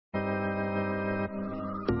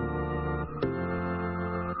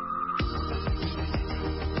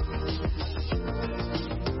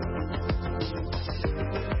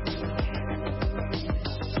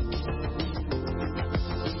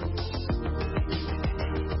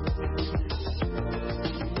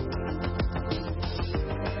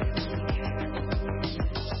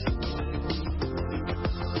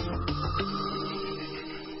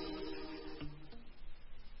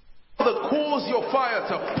fire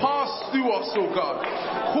to pass through us, oh God.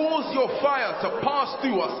 Cause your fire to pass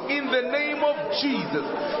through us in the name of Jesus.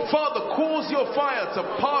 Father, cause your fire to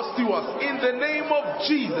pass through us in the name of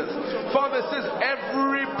Jesus. Father, it says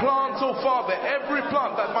every plant, oh Father, every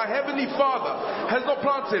plant that my heavenly Father has not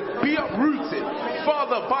planted, be uprooted.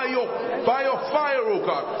 Father, by your fire, oh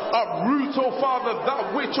God, uproot, oh Father,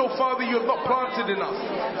 that which, oh Father, you have not planted in us.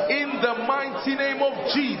 In the mighty name of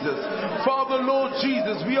Jesus. Father, Lord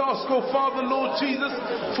Jesus, we ask, oh Father, Lord Jesus,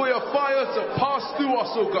 for your fire to pass through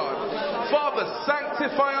us, oh God. Father,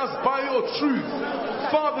 sanctify us by your truth.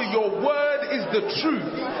 Father, your word is the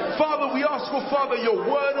truth. Father, we ask, oh Father, your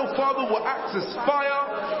word, oh Father, will act as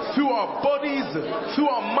fire through our bodies,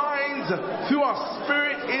 through our minds, through our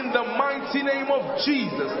spirit, in the mighty name of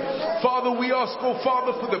Jesus. Father, we ask, oh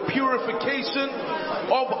Father, for the purification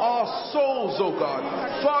of our souls, oh God.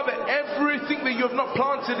 Father, everything that you have not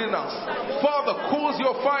planted in us, Father, cause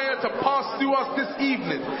your fire to pass through us this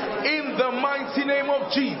evening, in the mighty name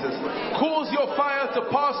of Jesus. Cause your fire to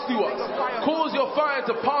pass through us. Cause your fire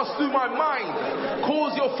to pass through my mind.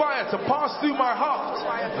 Cause your fire to pass through my heart.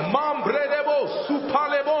 Mambredebo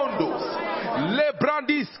supalebondos.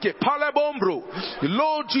 Lebrandiske palebombro.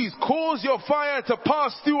 Lord Jesus, cause your fire to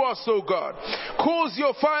pass through us, oh God. Cause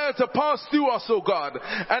your fire to pass through us, oh God.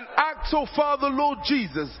 And act, oh Father, Lord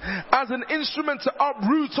Jesus, as an instrument to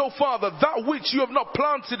uproot, oh Father, that which you have not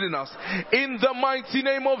planted in us. In the mighty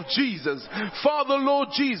name of Jesus. Father, Lord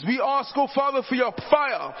Jesus, we ask, oh Father, for your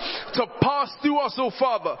fire to pass through us, oh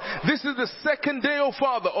Father. This is the second day, oh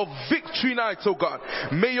Father, of victory night, oh God.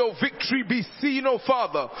 May your victory be seen, oh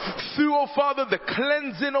Father, through, oh Father, the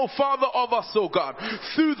cleansing, oh Father, of us, oh God.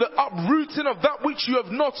 Through the uprooting of that which you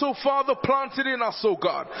have not, oh Father, planted in us, oh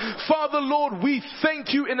God. Father, Lord, we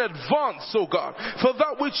thank you in advance, oh God, for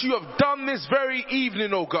that which you have done this very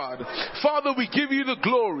evening, oh God. Father, we give you the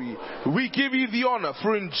glory. We give you the honor.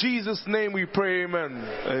 For in Jesus' name we pray, amen.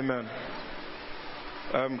 Amen.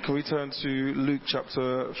 Can we turn to Luke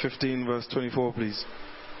chapter 15 verse 24, please?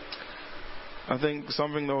 I think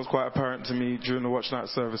something that was quite apparent to me during the watch night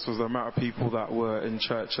service was the amount of people that were in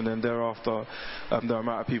church, and then thereafter the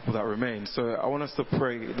amount of people that remained. So I want us to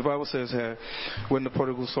pray. The Bible says here, when the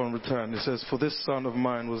prodigal son returned, it says, "For this son of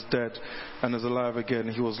mine was dead and is alive again.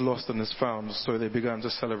 He was lost and is found." So they began to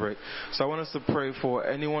celebrate. So I want us to pray for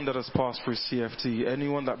anyone that has passed through CFT,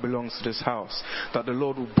 anyone that belongs to this house, that the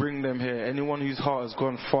Lord will bring them here. Anyone whose heart has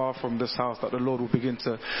gone far from this house, that the Lord will begin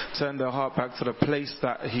to turn their heart back to the place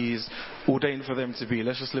that He's ordained for them to be.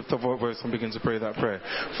 Let's just lift up our voice and begin to pray that prayer.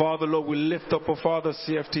 Father, Lord, we lift up, oh Father,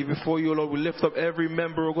 CFT before you, Lord. We lift up every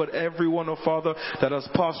member, oh God, everyone, oh Father, that has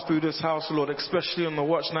passed through this house, Lord, especially on the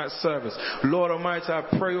watch night service. Lord Almighty, I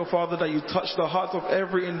pray, oh Father, that you touch the heart of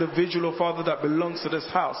every individual, oh Father, that belongs to this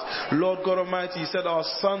house. Lord God Almighty, you said our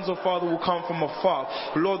sons, oh Father, will come from afar.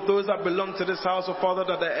 Lord, those that belong to this house, oh Father,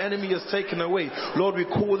 that the enemy has taken away, Lord, we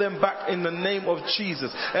call them back in the name of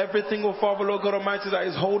Jesus. Everything, oh Father, Lord God Almighty, that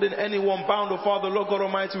is holding anyone bound, oh Father, Lord God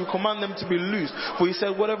Almighty, we command them to be loose. For you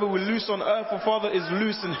said whatever we loose on earth, oh Father, is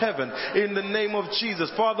loose in heaven. In the name of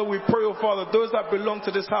Jesus. Father, we pray, oh Father, those that belong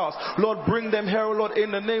to this house, Lord, bring them here, oh Lord,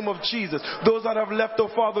 in the name of Jesus. Those that have left, oh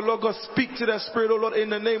Father, Lord God, speak to their spirit, oh Lord, in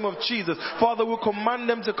the name of Jesus. Father, we command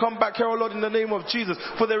them to come back here, oh Lord, in the name of Jesus.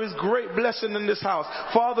 For there is great blessing in this house.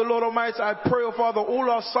 Father, Lord Almighty, I pray, oh Father, all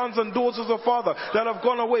our sons and daughters, oh Father, that have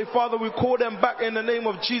gone away, Father, we call them back in the name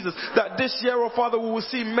of Jesus. That this year, oh Father, we will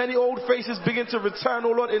see many old faces begin to return,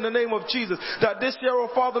 oh Lord, in the name of Jesus. That this year, oh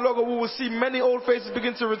Father, Lord, we will see many old faces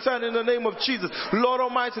begin to return in the name of Jesus. Lord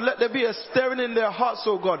Almighty, let there be a stirring in their hearts,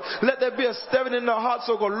 oh God. Let there be a stirring in their hearts,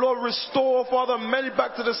 oh God. Lord, restore, oh Father, many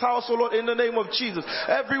back to this house, oh Lord, in the name of Jesus.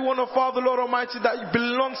 Everyone, oh Father, Lord Almighty, that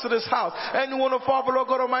belongs to this house. Anyone, oh Father, Lord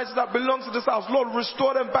God Almighty, that belongs to this house, Lord,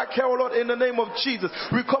 restore them back here, oh Lord, in the name of Jesus.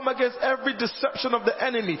 We come against every deception of the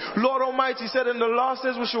enemy. Lord Almighty said in the last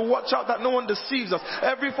days we should watch out that no one deceives us.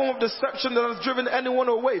 Every form of deception that has driven anyone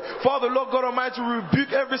away, Father, Lord God Almighty, we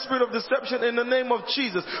rebuke every spirit of deception in the name of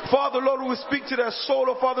Jesus. Father, Lord, we speak to their soul,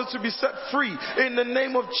 oh Father, to be set free in the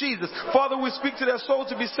name of Jesus. Father, we speak to their soul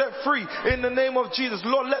to be set free in the name of Jesus.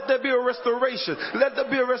 Lord, let there be a restoration. Let there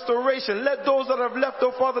be a restoration. Let those that have left,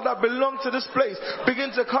 oh Father, that belong to this place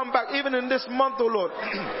begin to come back even in this month, oh Lord.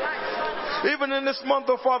 Even in this month,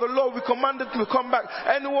 oh Father, Lord, we command it to come back.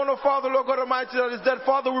 Anyone, oh Father, Lord God Almighty, that is dead,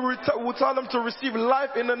 Father, we tell them to receive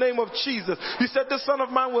life in the name of Jesus. You said the Son of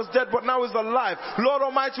Man was dead, but now is alive. Lord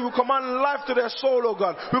Almighty, we command life to their soul, oh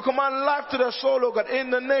God. We command life to their soul, oh God, in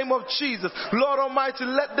the name of Jesus. Lord Almighty,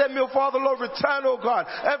 let them, oh Father, Lord, return, oh God.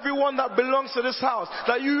 Everyone that belongs to this house,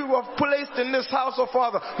 that you have placed in this house, oh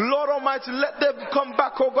Father, Lord Almighty, let them come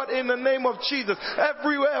back, oh God, in the name of Jesus.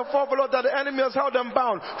 Everywhere, Father, Lord, that the enemy has held them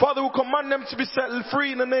bound, Father, we command them to be set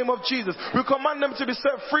free in the name of Jesus. We command them to be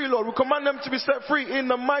set free, Lord. We command them to be set free in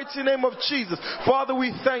the mighty name of Jesus. Father,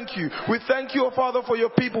 we thank you. We thank you, oh Father, for your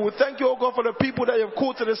people. We thank you, oh God, for the people that you have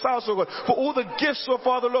called to this house, oh God, for all the gifts, oh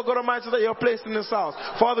Father, Lord God Almighty, that you have placed in this house.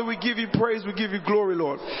 Father, we give you praise, we give you glory,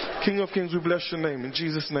 Lord. King of Kings, we bless your name. In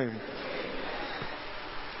Jesus' name.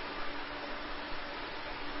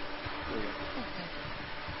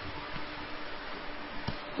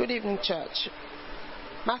 Good evening, church.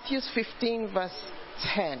 Matthew 15, verse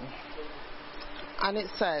 10. And it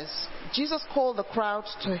says, Jesus called the crowd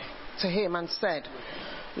to him and said,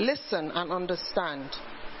 listen and understand.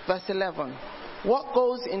 Verse 11. What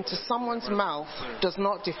goes into someone's mouth does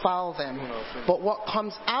not defile them, but what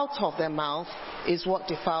comes out of their mouth is what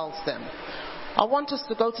defiles them. I want us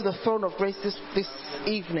to go to the throne of grace this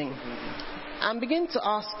evening and begin to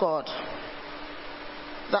ask God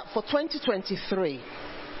that for 2023,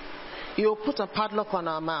 He will put a padlock on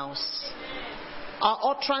our mouths.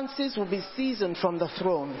 Our utterances will be seasoned from the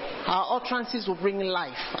throne. Our utterances will bring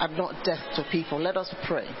life and not death to people. Let us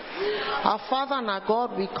pray. Our Father and our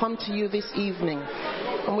God, we come to you this evening.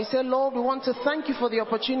 And we say, Lord, we want to thank you for the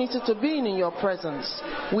opportunity to be in your presence.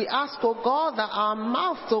 We ask, oh God, that our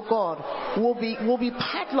mouth, oh God, will be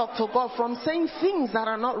padlocked, oh God, from saying things that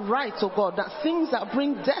are not right, oh God, that things that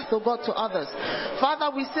bring death, oh God, to others.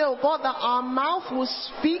 Father, we say, oh God, that our mouth will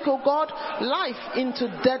speak, oh God, life into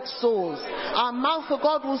dead souls. Our mouth, oh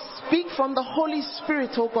God, will speak from the Holy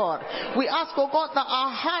Spirit, oh God. We ask, oh God, that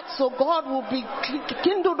our hearts, oh God, will be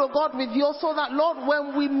kindled, oh God, with you, so that, Lord,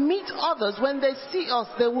 when we meet others, when they see us,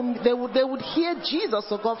 they would hear Jesus,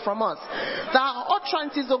 oh God, from us. That our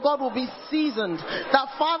utterances, oh God, will be seasoned.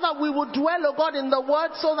 That, Father, we will dwell, oh God, in the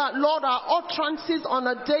word, so that, Lord, our utterances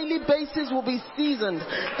on a daily basis will be seasoned.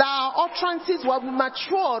 That our utterances will be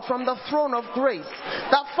matured from the throne of grace.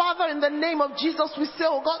 That, Father, in the name of Jesus, we say,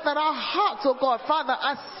 oh God, that our hearts, oh God, Father,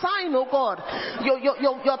 assign, oh God,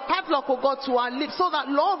 your padlock, oh God, to our lips, so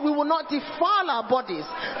that, Lord, we will not defile our bodies.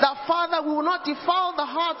 That, Father, we will not defile the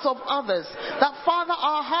hearts of others. That, Father,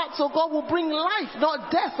 our hearts, oh God, will bring life, not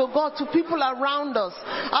death, oh God, to people around us.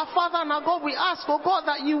 Our Father and our God, we ask, oh God,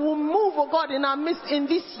 that you will move, oh God, in our midst in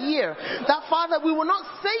this year. That, Father, we will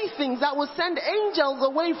not say things that will send angels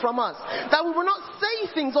away from us. That we will not say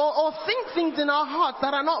things or think things in our hearts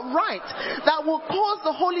that are not right. That will cause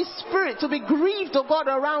the Holy Spirit to be grieved, oh God,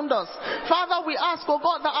 around us. Father, we ask, oh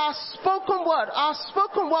God, that our spoken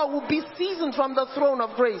word will be seasoned from the throne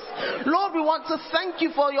of grace. Lord, we want to thank you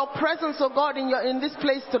for your presence, oh God, in this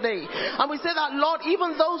place today. And we say that, Lord,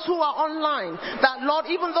 even those who are online, that, Lord,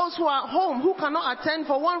 even those who are at home, who cannot attend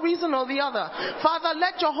for one reason or the other, Father,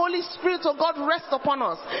 let your Holy Spirit, oh God, rest upon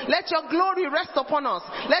us. Let your glory rest upon us.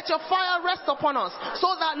 Let your fire rest upon us,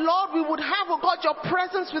 so that, Lord, we would have, oh God, your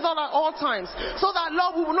presence with us at all times, so that,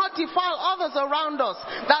 Lord, we will not defile others around us,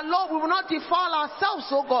 that, Lord, we will not defile ourselves,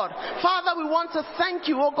 oh God. Father, we want to thank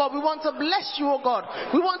you, oh God. We want to bless you, oh God.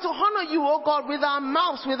 We want to honor you, oh God, with our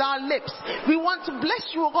mouths, with our lips. We want to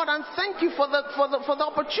bless you, oh God, and thank you for the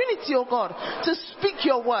opportunity, oh God, to speak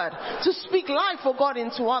your word, to speak life, oh God,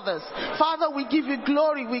 into others. Father, we give you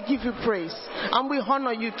glory, we give you praise, and we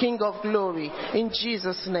honor you, King of glory, in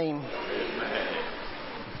Jesus' name.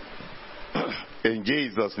 In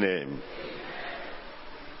Jesus' name.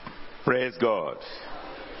 Praise God.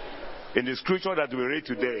 In the scripture that we read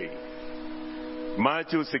today,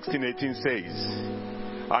 Matthew 16:18 says,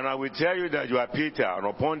 and I will tell you that you are Peter, and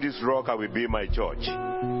upon this rock I will build my church,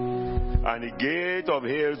 and the gate of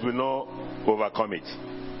hell will not overcome it.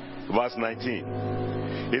 Verse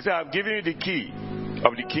 19. He said, I have given you the key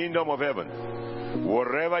of the kingdom of heaven.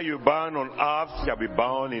 Whatever you bind on earth shall be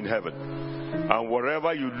bound in heaven, and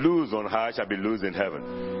whatever you loose on earth shall be loosed in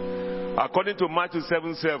heaven. According to Matthew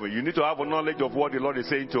 7:7, you need to have a knowledge of what the Lord is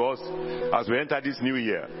saying to us as we enter this new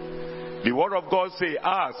year. The word of God says,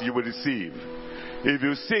 ask, you will receive. If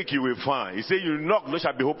you seek, you will find. He said, you knock, door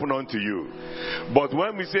shall be opened unto you. But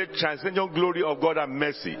when we say transcendent glory of God and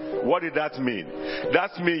mercy, what did that mean?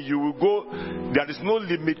 That means you will go, there is no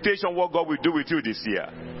limitation what God will do with you this year.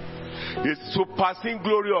 The surpassing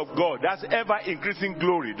glory of God, that's ever increasing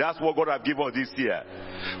glory. That's what God has given us this year.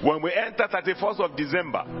 When we enter 31st of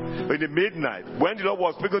December, in the midnight, when the Lord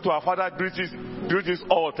was speaking to our father through this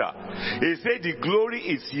altar, he said the glory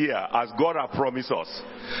is here as God has promised us.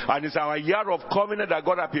 And it's our year of covenant that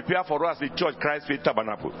God has prepared for us, the church, Christ Faith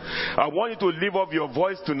Tabernacle. I want you to lift up your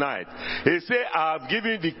voice tonight. He said, I have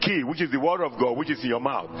given you the key, which is the word of God, which is in your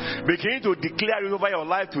mouth. Begin to declare it over your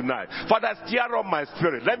life tonight. Father, stir up my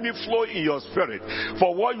spirit. Let me flow in your spirit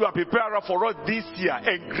for what you are prepared for us this year.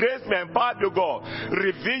 Grace me, empower you, God.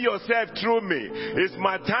 Reveal yourself through me. It's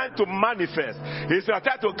my time to manifest. It's my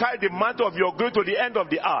time to carry the mantle of your glory to the end of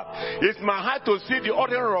the earth. It's my heart to see the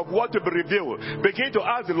order of what to be revealed. Begin to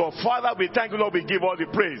ask the Lord. Father, we thank you, Lord. We give all the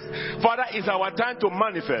praise. Father, it's our time to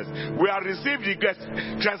manifest. We have received the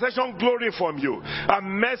translation glory from you and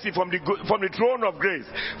mercy from the throne of grace.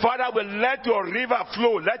 Father, we let your river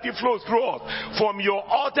flow. Let it flow through us. From your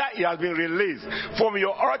altar, it has been released. From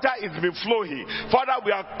your altar, it's been flowing. Father,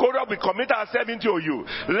 we are called up. We commit ourselves into you.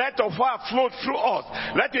 Let the fire flow through us.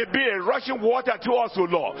 Let it be a rushing water to us, O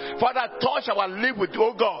Lord. Father, touch our lips with,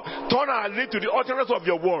 oh God. Turn our lips to the utterance of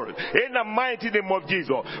your word. In the mighty name of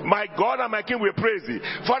Jesus. My God and my King, we praise thee.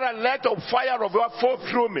 Father, let the fire of God flow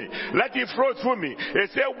through me. Let it flow through me. He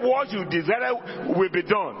said, what you desire will be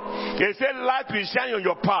done. He said, light will shine on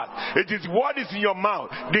your path. It is what is in your mouth.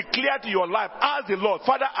 Declare to your life. Ask the Lord,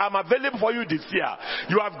 Father, I'm available for you this year.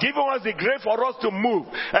 You have given us the grace for us to move.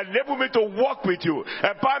 Enable me to walk with you.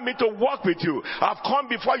 Empower me to walk with you. I've come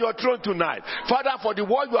before your throne tonight. Father, for the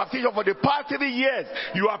word you have teach for the past 3 years,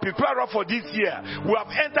 you are prepared for this year. We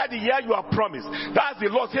have entered the year you have promised. That's the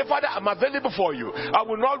Lord. Say, Father, I'm available for you. I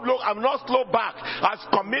will not look, I'm not slow back. I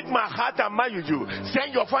commit my heart and mind with you.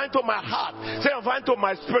 Send your fire to my heart. Send your fire to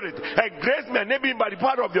my spirit. And grace me, enable me by the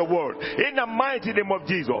power of your word. In the mighty name of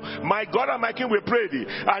Jesus. My God and my King, we pray thee.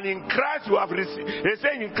 And in Christ you have received. He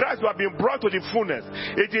said, in Christ you have been brought to the fullness.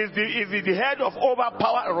 It is the head of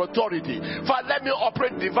overpower and authority. Father, let me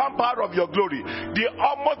operate the divine power of your glory. The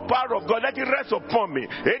almost power of God, let it rest upon me.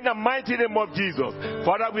 In the mighty name of Jesus.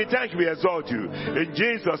 Father, we thank you, we exalt you. In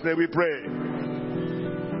Jesus' name we pray.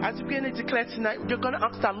 As we're going to declare tonight, you're going to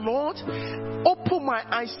ask that, Lord, open my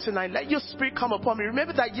eyes tonight. Let your spirit come upon me.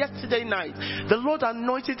 Remember that yesterday night, the Lord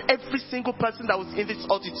anointed every single person that was in this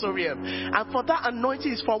auditorium. And for that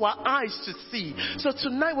anointing is for our eyes to see. So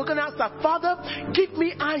tonight we're going to ask that, Father, give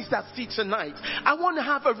me eyes that see tonight. I want to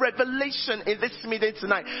have a revelation in this meeting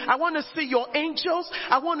tonight. I want to see your angels.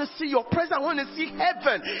 I want to see your presence. I want to see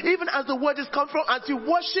heaven. Even as the word is come from, as you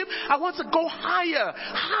worship, I want to go higher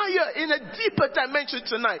in a deeper dimension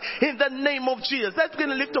tonight. In the name of Jesus. Let's begin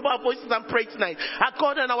to lift up our voices and pray tonight. Our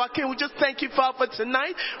God and our King, we just thank you, Father, for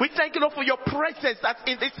tonight. We thank you, Lord, for your presence that's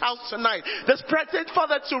in this house tonight. This presence,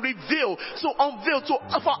 Father, to reveal, to unveil,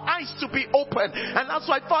 for eyes to be open. And that's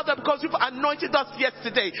why, Father, because you've anointed us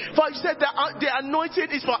yesterday. For you said that the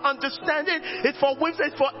anointing is for understanding, it's for wisdom,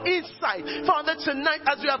 it's for insight. Father, tonight,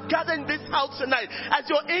 as we have gathered in this house tonight, as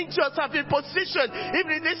your angels have been positioned,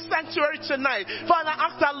 even in this sanctuary tonight, Father,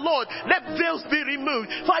 ask that, Lord, let veils be removed.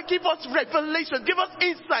 Father, give us revelation, give us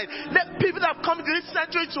insight. Let people that have come into this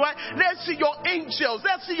sanctuary tonight, let's see your angels,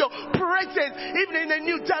 let's see your presence, even in a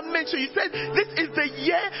new dimension. You said this is the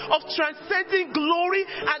year of transcending glory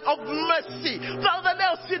and of mercy. Father,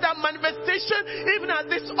 let us see that manifestation even at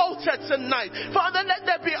this altar tonight. Father, let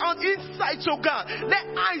there be an insight, oh God. Let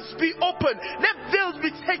eyes be open. Let veils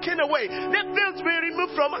be taken away. Let veils be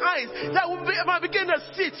removed from eyes that we might begin to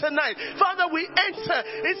see tonight. Father, we enter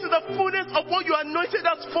into the fullness of what you anointed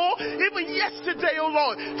us for, even yesterday, oh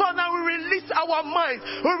Lord. Father, we release our minds,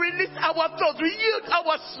 we release our thoughts, we yield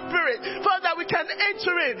our spirit, Father, we can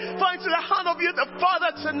enter in, Father, into the hand of you, the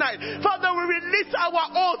Father, tonight. Father, we release our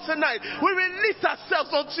all tonight. We release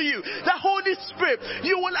ourselves unto you. The Holy Spirit,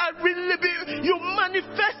 you will really be, you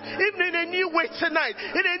manifest even in a new way tonight,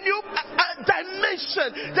 in a new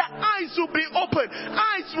dimension. The eyes will be open,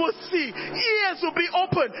 eyes will see, ears will be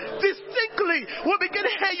open, distinctly we'll begin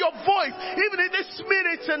to hear your voice, even in this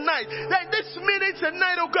minute tonight. That this minute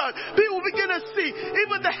tonight, oh God, people begin to see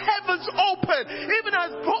even the heavens open, even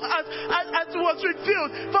as was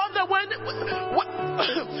revealed. Father, when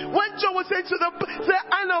John was saying to the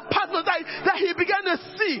island of Patmos that he began to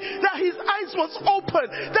see, that his eyes was open.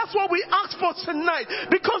 That's what we asked for tonight,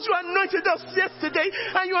 because you anointed us yesterday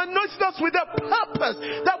and you anointed us with a purpose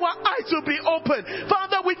that our eyes will be open.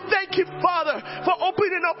 Father, we thank you, Father, for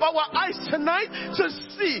opening up our eyes tonight to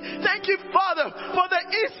see. Thank you, Father, for the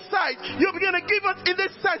insight you're going to give us in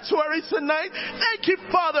this sanctuary tonight. Thank you,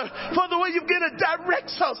 Father, for the way you're going to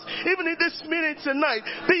direct us even in this minute tonight.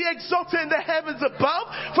 Be exalted in the heavens above,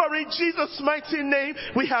 for in Jesus' mighty name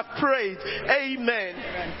we have prayed.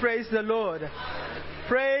 Amen. Praise the Lord.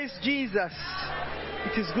 Praise Jesus.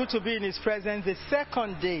 It is good to be in His presence. The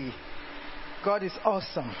second day. God is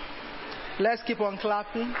awesome. Let's keep on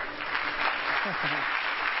clapping,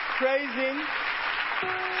 praising,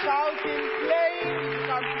 shouting, playing if you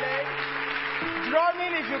can play,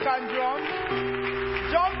 drumming if you can drum,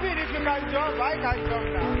 jumping if you can jump. I can't jump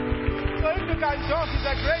now. So if you can jump, it's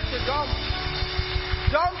a great to jump.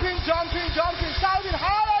 Jumping, jumping, jumping, shouting,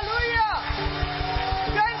 hallelujah!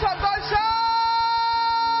 Saints of God,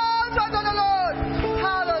 shout unto the Lord!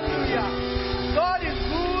 Hallelujah! God is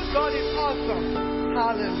good, God is awesome.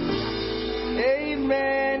 Hallelujah.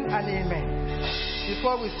 Amen and amen.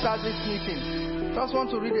 Before we start this meeting, just want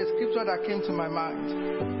to read a scripture that came to my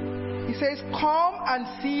mind. He says, come and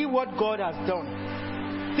see what God has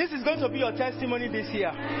done. This is going to be your testimony this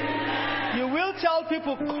year. You will tell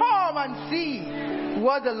people, come and see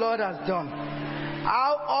what the Lord has done.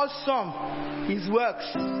 How awesome His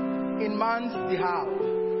works in man's behalf.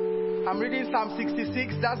 I'm reading Psalm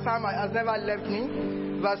 66. That Psalm has never left me.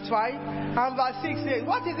 Verse 5. And verse 6 says,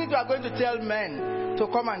 what is it you are going to tell men to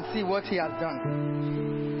come and see what He has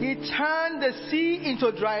done? He turned the sea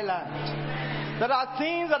into dry land. There are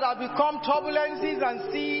things that have become turbulences and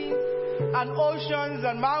seas and oceans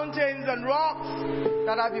and mountains and rocks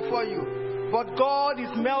that are before you. But God is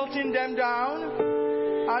melting them down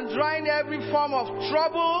and drying every form of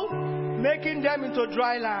trouble, making them into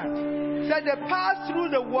dry land. Said they pass through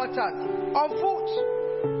the waters on foot.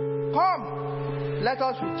 Come, let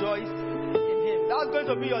us rejoice in Him. That's going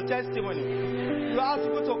to be your testimony. You ask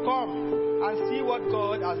people to come and see what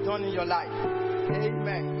God has done in your life.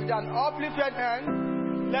 Amen. With an uplifted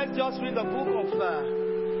hand, let's just read the book of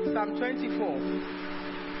Psalm 24.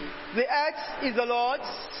 The earth is the Lord's,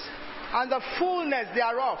 and the fullness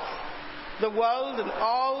thereof, the world and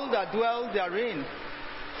all that dwell therein.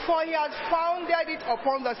 For He has founded it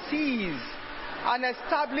upon the seas, and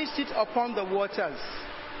established it upon the waters.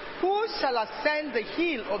 Who shall ascend the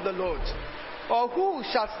hill of the Lord? Or who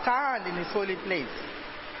shall stand in His holy place?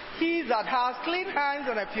 He that has clean hands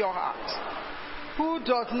and a pure heart, who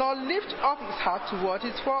does not lift up his heart toward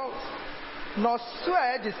his faults, nor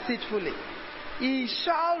swear deceitfully. He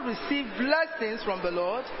shall receive blessings from the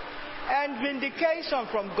Lord, and vindication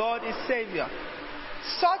from God His Savior.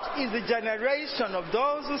 Such is the generation of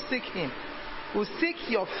those who seek Him, who seek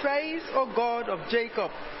your face, O God of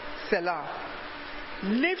Jacob. Selah.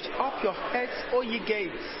 Lift up your heads, O ye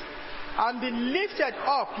gates, and be lifted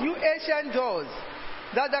up, you ancient doors,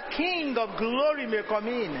 that the King of glory may come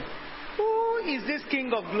in. Who is this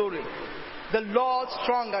King of glory? The Lord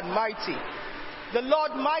strong and mighty, the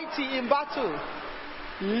Lord mighty in battle.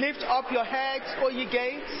 Lift up your heads, O ye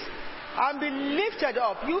gates, and be lifted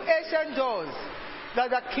up, you ancient doors, that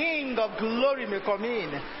the King of glory may come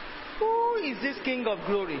in. Who is this King of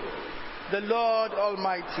glory? The Lord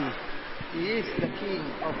Almighty. He is the King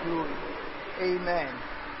of glory. Amen.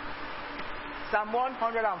 Psalm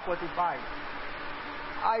 145.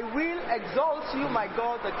 I will exalt you, my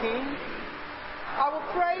God the King. I will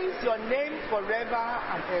praise your name forever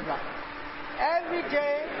and ever. Every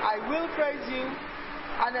day I will praise you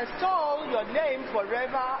and extol your name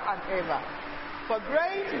forever and ever. For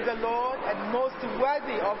great is the Lord and most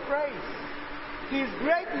worthy of praise. His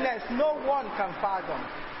greatness no one can fathom.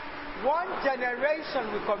 One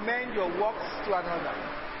generation will commend your works to another.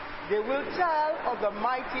 They will tell of the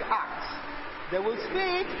mighty acts. They will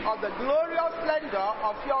speak of the glorious splendor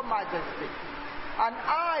of your majesty. And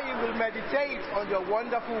I will meditate on your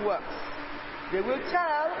wonderful works. They will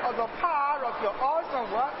tell of the power of your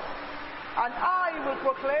awesome works, and I will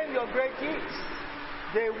proclaim your great deeds.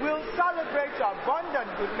 They will celebrate your abundant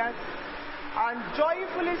goodness and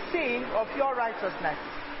joyfully sing of your righteousness.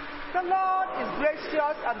 The Lord is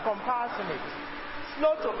gracious and compassionate,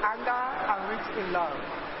 slow to anger and rich in love.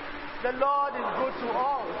 The Lord is good to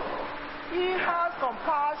all. He has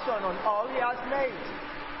compassion on all He has made.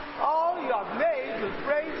 All you have made will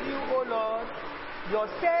praise you, O Lord. Your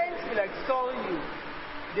saints will extol you.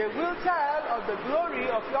 They will tell of the glory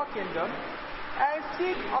of your kingdom and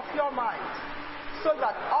speak of your might, so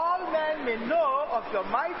that all men may know of your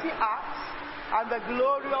mighty acts and the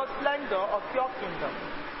glorious splendor of your kingdom.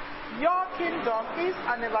 Your kingdom is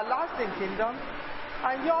an everlasting kingdom,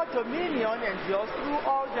 and your dominion endures through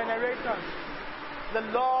all generations. The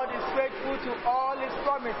Lord is faithful to all His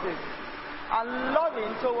promises and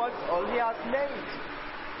loving towards all He has made.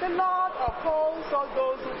 The Lord upholds all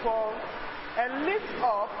those who fall and lifts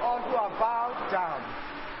up all who are bowed down.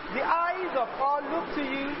 The eyes of all look to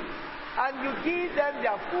you, and you give them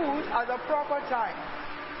their food at the proper time.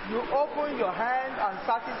 You open your hand and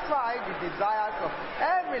satisfy the desires of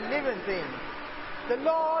every living thing. The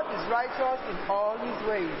Lord is righteous in all His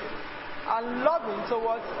ways and loving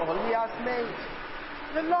towards all he has made.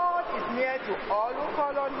 The Lord is near to all who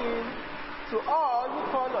call on him, to all who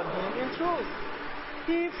call on him in truth.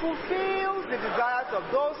 He fulfills the desires of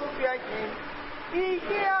those who fear him. He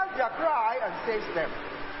hears their cry and saves them.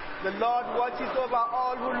 The Lord watches over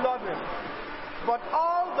all who love him, but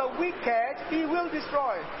all the wicked he will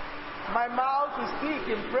destroy. My mouth will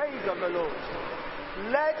speak in praise of the Lord.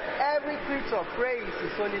 Let every creature praise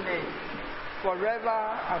his holy name, forever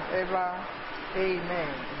and ever.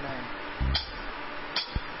 Amen. Amen.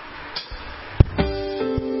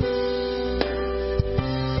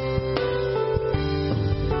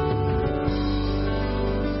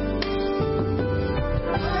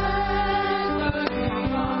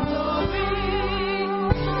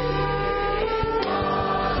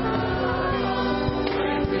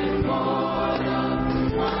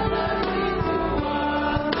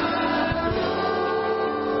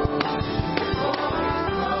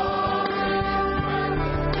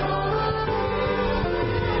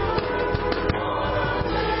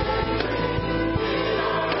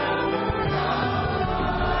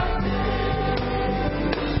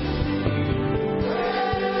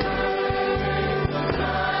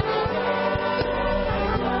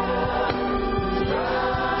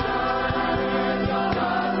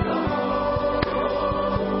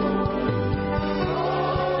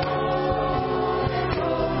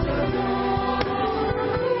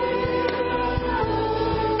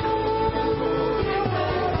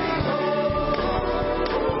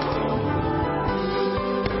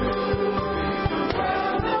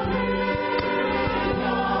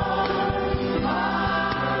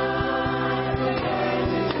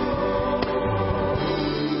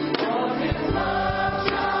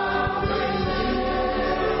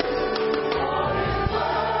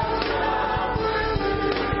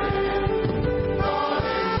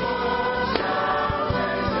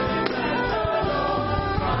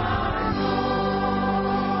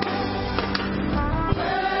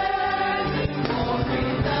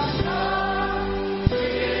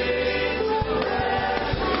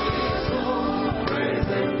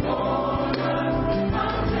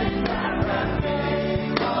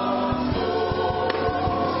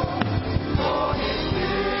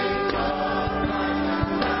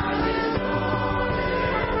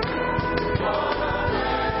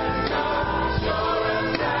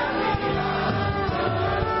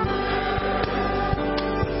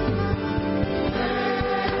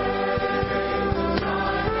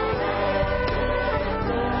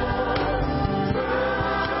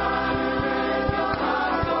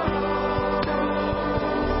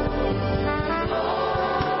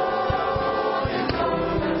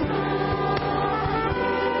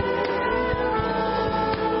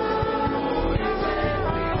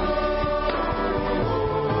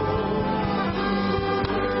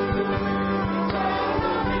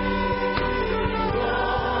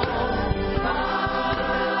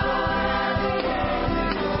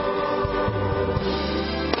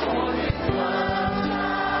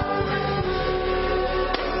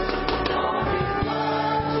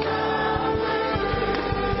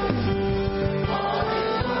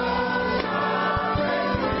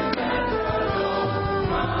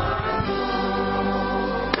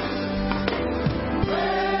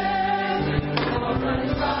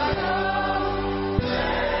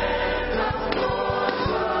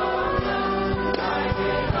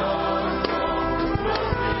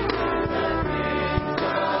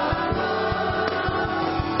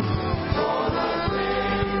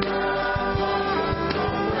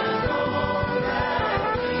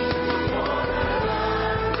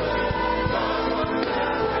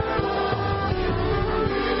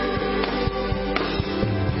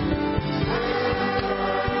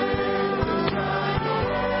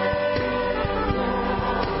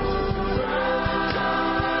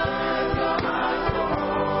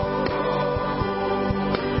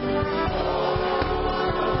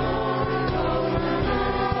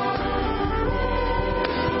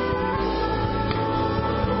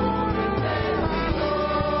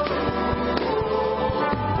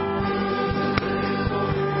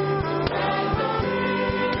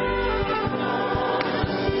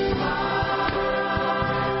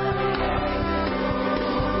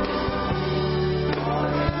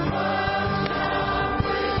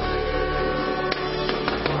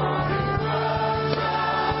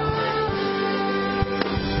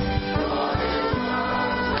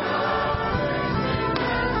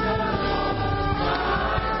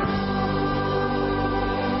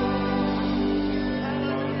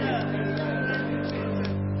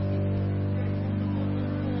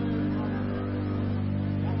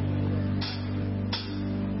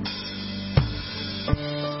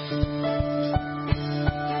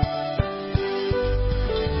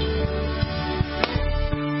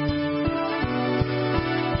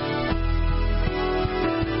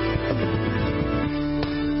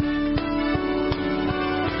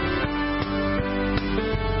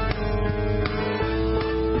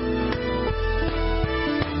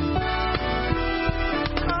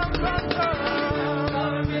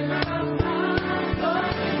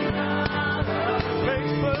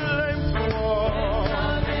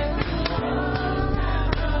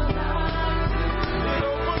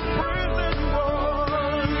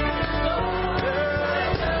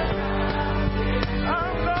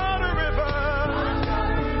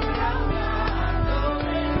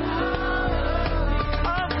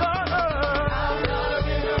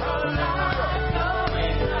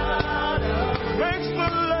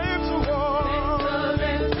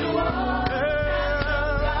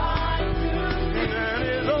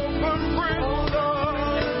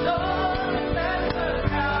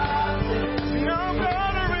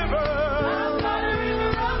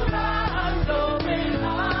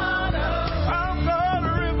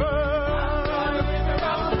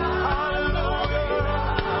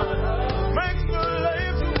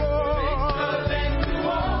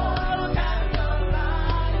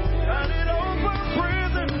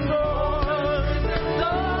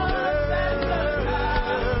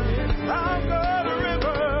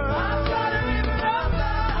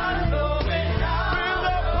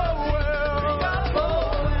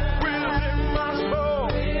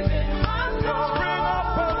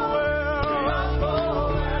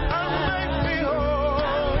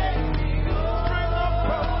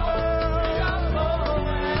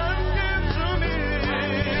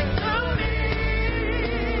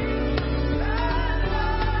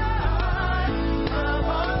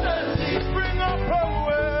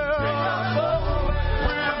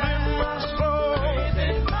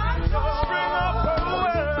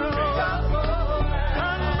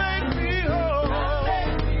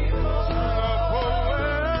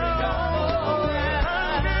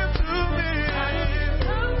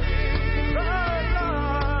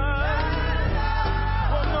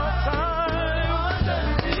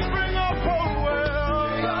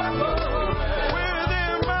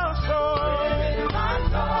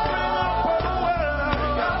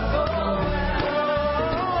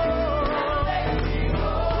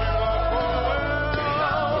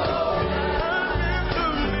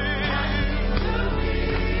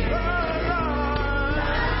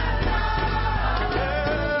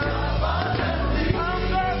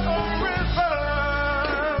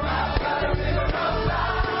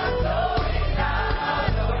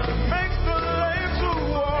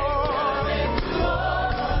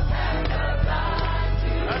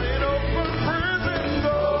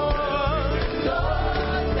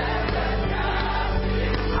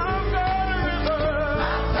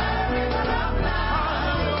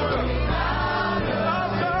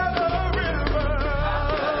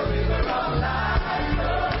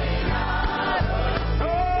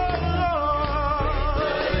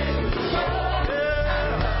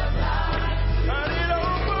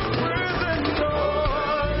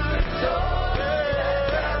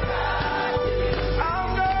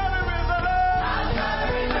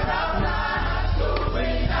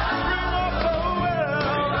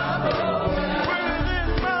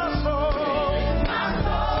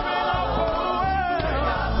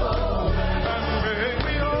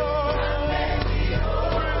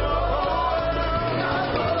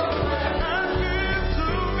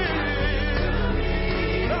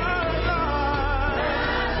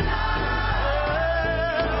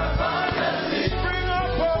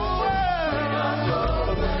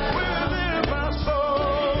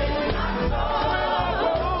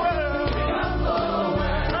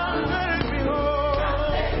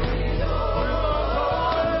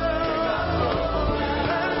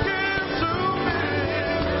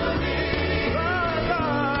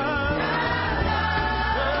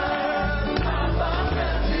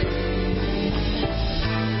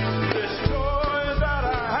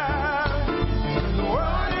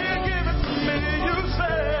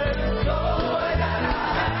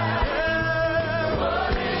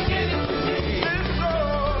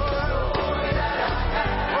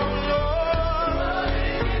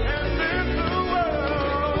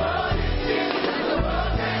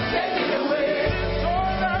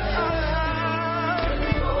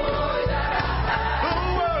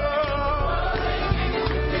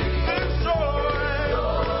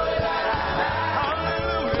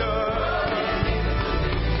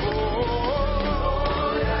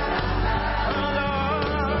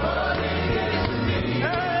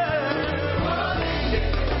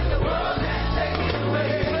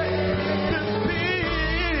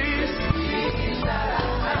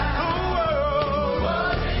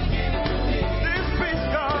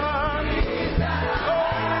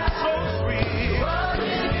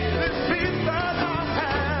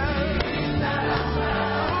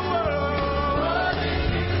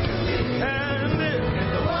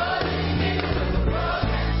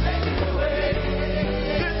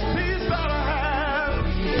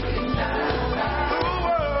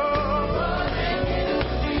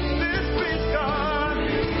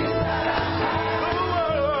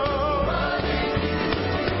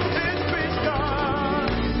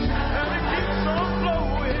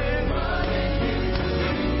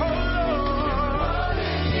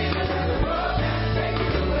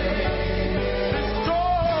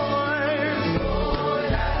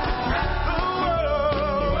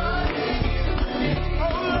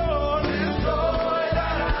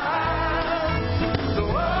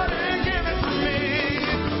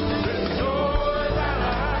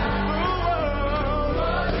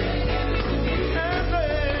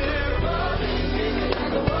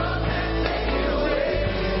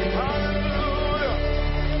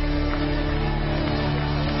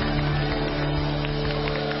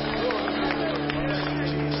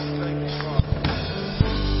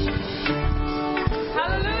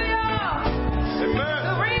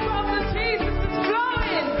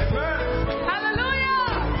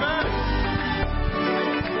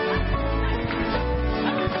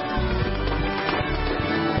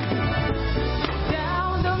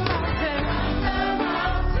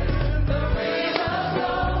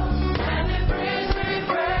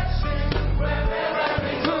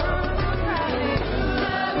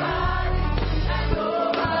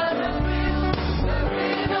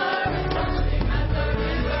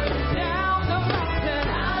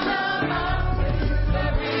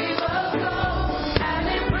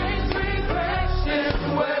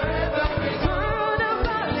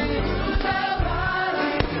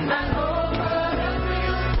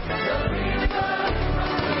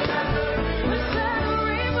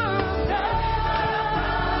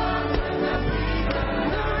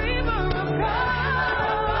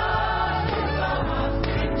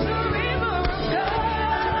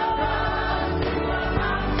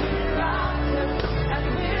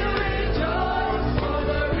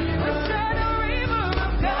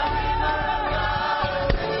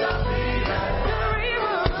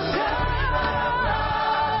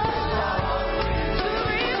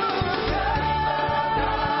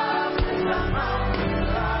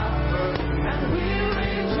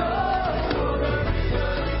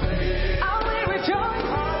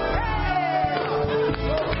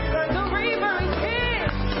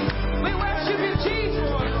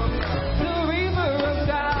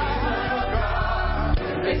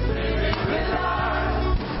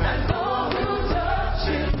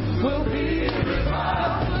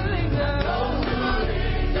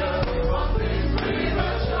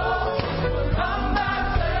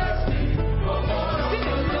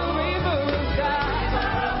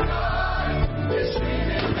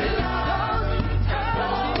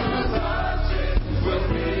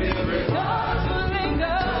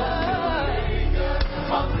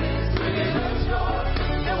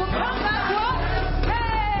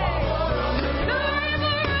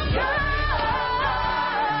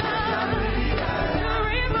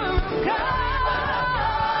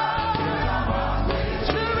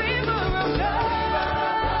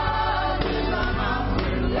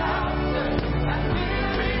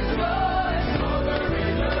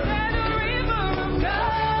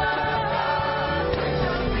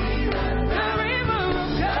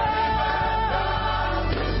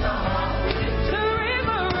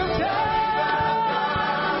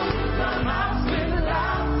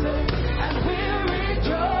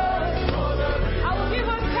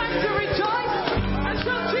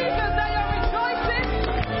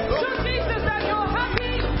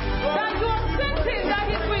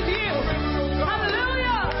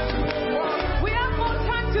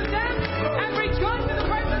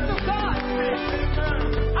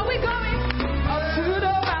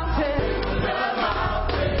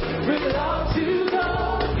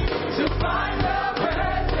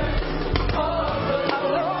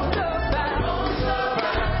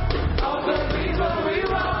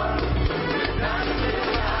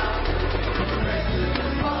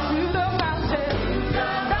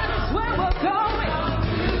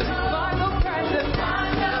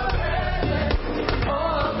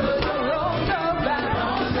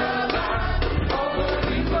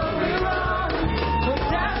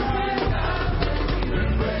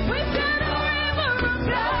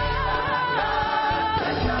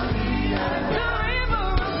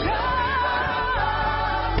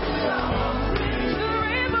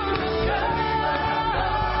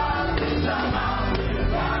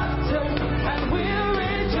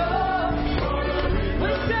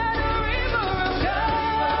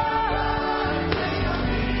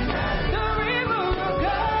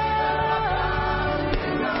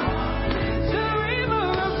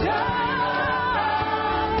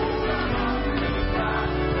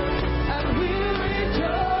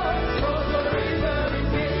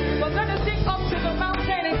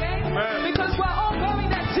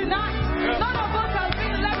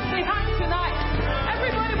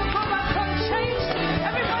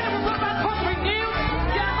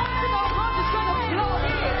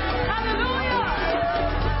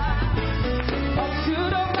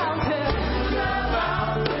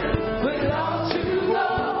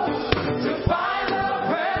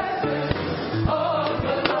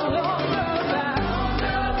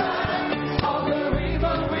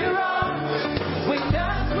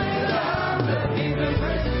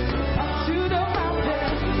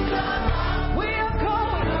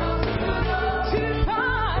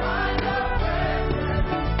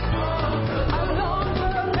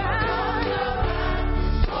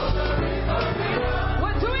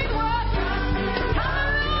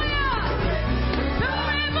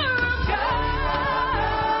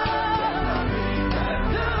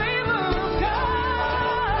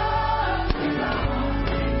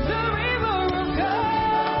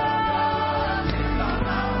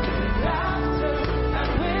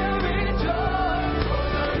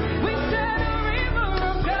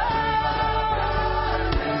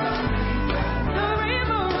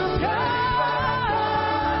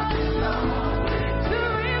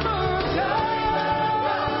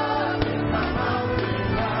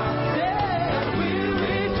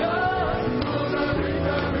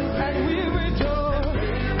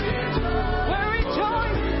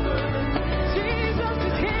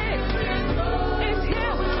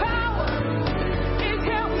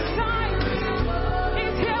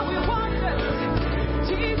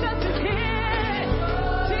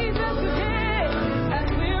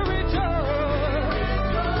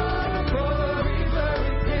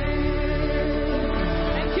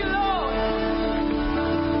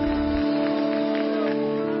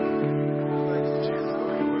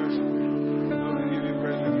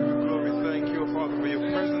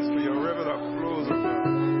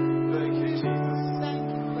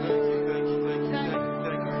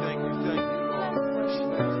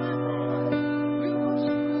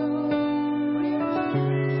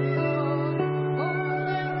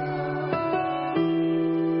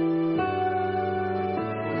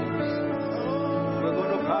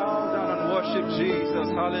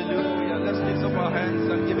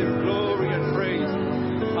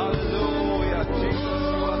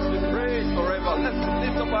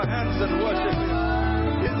 up our hands and worship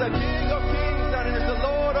Him. He's the King of Kings and He's the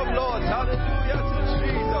Lord of Lords. Hallelujah to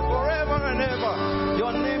Jesus. Forever and ever.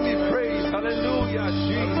 Your name be praised. Hallelujah,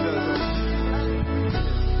 Jesus.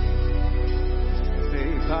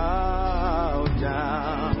 Say, bow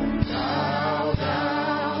down. Bow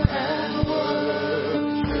down and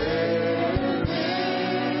worship Him.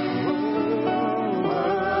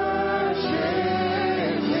 Worship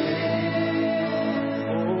Him.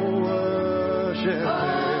 Oh, worship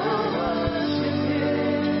Him.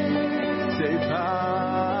 Say,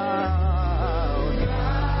 bow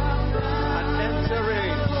down and enter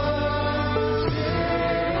in.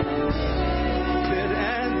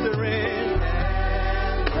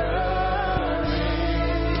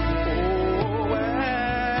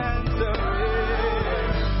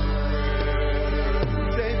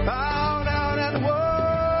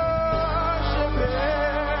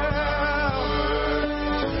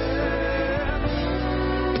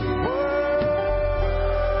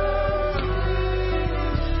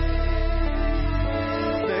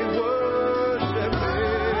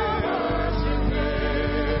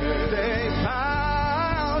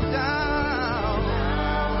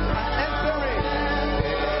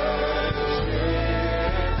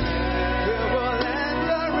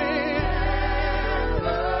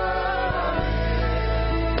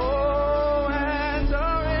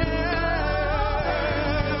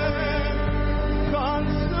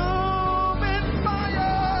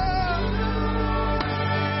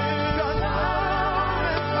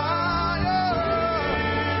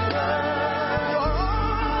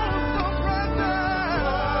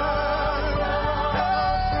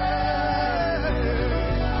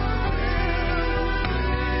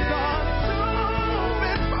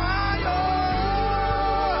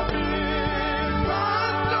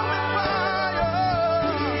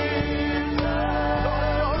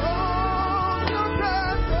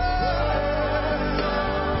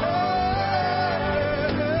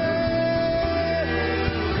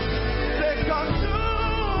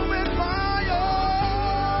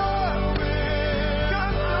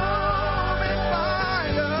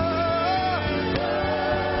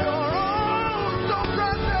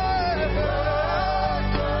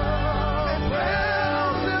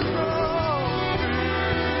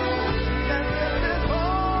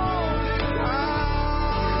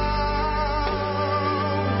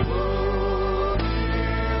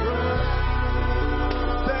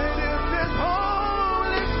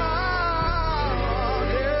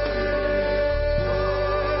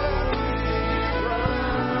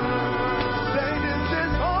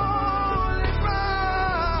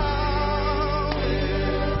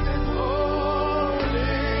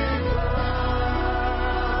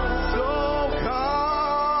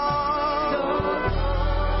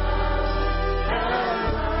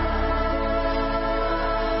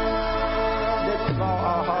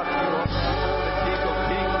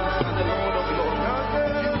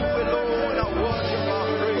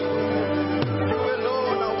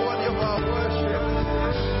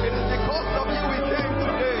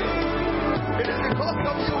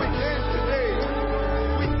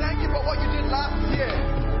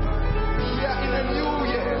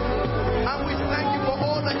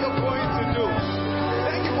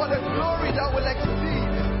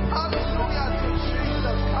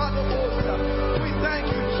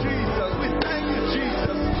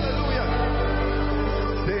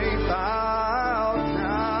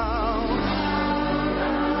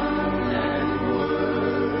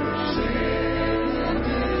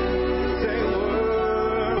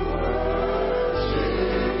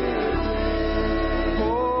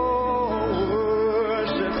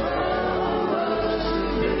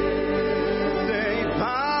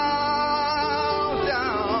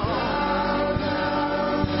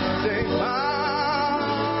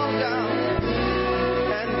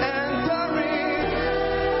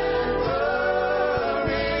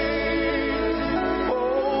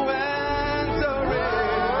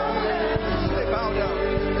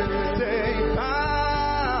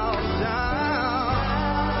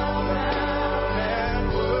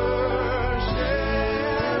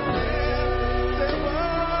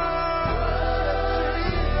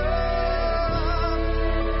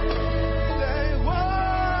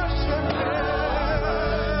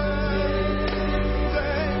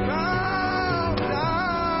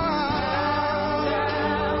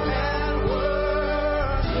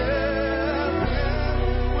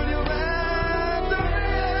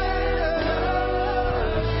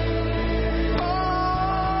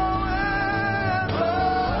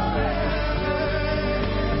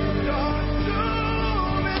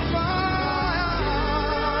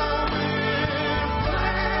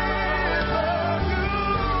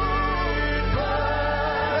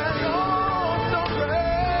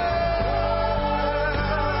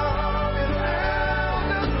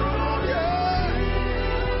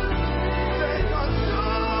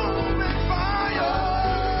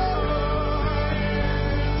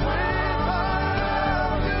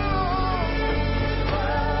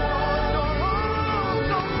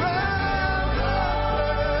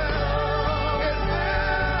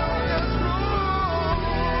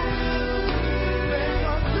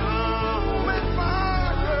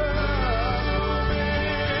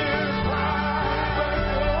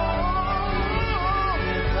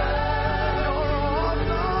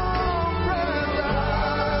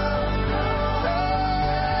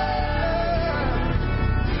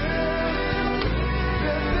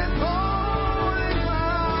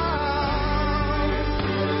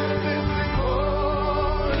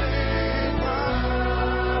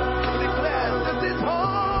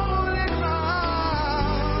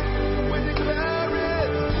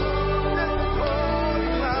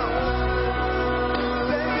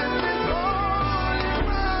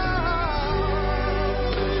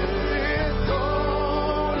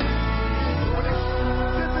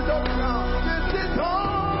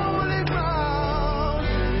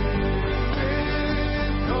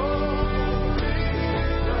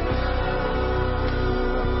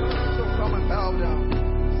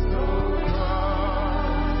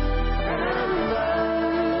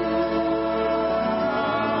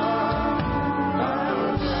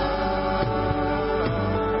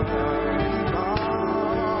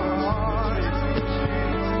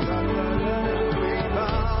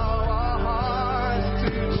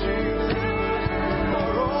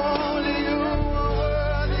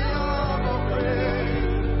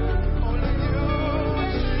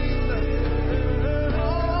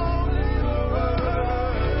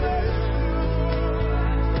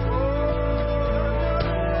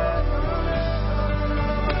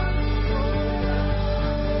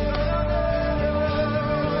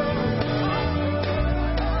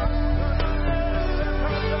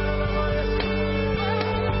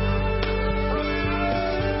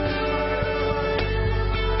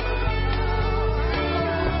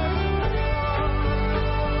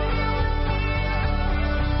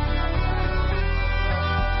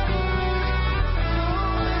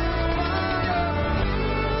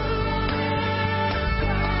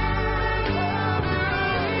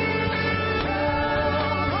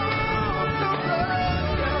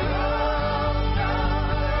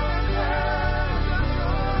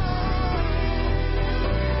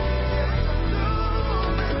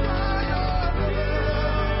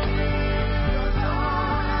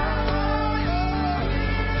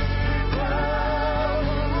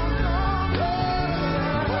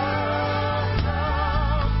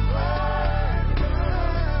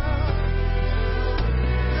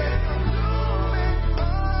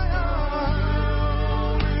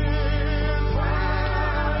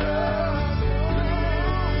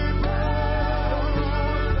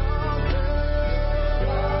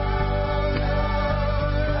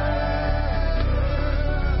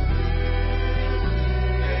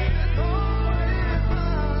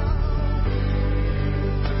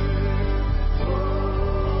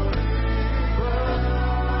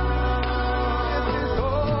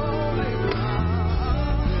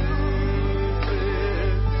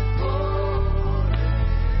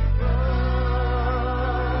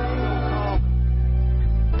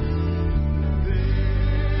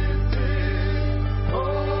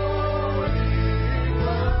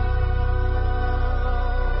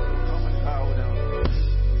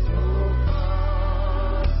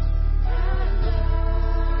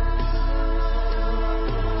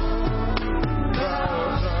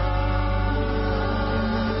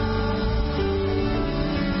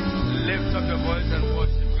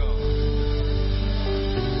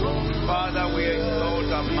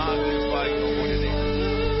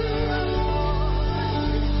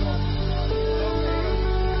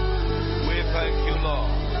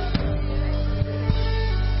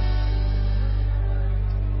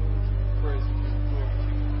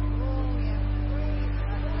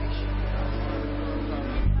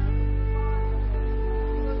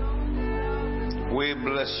 We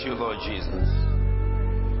bless you, Lord Jesus.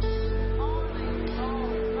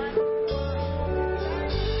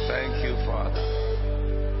 Thank you, Father.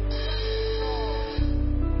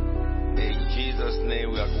 In Jesus'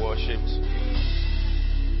 name we have worshipped.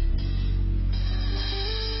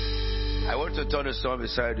 I want to turn to someone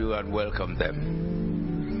beside you and welcome them.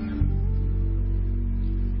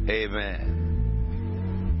 Amen.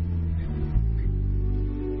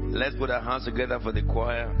 Let's put our hands together for the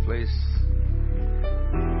choir, please.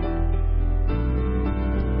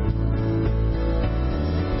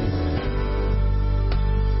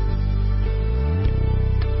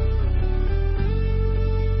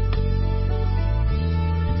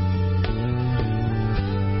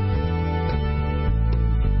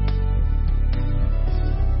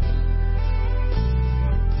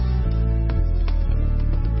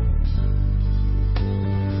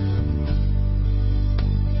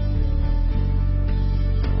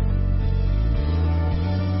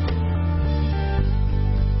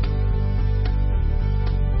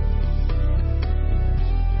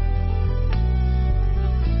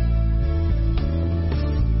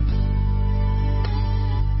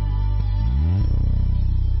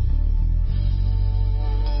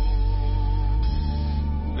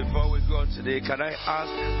 Today, can I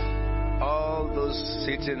ask all those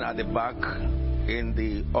sitting at the back in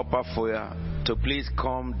the upper foyer to please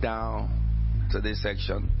come down to this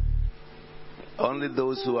section? Only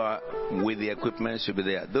those who are with the equipment should be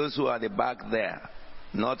there. Those who are at the back there,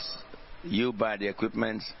 not you by the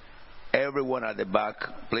equipment, everyone at the back,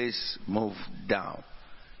 please move down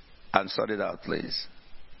and sort it out, please.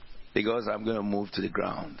 Because I'm going to move to the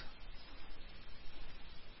ground.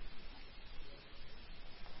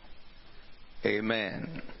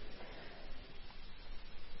 Amen.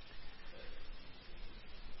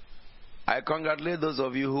 I congratulate those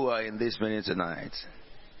of you who are in this meeting tonight.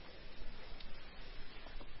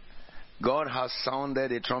 God has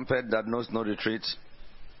sounded a trumpet that knows no retreat.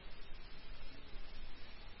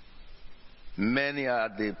 Many are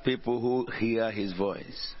the people who hear his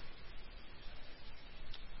voice.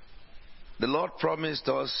 The Lord promised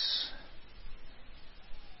us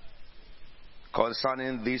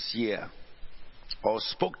concerning this year, or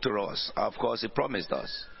spoke to us. Of course, he promised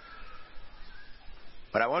us.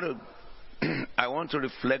 But I want to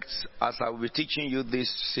reflect as I will be teaching you this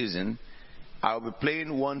season. I will be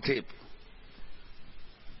playing one tape,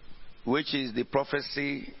 which is the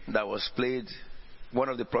prophecy that was played, one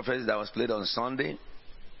of the prophecies that was played on Sunday,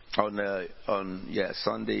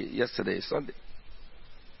 yesterday, Sunday.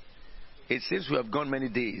 It seems we have gone many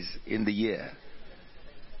days in the year.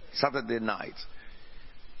 Saturday night,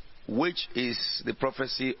 which is the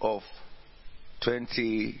prophecy of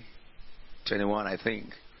 2021, I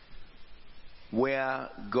think, where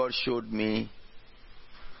God showed me,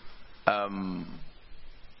 a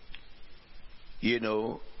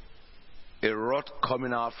rod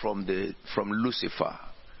coming out from Lucifer.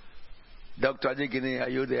 Dr. Ajigini, are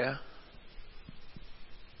you there?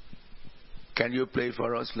 Can you play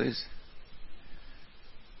for us, please?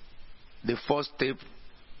 The first tape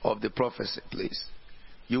of the prophecy, please.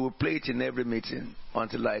 You will play it in every meeting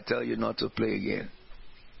until I tell you not to play again.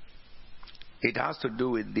 It has to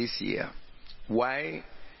do with this year. Why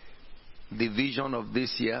the vision of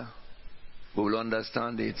this year? We will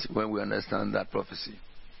understand it when we understand that prophecy.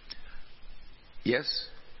 Yes?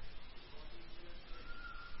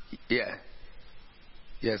 Yeah.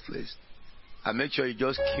 Yes, please. And make sure you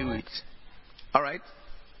just cue it. All right?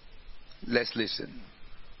 Let's listen.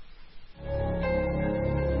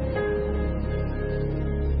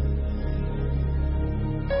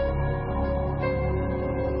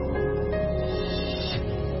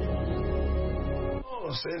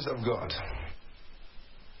 Saints of God,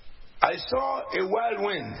 I saw a wild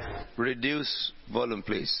wind. Reduce volume,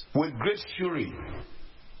 please. With great fury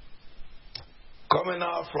coming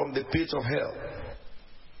out from the pit of hell.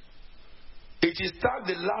 It is not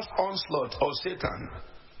the last onslaught of Satan,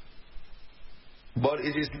 but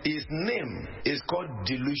his name is called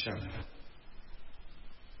delusion.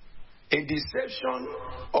 A deception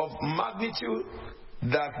of magnitude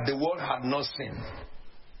that the world had not seen,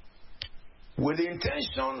 with the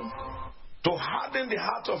intention to harden the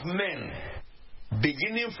heart of men,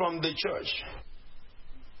 beginning from the church.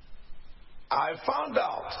 I found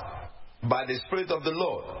out by the Spirit of the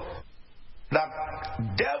Lord that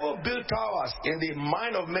devil built towers in the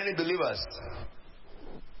mind of many believers,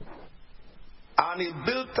 and he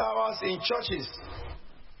built towers in churches,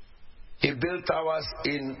 he built towers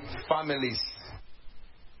in families.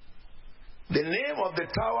 The name of the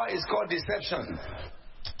tower is called deception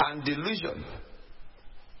and delusion.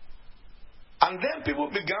 And And then people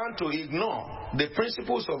began to ignore the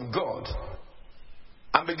principles of God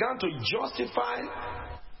and began to justify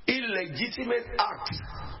illegitimate acts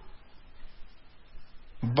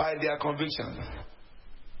by their conviction.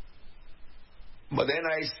 But then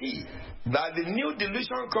I see that the new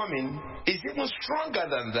delusion coming is even stronger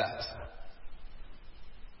than that.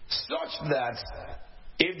 Such that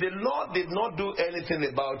if the Lord did not do anything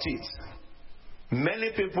about it,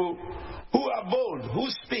 many people who are bold, who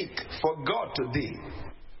speak for God today,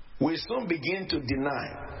 will soon begin to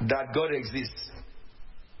deny that God exists.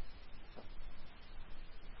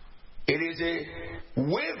 It is a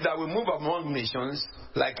wave that will move among nations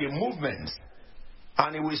like a movement,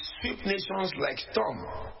 and it will sweep nations like storm.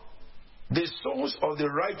 The souls of the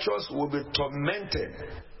righteous will be tormented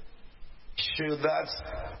should that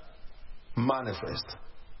manifest.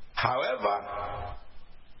 However,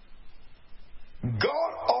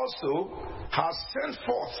 God also has sent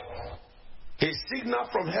forth a signal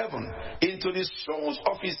from heaven into the souls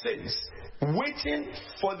of his saints, waiting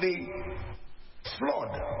for the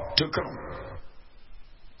flood to come.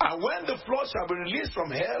 And when the flood shall be released from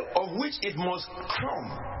hell, of which it must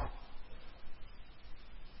come,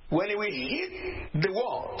 when it will hit the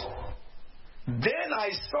world, then I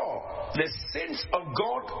saw the saints of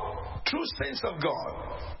God, true saints of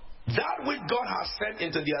God, that which God has sent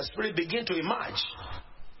into their spirit begin to emerge.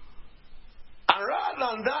 And rather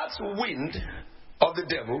than that wind of the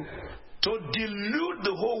devil to dilute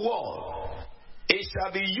the whole world, it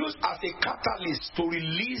shall be used as a catalyst to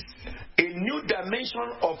release a new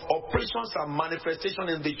dimension of operations and manifestation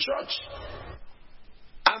in the church.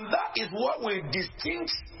 And that is what will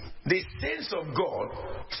distinguish the saints of God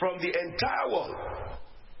from the entire world.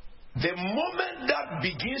 The moment that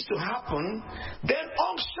begins to happen, then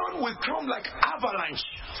unction will come like avalanche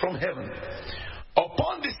from heaven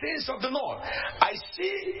upon the saints of the Lord. I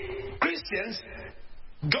see Christians,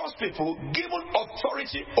 God's people, given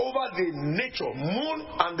authority over the nature, moon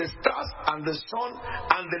and the stars and the sun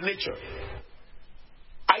and the nature.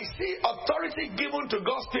 I see authority given to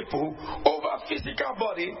God's people over physical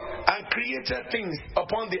body and created things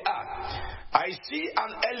upon the earth. I see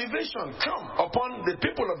an elevation come upon the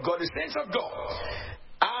people of God, the saints of God.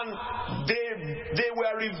 And they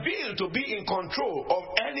were revealed to be in control of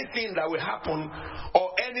anything that will happen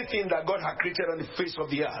or anything that God had created on the face of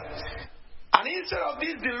the earth. And instead of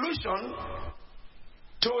this delusion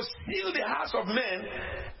to seal the hearts of men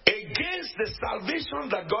against the salvation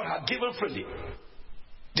that God had given freely,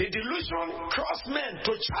 the delusion caused men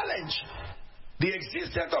to challenge the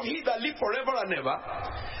existence of He that lives forever and ever,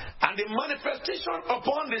 and the manifestation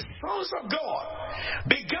upon the sons of God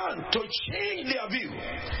began to change their view.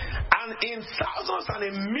 And in thousands and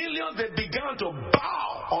in millions, they began to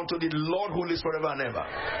bow unto the Lord who lives forever and ever.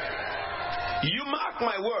 You mark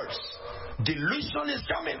my words, delusion is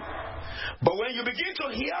coming. But when you begin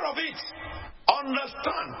to hear of it,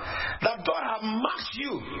 understand that God has marked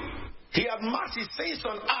you. He has marked his saints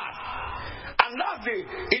on earth. And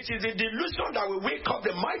it is the delusion that will wake up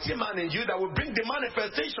the mighty man in you that will bring the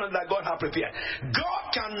manifestation that God has prepared.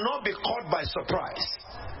 God cannot be caught by surprise.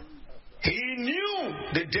 He knew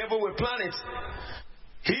the devil will plan it.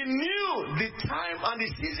 He knew the time and the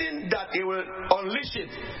season that he will unleash it.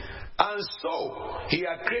 And so he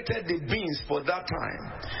had created the beings for that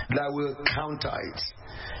time that will counter it.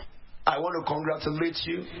 I want to congratulate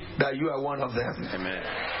you that you are one of them. Amen.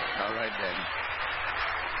 All right then.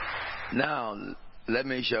 Now, let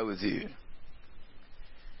me share with you.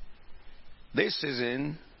 This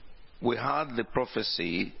season, we had the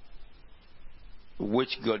prophecy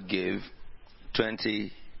which God gave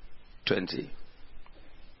 2020.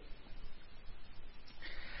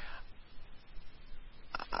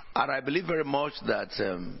 And I believe very much that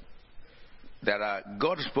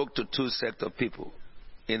God spoke to two sets of people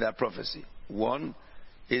in that prophecy. One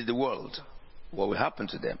is the world, what will happen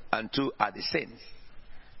to them, and two are the saints.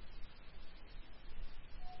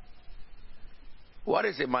 What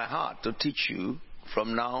is in my heart to teach you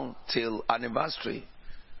from now till anniversary?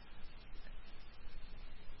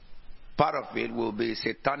 Part of it will be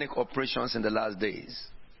satanic operations in the last days.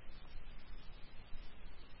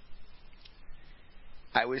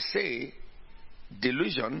 I will say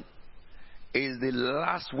delusion is the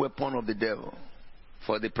last weapon of the devil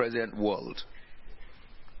for the present world.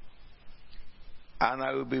 And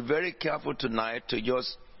I will be very careful tonight to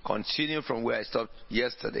just continue from where I stopped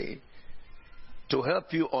yesterday to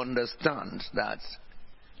help you understand that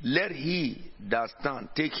let he that stand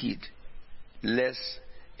take heed lest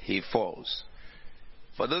he falls.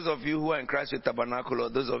 For those of you who are in Christ with Tabernacle, or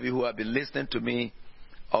those of you who have been listening to me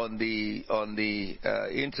on the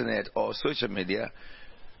internet or social media,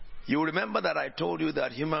 You remember that I told you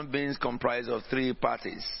that human beings comprise of three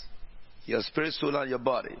parties: your spirit, soul, and your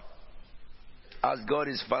body. As God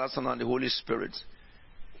is Father, Son, and the Holy Spirit,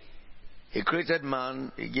 He created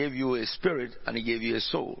man, He gave you a spirit, and He gave you a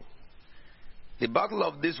soul. The battle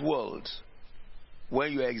of this world,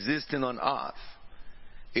 when you are existing on earth,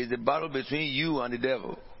 is the battle between you and the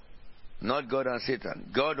devil, not God and Satan.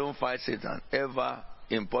 God don't fight Satan. Ever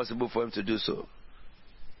impossible for him to do so.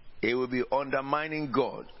 It will be undermining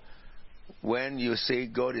God when you say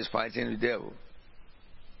God is fighting the devil.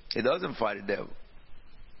 He doesn't fight the devil.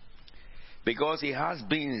 Because he has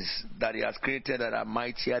beings that he has created that are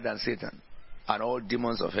mightier than Satan and all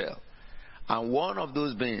demons of hell. And one of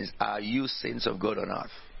those beings are you, saints of God on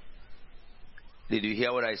earth. Did you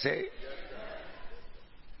hear what I say?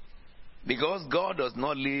 Because God does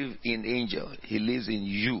not live in angels. He lives in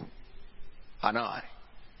you and I.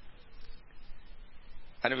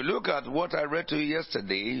 And if you look at what I read to you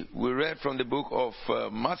yesterday, we read from the book of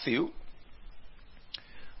Matthew,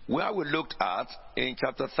 where we looked at in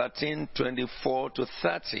chapter 13, 24 to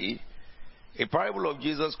 30, a parable of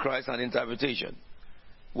Jesus Christ and interpretation.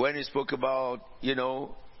 When he spoke about,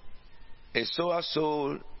 a sower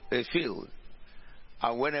sowed a field.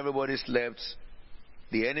 And when everybody slept,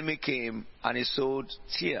 the enemy came and he sowed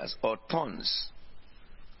tares or thorns.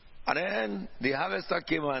 And then the harvester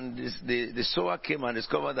came and the sower came and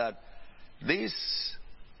discovered that this,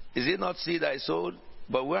 is it not seed I sowed?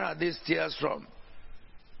 But where are these tares from?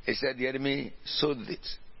 He said the enemy sowed it.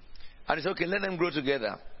 And he said, okay, let them grow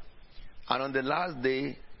together. And on the last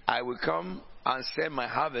day, I will come and send my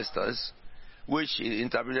harvesters, which is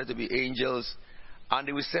interpreted to be angels, and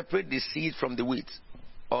they will separate the seed from the wheat,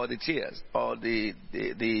 or the tares, or the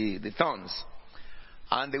thorns.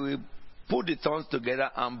 And they will put the thorns together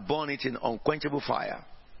and burn it in unquenchable fire,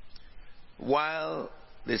 while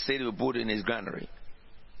the seed will put in his granary.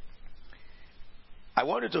 I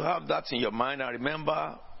want you to have that in your mind. I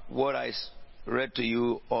remember what I read to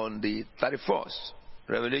you on the 31st,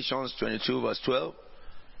 Revelations 22, verse 12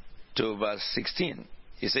 to verse 16.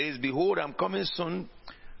 It says, behold, I'm coming soon.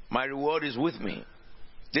 My reward is with me.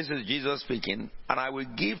 This is Jesus speaking. And I will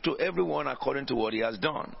give to everyone according to what he has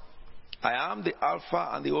done. I am the Alpha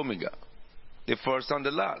and the Omega, the first and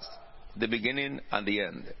the last, the beginning and the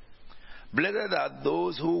end. Blessed are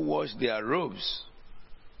those who wash their robes,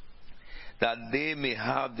 that they may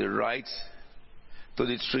have the right to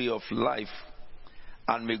the tree of life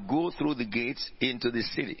and may go through the gates into the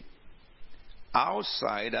city.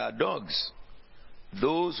 Outside are dogs,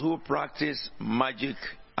 those who practice magic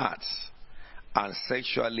arts and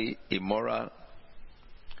sexually immoral,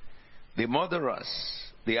 the murderers,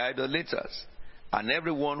 the idolaters, and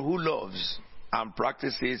everyone who loves and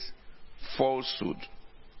practices falsehood.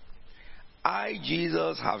 I,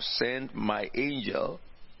 Jesus, have sent my angel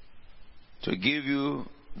to give you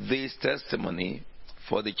this testimony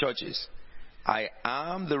for the churches. I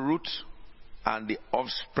am the root and the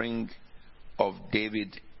offspring of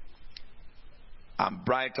David, and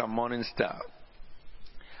bright and morning star.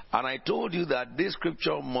 And I told you that this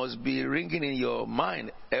scripture must be ringing in your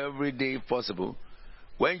mind every day if possible.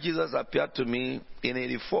 When Jesus appeared to me in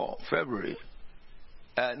 84, February,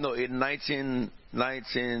 in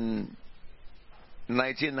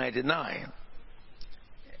 1999.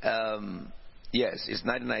 Yes, it's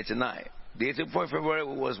 1999. The 84th February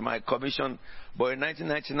was my commission. But in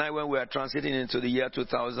 1999, when we were transiting into the year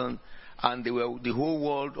 2000, and the whole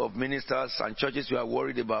world of ministers and churches were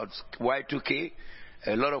worried about Y2K,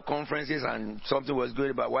 a lot of conferences, and something was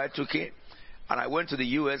going about Y2K. And I went to the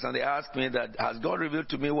U.S. and they asked me that, has God revealed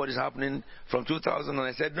to me what is happening from 2000? And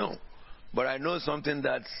I said, no. But I know something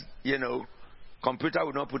that, computer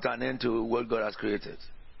will not put an end to what God has created.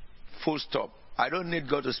 Full stop. I don't need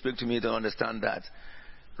God to speak to me to understand that.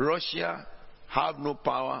 Russia have no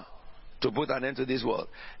power to put an end to this world.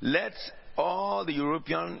 Let all the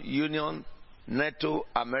European Union, NATO,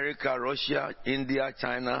 America, Russia, India,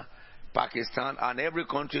 China, Pakistan, and every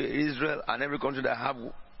country, Israel, and every country that have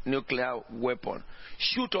nuclear weapon,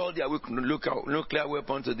 shoot all their nuclear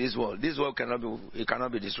weapons to this world. This world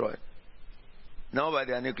cannot be destroyed. Not by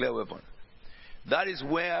their nuclear weapon. That is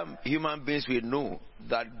where human beings will know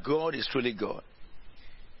that God is truly God.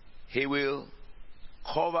 He will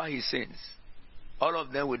cover his sins. All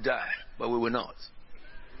of them will die, but we will not.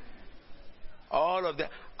 All of them.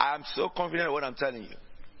 I am so confident in what I'm telling you.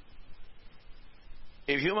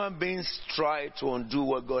 If human beings try to undo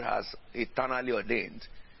what God has eternally ordained,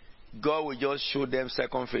 God will just show them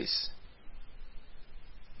second face.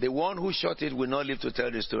 The one who shot it will not live to tell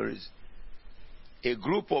the stories. A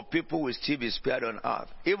group of people will still be spared on earth.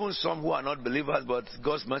 Even some who are not believers, but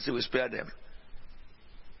God's mercy will spare them.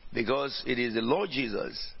 because it is the Lord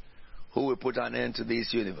Jesus who will put an end to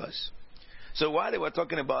this universe. So while they were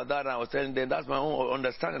talking about that, I was telling them that's my own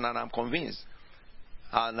understanding, and I'm convinced.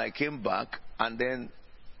 And I came back, and then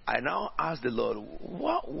I now asked the Lord,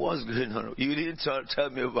 what was going on? You didn't tell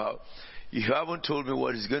me about. You haven't told me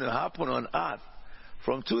what is going to happen on earth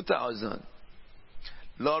from 2000.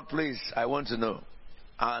 Lord, please, I want to know.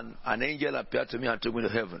 And an angel appeared to me and took me to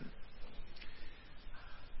heaven.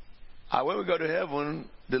 And when we got to heaven,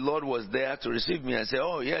 the Lord was there to receive me and said,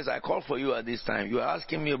 oh, yes, I called for you at this time. You are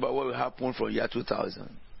asking me about what will happen from year 2000.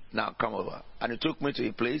 Now, come over. And he took me to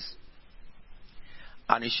a place,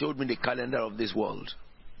 and he showed me the calendar of this world.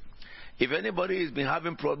 If anybody has been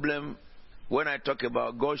having problem when I talk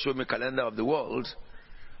about God showed me calendar of the world,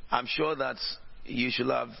 I'm sure that you should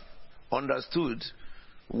have understood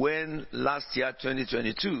when last year,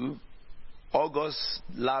 2022, August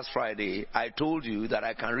last Friday, I told you that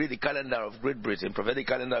I can read the calendar of Great Britain, prophetic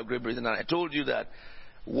calendar of Great Britain, and I told you that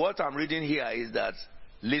what I'm reading here is that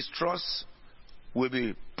Liz Truss will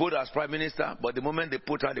be put as Prime Minister, but the moment they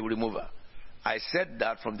put her, they will remove her. I said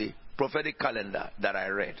that from the prophetic calendar that I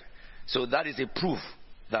read. So that is a proof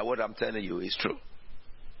that what I'm telling you is true.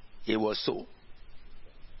 It was so.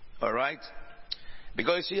 All right?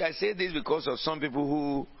 Because, you see, I say this because of some people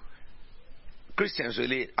who, Christians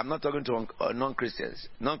really, I'm not talking to non-Christians.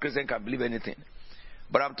 Non-Christians can believe anything.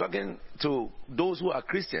 But I'm talking to those who are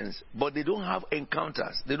Christians, but they don't have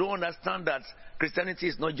encounters. They don't understand that Christianity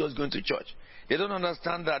is not just going to church. They don't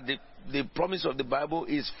understand that the promise of the Bible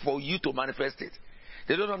is for you to manifest it.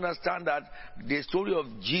 They don't understand that the story of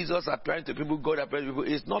Jesus appearing to people, God appearing to people,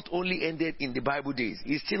 is not only ended in the Bible days.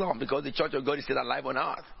 It's still on because the church of God is still alive on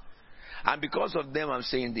earth. And because of them, I'm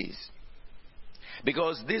saying this.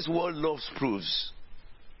 Because this world loves proofs.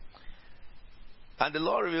 And the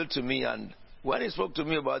Lord revealed to me, and when he spoke to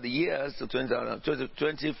me about the years to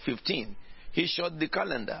 2015, he showed the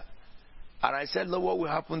calendar. And I said, Lord, what will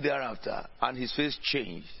happen thereafter? And his face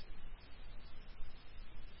changed.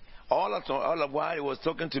 All of while he was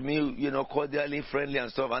talking to me, cordially, friendly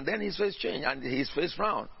and stuff. And then his face changed and his face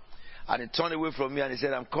frowned. And he turned away from me and he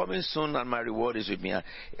said, I'm coming soon and my reward is with me.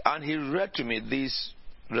 And he read to me this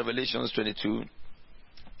Revelations 22,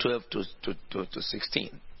 12 to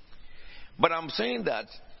 16. But I'm saying that,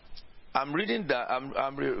 I'm reading that,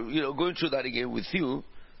 I'm going through that again with you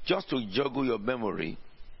just to joggle your memory.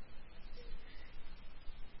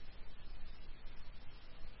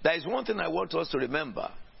 There is one thing I want us to remember,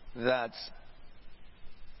 that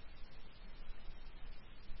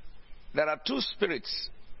there are two spirits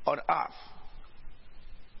on earth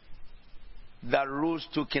that rules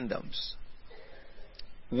two kingdoms.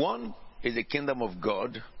 One is the kingdom of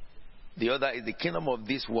God, the other is the kingdom of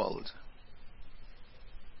this world.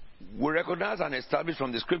 We recognize and establish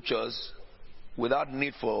from the scriptures, without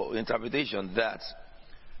need for interpretation, that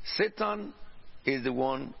Satan is the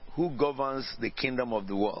one who governs the kingdom of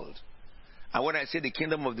the world. And when I say the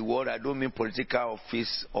kingdom of the world, I don't mean political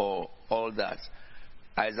office or all that.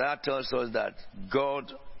 Isaiah tells us that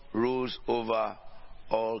God rules over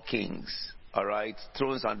all kings. All right?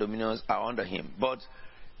 Thrones and dominions are under him. But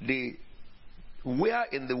where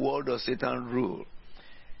in the world does Satan rule?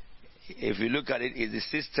 If you look at it, it's the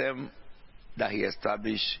system that he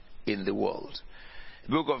established in the world.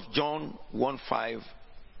 The book of John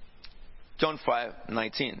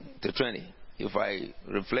 5:19 to 20. If I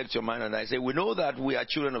reflect your mind and I say, we know that we are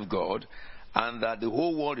children of God and that the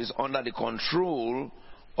whole world is under the control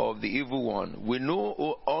of the evil one. We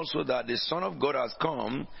know also that the Son of God has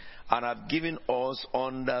come and have given us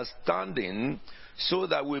understanding so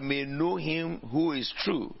that we may know him who is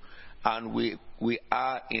true, and we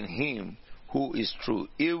are in him who is true,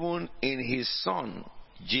 even in his Son,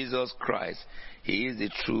 Jesus Christ. He is the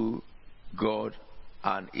true God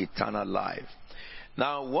and eternal life.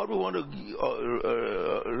 Now, what we want to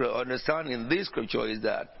understand in this scripture is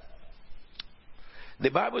that the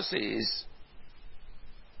Bible says,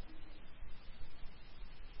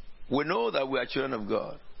 we know that we are children of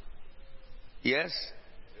God. Yes?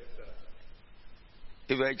 Yes, sir.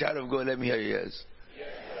 If you're a child of God, let me hear you, yes. Yes,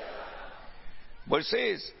 sir. But it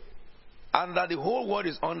says, and that the whole world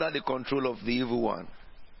is under the control of the evil one.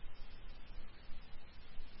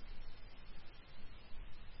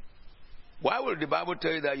 Why would the Bible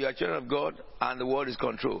tell you that you are children of God and the world is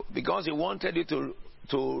controlled? Because he wanted you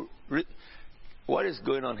to what is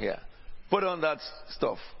going on here? Put on that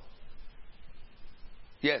stuff.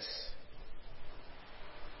 Yes.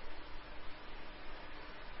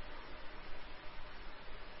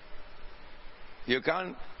 You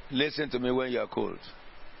can't listen to me when you are cold.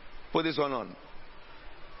 Put this one on.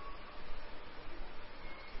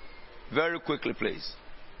 Very quickly, please.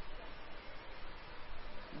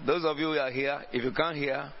 Those of you who are here, if you can't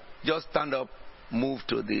hear, just stand up, move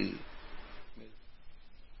to the...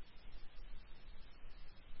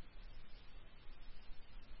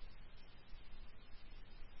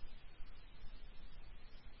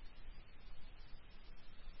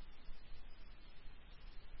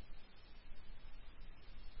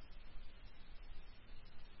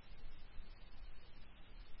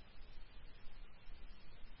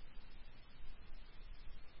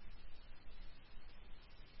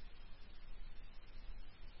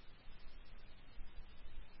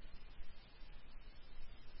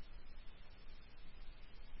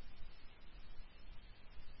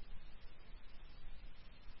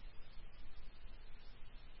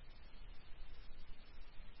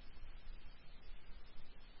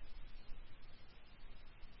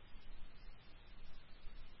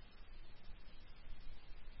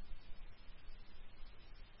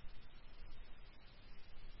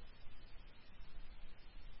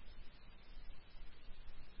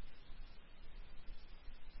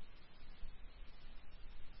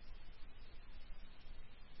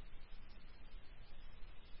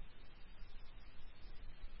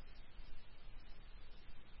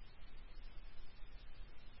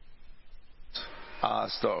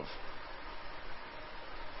 Stuff.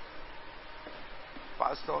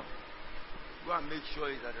 Pastor, go and make sure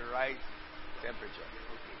it's at the right temperature.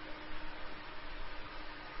 Okay.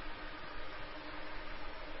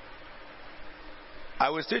 I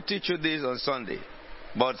will still teach you this on Sunday,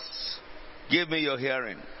 but give me your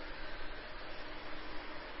hearing.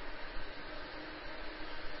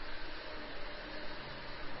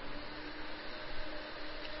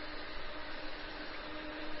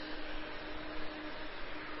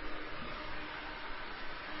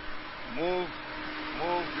 Move. You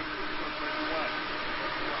put it on 21.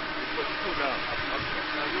 You put 2 down.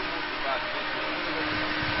 Now you move the back. Don't be like that.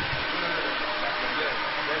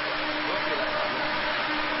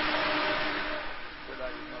 So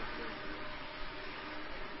that you're not going.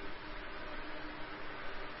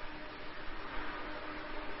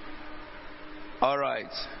 All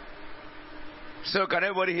right. So can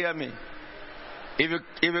everybody hear me? If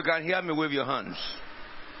you can hear me, wave your hands.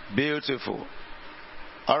 Beautiful.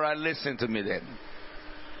 All right, listen to me then.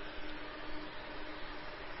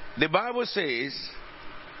 The Bible says,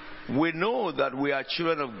 we know that we are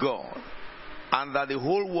children of God and that the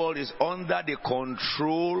whole world is under the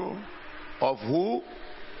control of who?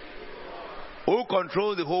 Who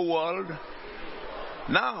controls the whole world?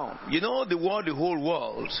 Now, you know the word the whole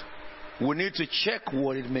world, we need to check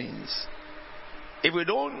what it means. If we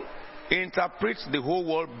don't interpret the whole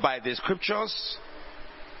world by the scriptures,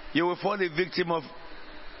 you will fall a victim of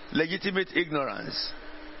legitimate ignorance.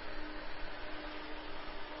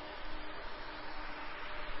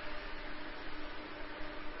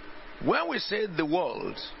 When we say the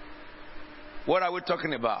world, what are we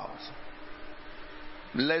talking about?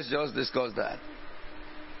 Let's just discuss that.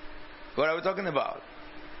 What are we talking about?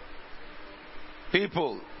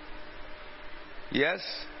 People. Yes,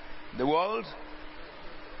 the world.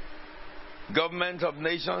 Government of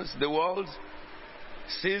nations, the world.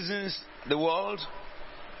 Seasons, the world.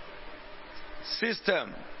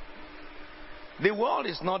 System. The world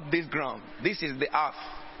is not this ground. This is the earth.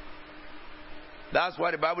 That's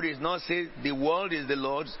why the Bible does not say the world is the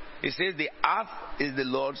Lord's. It says the earth is the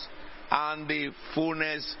Lord's and the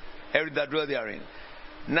fullness, everything that dwells therein.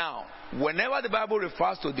 Now, whenever the Bible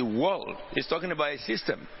refers to the world, it's talking about a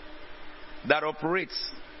system that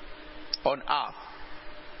operates on earth.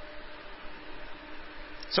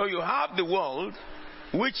 So you have the world,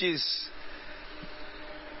 which is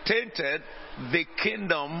tainted the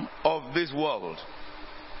kingdom of this world.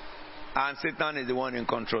 And Satan is the one in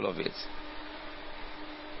control of it.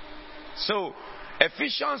 So,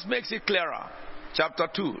 Ephesians makes it clearer. Chapter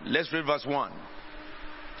 2, let's read verse 1.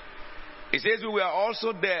 It says, we were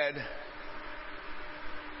also dead.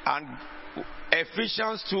 And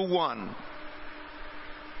Ephesians 2:1.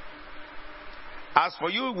 As for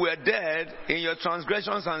you were dead in your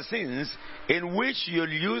transgressions and sins, in which you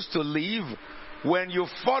used to live when you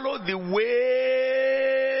followed the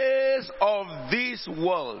ways of this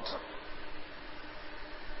world,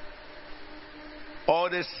 or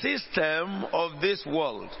the system of this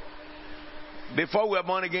world. Before we were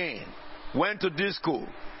born again, went to disco,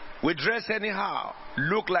 we dress anyhow,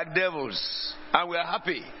 look like devils, and we are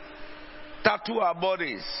happy. Tattoo our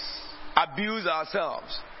bodies, abuse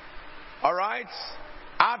ourselves. All right?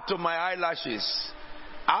 Add to my eyelashes,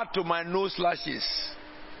 add to my nose lashes,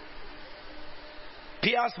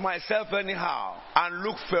 pierce myself anyhow, and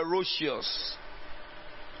look ferocious.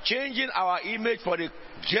 Changing our image for the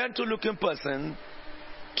gentle looking person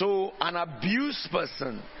to an abused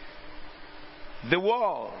person. The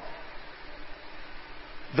world.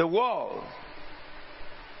 The world.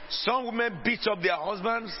 Some women beat up their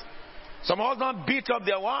husbands. Some husbands beat up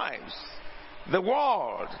their wives. The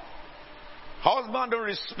world. Husbands don't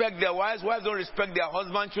respect their wives. Wives don't respect their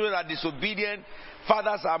husbands. Children are disobedient.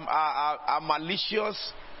 Fathers are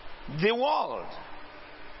malicious. The world.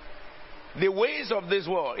 The ways of this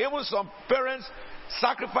world. Even some parents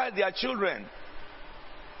sacrifice their children.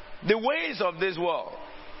 The ways of this world.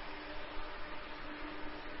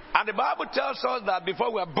 And the Bible tells us that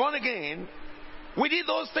before we are born again, we did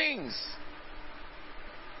those things.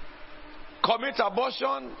 Commit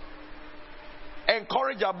abortion,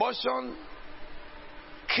 encourage abortion,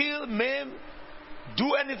 kill, maim,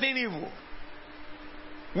 do anything evil.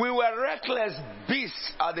 We were reckless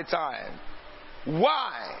beasts at the time.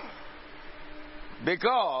 Why?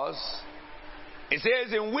 Because it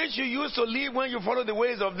says, in which you used to live when you follow the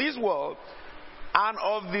ways of this world and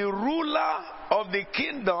of the ruler of the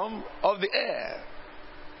kingdom of the air.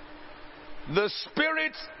 The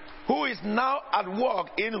spirit who is now at work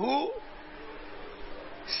in who?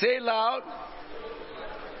 Say loud.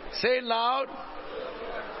 Say loud.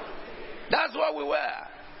 That's what we were.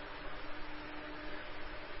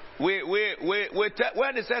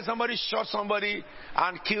 When they said somebody shot somebody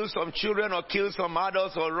and killed some children or killed some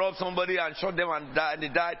adults or robbed somebody and shot them and they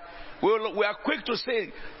died, we are quick to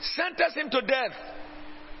say, sentence him to death.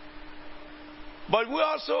 But we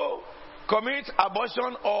also commit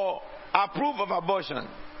abortion or approve of abortion.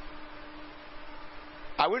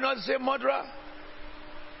 Are we not the same murderer?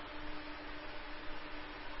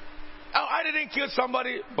 Oh, I didn't kill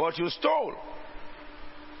somebody, but you stole.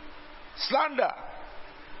 Slander.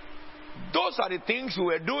 Those are the things we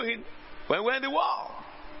were doing when we were in the world.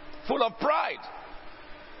 Full of pride.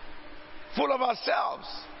 Full of ourselves.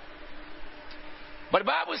 But the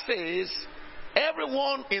Bible says,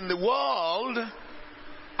 everyone in the world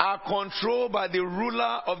are controlled by the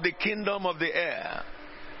ruler of the kingdom of the air.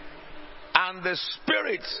 And the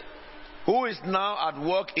spirit who is now at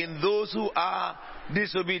work in those who are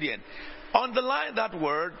disobedient. Underline that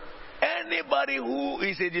word. Anybody who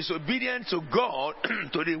is a disobedient to God,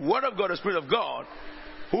 to the word of God, the Spirit of God,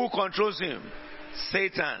 who controls him?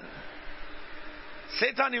 Satan.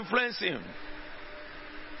 Satan influences him.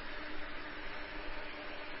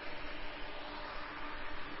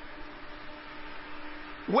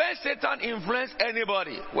 Where Satan influences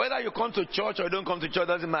anybody, whether you come to church or you don't come to church,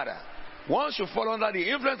 doesn't matter. Once you fall under the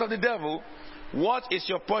influence of the devil, what is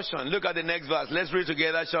your portion? Look at the next verse. Let's read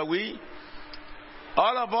together, shall we?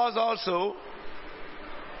 All of us also.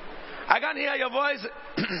 I can't hear your voice.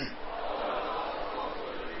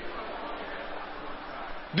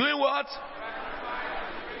 Doing what?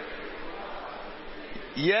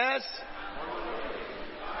 Yes.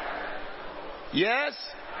 Yes.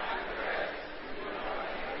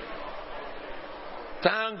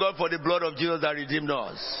 Thank God for the blood of Jesus that redeemed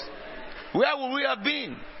us. Where would we have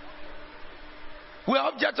been? We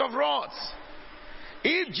are objects of wrath.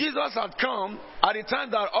 If Jesus had come at the time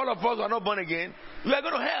that all of us were not born again, we are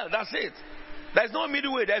going to hell. That's it. There is no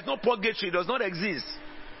middle way. There is no purgatory. It does not exist.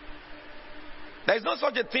 There is no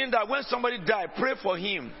such a thing that when somebody dies, pray for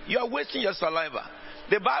him. You are wasting your saliva.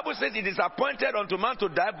 The Bible says it is appointed unto man to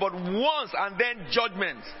die, but once and then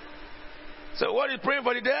judgment. So what is praying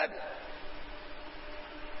for the dead?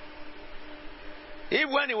 If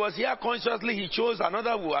when he was here consciously he chose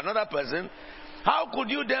another person, how could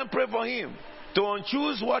you then pray for him? To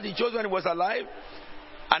unchoose what he chose when he was alive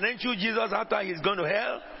and then choose Jesus after he's gone to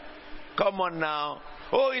hell? Come on now.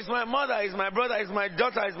 Oh, it's my mother, it's my brother, it's my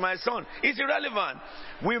daughter, it's my son. It's irrelevant.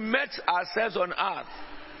 We met ourselves on earth.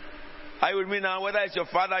 Are you with me now? Whether it's your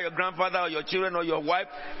father, your grandfather, or your children, or your wife,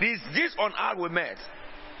 this on earth we met.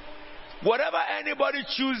 Whatever anybody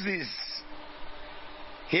chooses,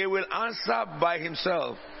 he will answer by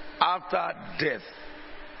himself after death.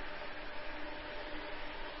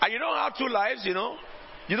 And you don't have two lives, you know.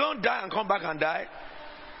 You don't die and come back and die.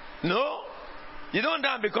 No. You don't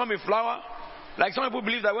die and become a flower. Like some people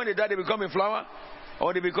believe that when they die, they become a flower.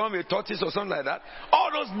 Or they become a tortoise or something like that. All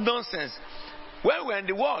those nonsense. When we were in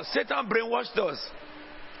the world, Satan brainwashed us,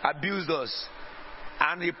 abused us,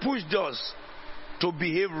 and he pushed us to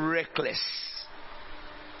behave reckless.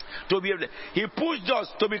 He pushed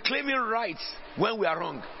us to be claiming rights when we are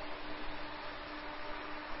wrong.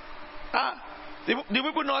 The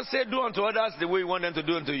people not say do unto others the way you want them to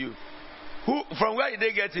do unto you. From where did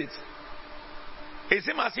they get it? It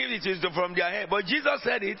seems as if it is from their head. But Jesus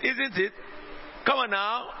said it, isn't it? Come on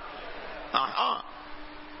now.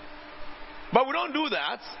 But we don't do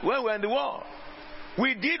that when we're in the world.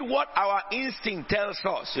 We did what our instinct tells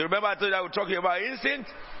us. You remember I told you I was talking about instinct?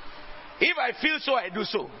 If I feel so, I do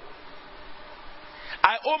so.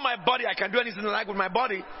 I own my body. I can do anything I like with my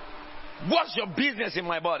body. What's your business in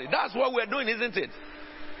my body? That's what we're doing, isn't it?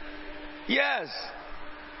 Yes.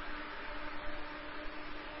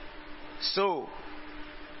 So,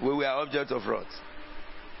 we were objects of wrath.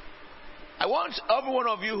 I want every one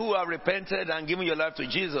of you who have repented and given your life to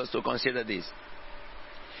Jesus to consider this.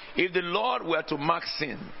 If the Lord were to mark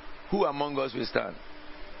sin, who among us will stand?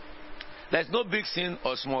 There's no big sin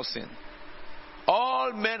or small sin.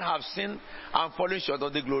 All men have sinned and fallen short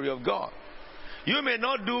of the glory of God. You may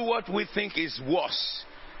not do what we think is worse,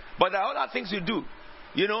 but there are other things you do.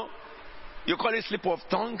 You know, you call it slip of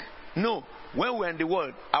tongue. No, when we're in the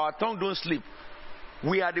world, our tongue don't slip.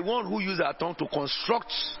 We are the one who use our tongue to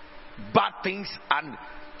construct bad things, and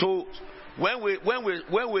to when we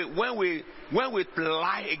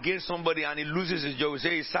lie against somebody and he loses his job, we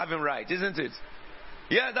say he's serving right, isn't it?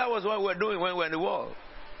 Yeah, that was what we're doing when we're in the world.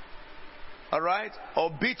 All right? Or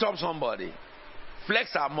beat up somebody,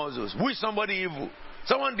 flex our muscles, wish somebody evil.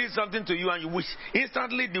 Someone did something to you and you wish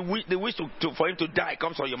instantly the wish for him to die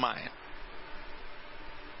comes on your mind.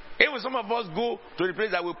 Even some of us go to the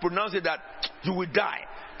place that we pronounce it that you will die.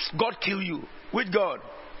 God kill you. With God.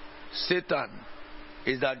 Satan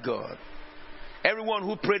is that God. Everyone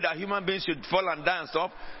who prayed that human beings should fall and die and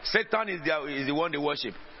stuff, Satan is the one they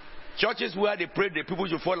worship. Churches where they pray that people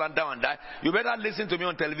should fall and down and die, you better listen to me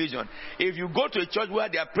on television. If you go to a church where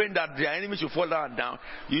they are praying that their enemies should fall down and down,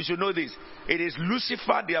 you should know this. It is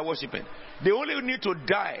Lucifer they are worshiping. They only need to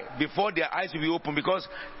die before their eyes will be open, because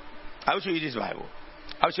I will show you this Bible.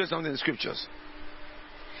 I will show you something in the scriptures.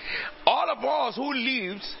 All of us who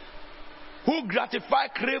lived, who gratify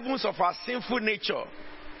cravings of our sinful nature,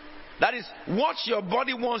 that is, what your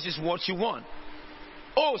body wants is what you want.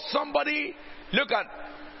 Oh, somebody, look at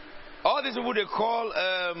all these people they call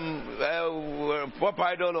pop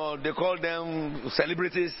idol, or they call them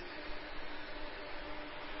celebrities.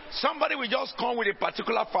 Somebody will just come with a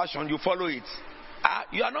particular fashion, you follow it.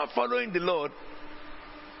 You are not following the Lord.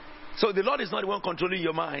 So the Lord is not the one controlling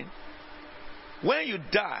your mind. When you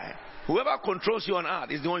die, whoever controls you on earth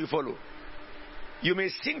is the one you follow. You may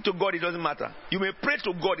sing to God, it doesn't matter. You may pray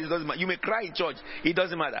to God, it doesn't matter. You may cry in church, it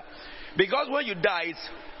doesn't matter. Because when you die, it's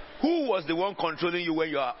who was the one controlling you when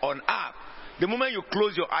you are on earth. The moment you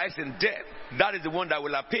close your eyes in death, that is the one that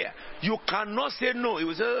will appear. You cannot say no. It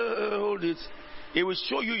will say, hold it. It will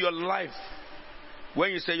show you your life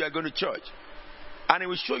when you say you are going to church. And it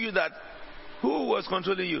will show you that who was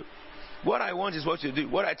controlling you. What I want is what you do.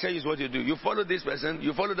 What I tell you is what you do. You follow this person,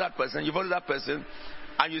 you follow that person, you follow that person,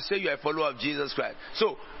 and you say you are a follower of Jesus Christ.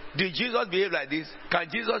 So, did Jesus behave like this? Can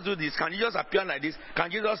Jesus do this? Can Jesus appear like this?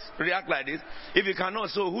 Can Jesus react like this? If you cannot,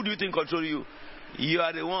 so who do you think controls you? You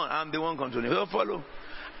are the one. I'm the one controlling you. You follow.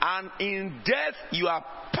 And in death, you are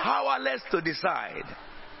powerless to decide.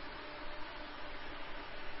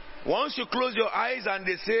 Once you close your eyes and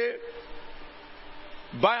they say,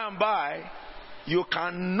 by and by, you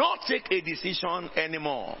cannot take a decision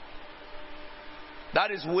anymore.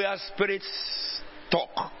 That is where spirits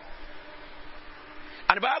talk.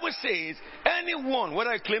 And the Bible says, anyone,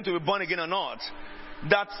 whether he claims to be born again or not,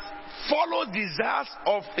 that follows desires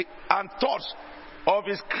of and thoughts of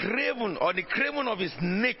his craven, or the craven of his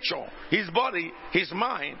nature, his body, his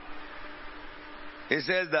mind, it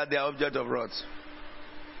says that they are object of wrath.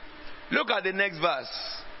 Look at the next verse.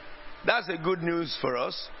 That's a good news for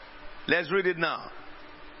us. Let's read it now.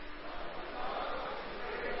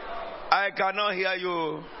 I cannot hear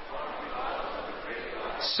you.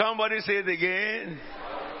 Somebody say it again.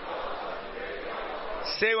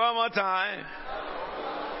 Say one more time.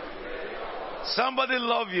 Somebody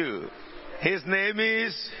love you. His name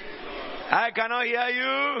is. I cannot hear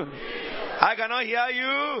you. I cannot hear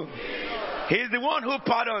you. He's the one who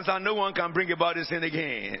pardons, and no one can bring about his sin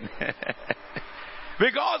again.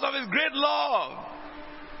 Because of his great love.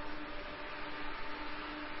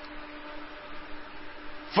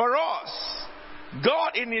 For us,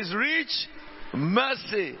 God in his rich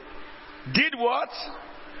mercy did what?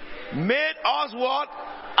 Made us what?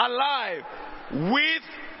 Alive with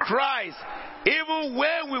Christ. Even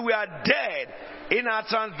when we were dead in our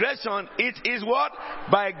transgression, it is what?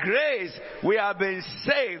 By grace we have been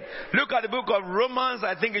saved. Look at the book of Romans.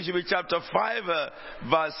 I think it should be chapter 5,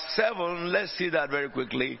 verse 7. Let's see that very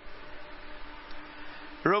quickly.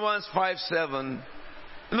 Romans 5:7.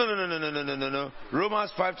 No.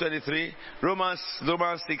 Romans 5:23. Romans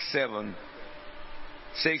 6:7.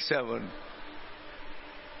 6:7.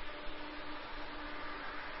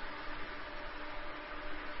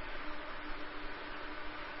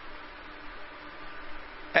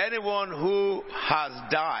 anyone who has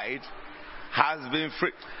died has been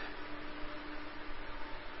free.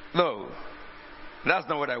 No, that's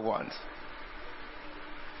not what I want.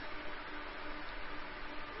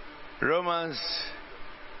 Romans,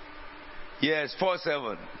 yes,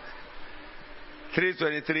 4:7.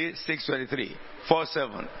 3:23, 6:23,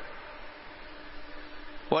 4:7.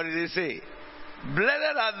 What did he say?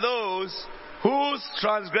 Blessed are those whose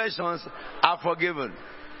transgressions are forgiven.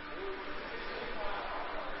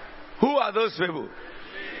 Who are those people?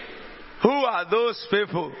 Who are those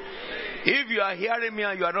people? If you are hearing me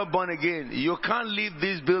and you are not born again, you can't leave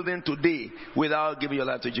this building today without giving your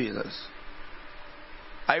life to Jesus.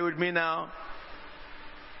 Are you with me now?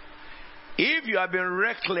 If you have been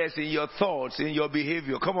reckless in your thoughts, in your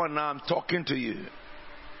behavior, come on now, I'm talking to you.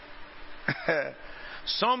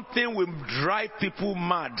 Something will drive people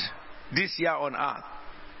mad this year on earth.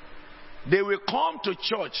 They will come to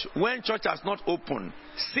church when church has not opened,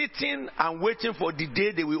 sitting and waiting for the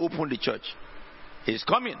day they will open the church. It's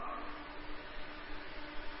coming.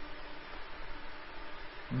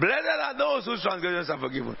 Blessed are those whose transgressions are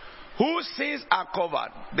forgiven, whose sins are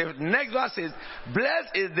covered. The next verse says,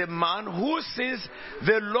 blessed is the man whose sins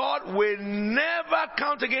the Lord will never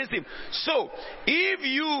count against him. So, if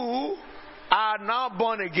you are now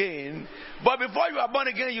born again, but before you are born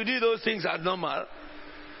again, you did those things as normal.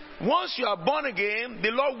 Once you are born again,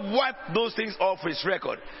 the Lord wiped those things off his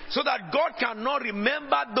record. So that God cannot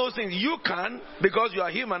remember those things. You can, because you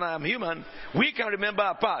are human, I am human. We can remember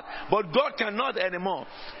our past. But God cannot anymore.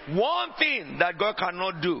 One thing that God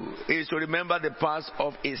cannot do is to remember the past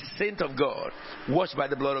of a saint of God, washed by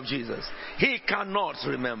the blood of Jesus. He cannot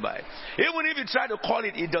remember it. Even if you try to call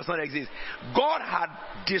it, it does not exist. God had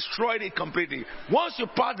destroyed it completely. Once you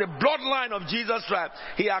pass the bloodline of Jesus Christ,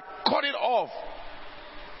 he had cut it off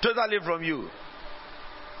totally from you.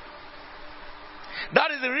 That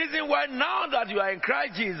is the reason why now that you are in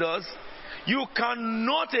Christ Jesus, you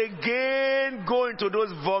cannot again go into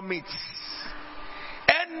those vomits.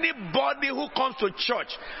 Anybody who comes to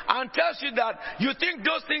church and tells you that you think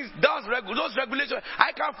those things, those regulations,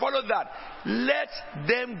 I can't follow that, let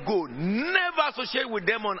them go. Never associate with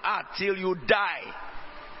them on earth till you die.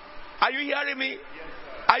 Are you hearing me?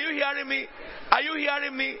 Are you hearing me? Are you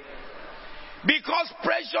hearing me? Because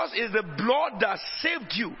precious is the blood that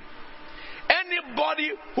saved you.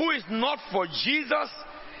 Anybody who is not for Jesus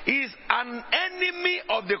is an enemy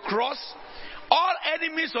of the cross. All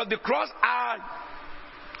enemies of the cross are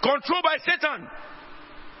controlled by Satan.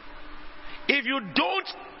 If you don't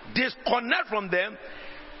disconnect from them,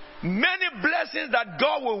 many blessings that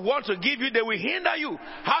God will want to give you, they will hinder you.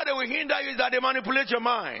 How they will hinder you is that they manipulate your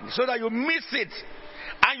mind so that you miss it.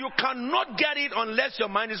 And you cannot get it unless your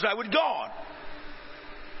mind is right with God.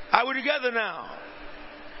 Are we together now?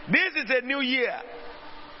 This is a new year.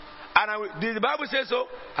 And did the Bible say so?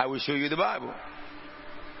 I will show you the Bible.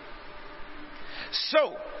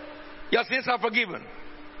 So, your sins are forgiven.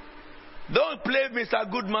 Don't play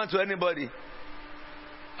Mr. Goodman to anybody.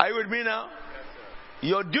 Are you with me now?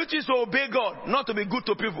 Your duty is to obey God, not to be good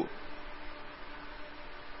to people.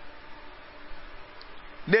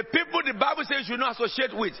 The people the Bible says you should not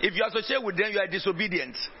associate with. If you associate with them, you are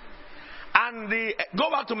disobedient. And go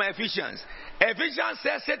back to my Ephesians. Ephesians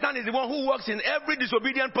says Satan is the one who works in every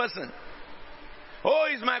disobedient person. Oh,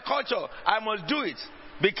 it's my culture. I must do it.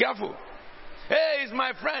 Be careful. Hey, it's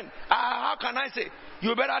my friend. How can I say?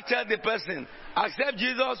 You better tell the person, accept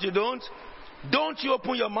Jesus, you don't. Don't you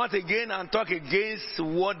open your mouth again and talk against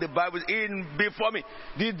what the Bible is in before me.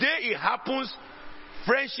 The day it happens,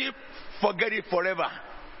 friendship, forget it forever.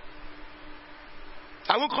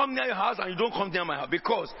 I won't come near your house and you don't come near my house.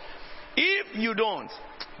 Because if you don't,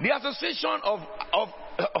 the association of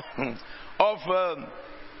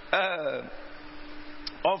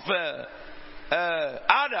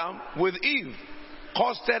Adam with Eve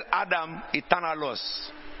costed Adam eternal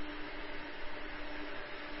loss.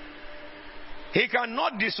 He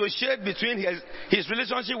cannot dissociate between his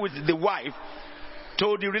relationship with the wife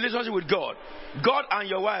to the relationship with God. God and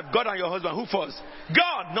your wife, God and your husband, who first?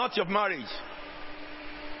 God, not your marriage.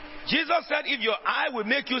 Jesus said, if your eye will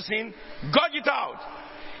make you sin, gouge it out.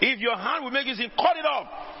 If your hand will make you sin, cut it off.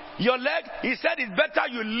 Your leg, he said, it's better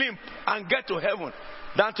you limp and get to heaven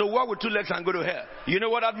than to walk with two legs and go to hell. You know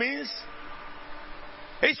what that means?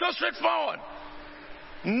 It's so straightforward.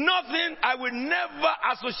 Nothing, I will never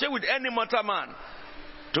associate with any mortal man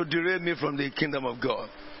to derail me from the kingdom of God.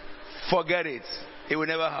 Forget it. It will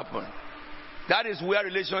never happen. That is where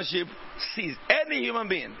relationship ceases. Any human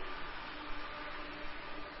being.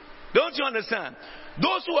 Don't you understand?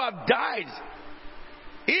 Those who have died,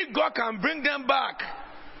 if God can bring them back,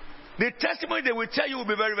 the testimony they will tell you will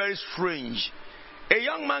be very, very strange. A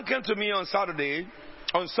young man came to me on Sunday,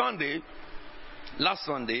 last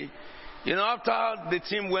Sunday. You know, after the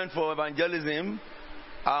team went for evangelism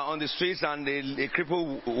on the streets and the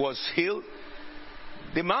cripple was healed,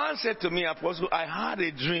 the man said to me, Apostle, I had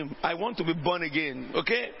a dream. I want to be born again.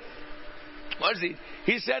 Okay? What is it?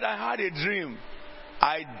 He said, I had a dream.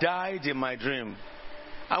 I died in my dream.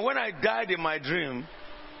 And when I died in my dream,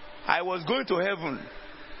 I was going to heaven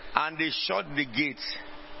and they shut the gate.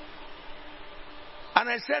 And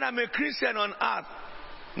I said, I'm a Christian on earth.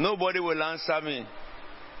 Nobody will answer me.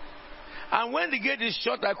 And when the gate is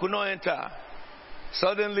shut, I could not enter.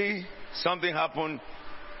 Suddenly, something happened.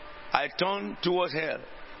 I turned towards hell.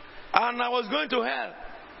 And I was going to hell.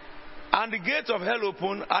 And the gate of hell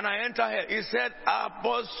opened and I entered hell. He said,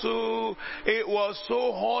 Apostle, it was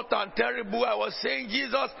so hot and terrible. I was saying,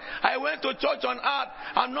 Jesus, I went to church on earth.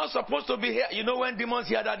 I'm not supposed to be here. You know when demons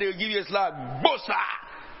hear that, they will give you a slag. Bossa!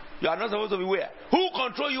 You are not supposed to be where? Who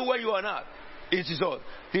control you when you are not? It is all.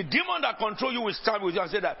 The demon that control you will stand with you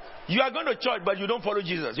and say that you are going to church but you don't follow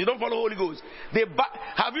Jesus. You don't follow Holy Ghost.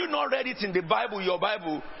 Have you not read it in the Bible, your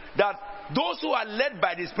Bible, that those who are led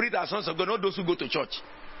by the Spirit are sons of God, not those who go to church?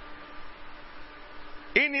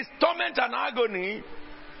 In his torment and agony,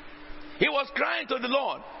 he was crying to the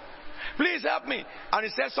Lord, please help me. And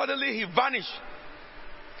he said suddenly he vanished.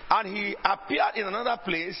 And he appeared in another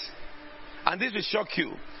place. And this will shock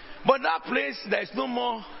you. But that place, there is no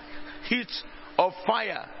more heat of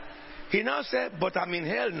fire. He now said, but I'm in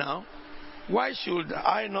hell now. Why should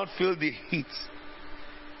I not feel the heat?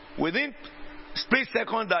 Within split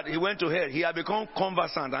second that he went to hell, he had become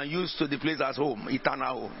conversant and used to the place as home,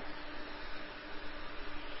 eternal home.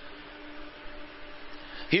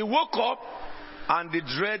 He woke up and the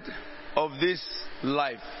dread of this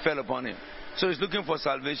life fell upon him. So he's looking for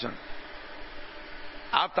salvation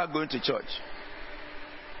after going to church.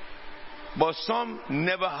 But some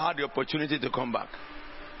never had the opportunity to come back.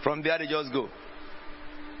 From there they just go.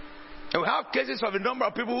 And we have cases of a number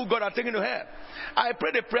of people who God are taken to hell. I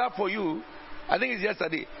prayed a prayer for you, I think it's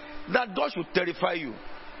yesterday, that God should terrify you.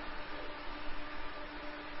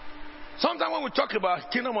 Sometimes when we talk about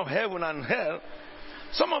kingdom of heaven and hell,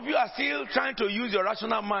 some of you are still trying to use your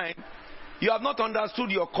rational mind. You have not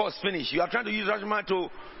understood your course finish. You are trying to use rational mind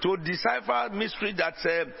to decipher mystery that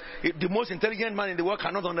the most intelligent man in the world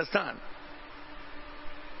cannot understand.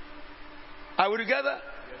 Are we together?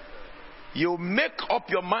 You make up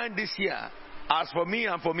your mind this year. As for me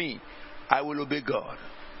and for me, I will obey God.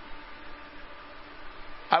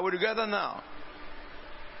 Are we together now?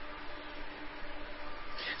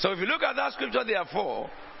 So if you look at that scripture, therefore,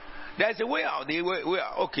 there's a way out. The way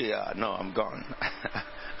out. Okay, no, I'm gone.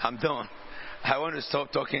 I'm done. I want to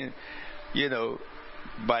stop talking,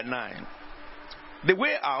 by 9. The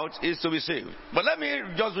way out is to be saved. But let me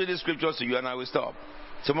just read the scriptures to you and I will stop.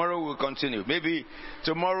 Tomorrow we'll continue. Maybe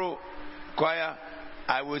tomorrow, choir,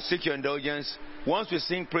 I will seek your indulgence. Once we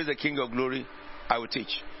sing Praise the King of Glory, I will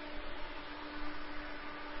teach.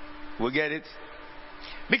 We get it?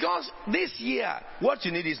 Because this year, what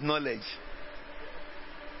you need is knowledge.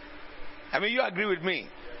 I mean, you agree with me.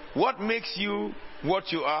 What makes you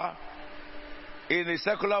what you are in the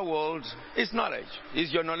secular world is knowledge.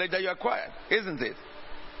 It's your knowledge that you acquired, isn't it?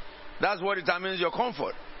 That's what determines your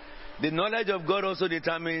comfort. The knowledge of God also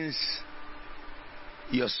determines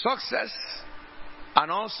your success and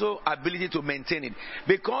also ability to maintain it.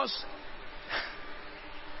 Because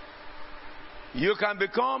you can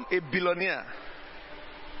become a billionaire,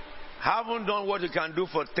 haven't done what you can do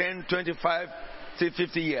for 10, 25,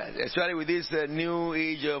 50 years, especially with this new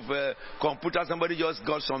age of computer. Somebody just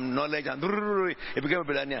got some knowledge and he became a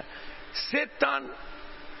billionaire. Satan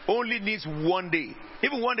only needs one day.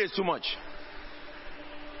 Even one day is too much.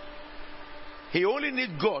 He only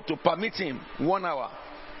needs God to permit him 1 hour.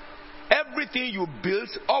 Everything you built,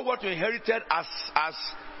 or what you inherited as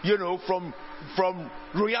from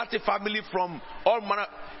royalty family, from all manner,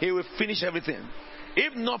 he will finish everything.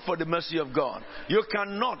 If not for the mercy of God, you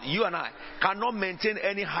and I cannot maintain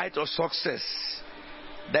any height of success.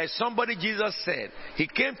 There is somebody, Jesus said, he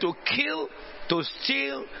came to kill, to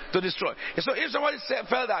steal, to destroy. So if somebody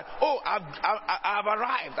felt that, I've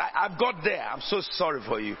arrived, I've got there, I'm so sorry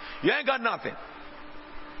for you. You ain't got nothing.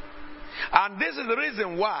 And this is the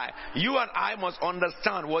reason why you and I must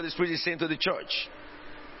understand what the Spirit is saying to the church.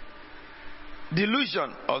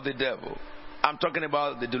 Delusion of the devil. I'm talking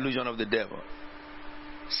about the delusion of the devil.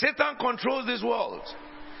 Satan controls this world.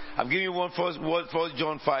 I've given you one first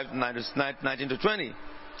John 5, 19 to 20.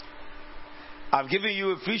 I've given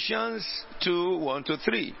you Ephesians 2, 1 to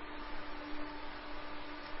 3.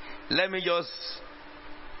 Let me just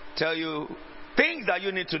tell you things that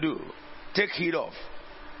you need to do. Take heed of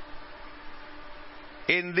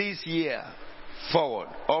in this year forward,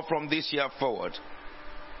 or from this year forward.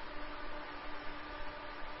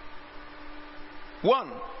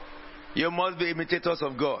 1, you must be imitators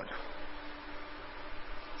of God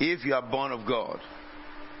if you are born of God.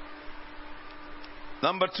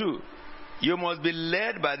 Number 2, you must be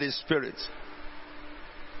led by the Spirit.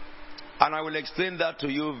 And I will explain that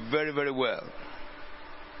to you very, very well.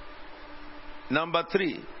 Number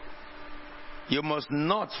 3, you must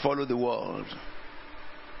not follow the world.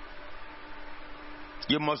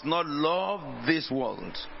 You must not love this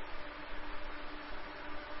world.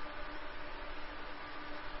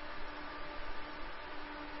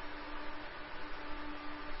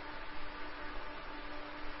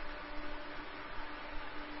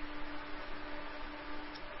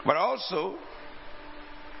 But also,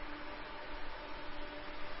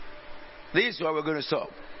 this is where we're going to stop.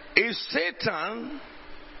 If Satan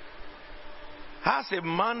has a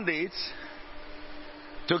mandate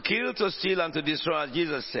to kill, to steal, and to destroy, as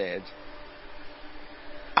Jesus said,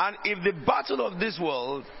 and if the battle of this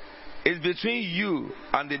world is between you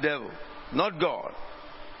and the devil, not God,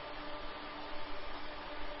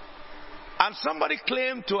 and somebody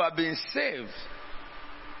claimed to have been saved,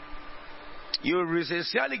 you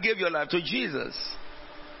sincerely gave your life to Jesus.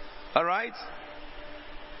 All right?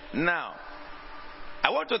 Now,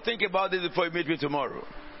 I want to think about this before you meet me tomorrow.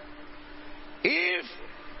 If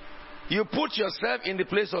you put yourself in the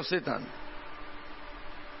place of Satan,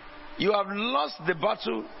 you have lost the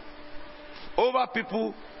battle over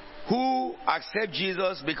people who accept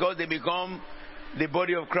Jesus because they become the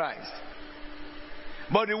body of Christ.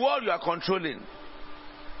 But the world you are controlling,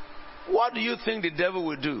 what do you think the devil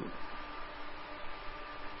will do?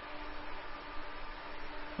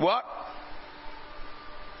 What?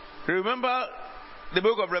 Remember the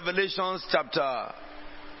book of Revelations chapter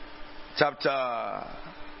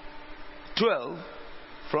 12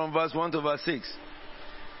 from verse 1 to verse 6.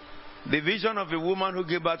 The vision of a woman who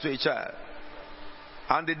gave birth to a child.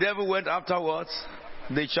 And the devil went afterwards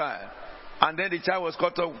the child. And then the child was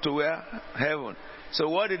caught up to where? Heaven. So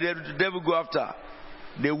what did the devil go after?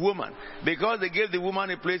 The woman. Because they gave the woman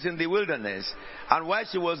a place in the wilderness. And while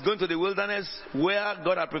she was going to the wilderness where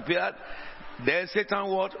God had prepared, then Satan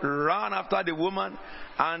what? Ran after the woman.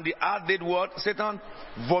 And the earth did what? Satan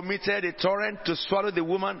vomited a torrent to swallow the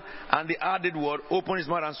woman. And the earth did what? Open his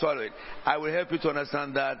mouth and swallow it. I will help you to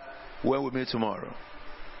understand that when we meet tomorrow.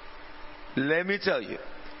 Let me tell you.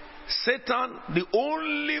 Satan, the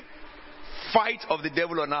only fight of the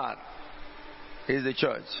devil on earth is the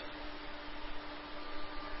church.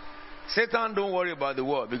 Satan don't worry about the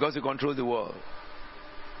world because he controls the world.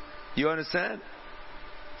 You understand?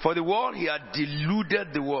 For the world, he had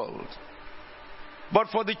deluded the world. But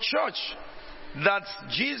for the church that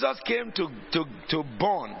Jesus came to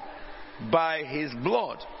burn by his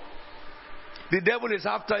blood, the devil is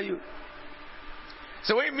after you.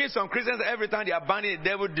 So when you meet some Christians, every time they abandon the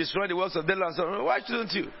devil, destroy the works of the devil, and so on, why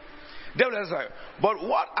shouldn't you? Devil is like, but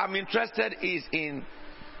what I'm interested is in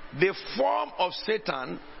the form of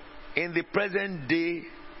Satan in the present day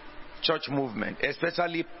church movement,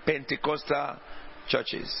 especially Pentecostal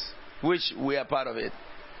churches, which we are part of it.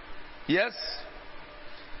 Yes?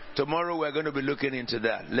 Tomorrow we're going to be looking into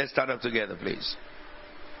that. Let's stand up together, please.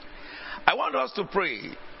 I want us to pray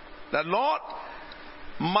that, Lord,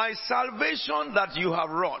 my salvation that you have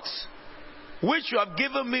wrought, which you have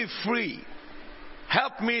given me free,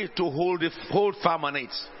 help me to hold firm on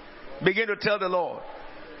it. Begin to tell the Lord,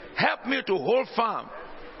 help me to hold firm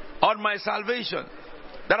on my salvation,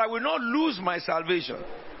 that I will not lose my salvation.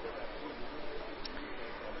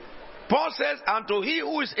 Paul says, and to he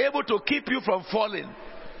who is able to keep you from falling.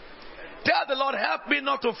 Tell the Lord, help me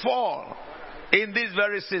not to fall in this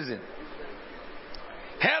very season.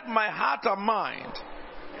 Help my heart and mind.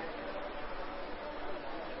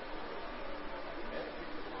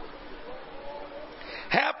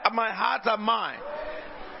 Help my heart and mind.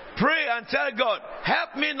 Pray and tell God,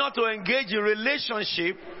 help me not to engage in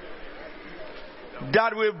relationship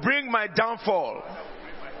that will bring my downfall.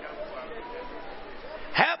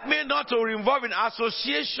 Help me not to involve in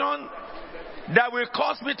association that will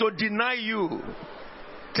cause me to deny you.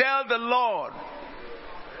 Tell the Lord.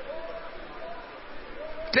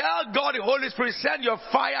 Tell God, the Holy Spirit, send your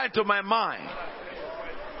fire into my mind.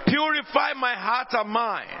 Purify my heart and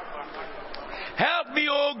mind. Help me,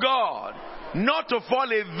 oh God, not to fall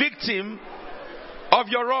a victim of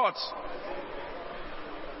your wrath.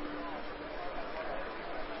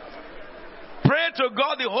 Pray to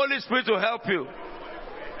God, the Holy Spirit, to help you.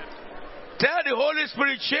 Tell the Holy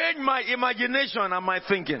Spirit, change my imagination and my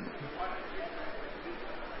thinking.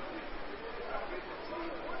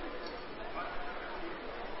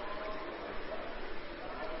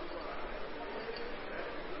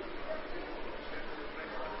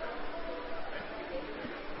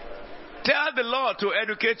 Tell the Lord to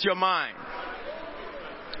educate your mind.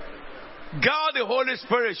 God the Holy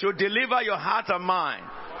Spirit should deliver your heart and mind.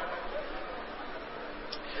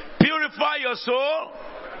 Purify your soul.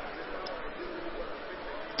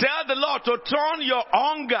 Tell the Lord to turn your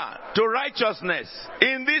hunger to righteousness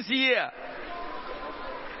in this year.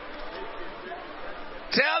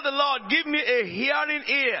 Tell the Lord, give me a hearing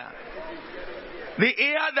ear. The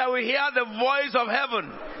ear that will hear the voice of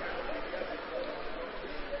heaven.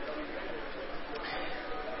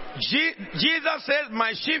 Jesus says,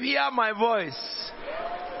 my sheep hear my voice.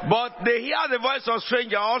 But they hear the voice of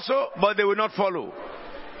stranger also, but they will not follow.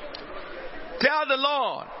 Tell the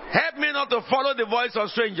Lord, help me not to follow the voice of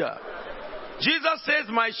stranger. Jesus says,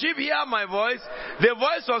 my sheep hear my voice. The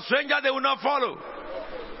voice of stranger they will not follow.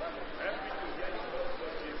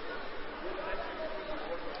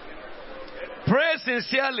 Pray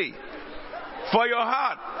sincerely for your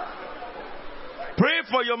heart. Pray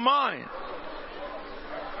for your mind.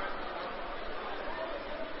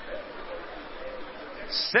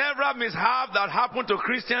 Several mishaps that happened to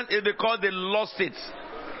Christians is because they lost it.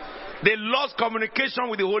 They lost communication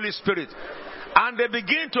with the Holy Spirit. And they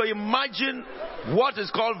begin to imagine what is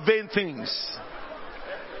called vain things.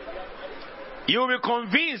 You will be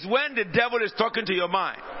convinced when the devil is talking to your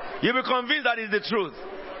mind. You'll be convinced that is the truth.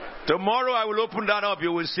 Tomorrow I will open that up,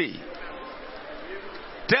 you will see.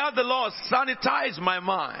 Tell the Lord, sanitize my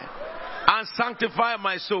mind and sanctify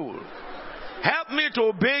my soul. Help me to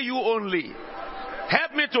obey you only.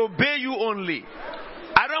 Help me to obey you only.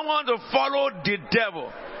 I don't want to follow the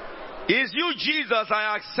devil. It's you, Jesus,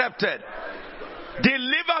 I accepted.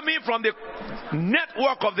 Deliver me from the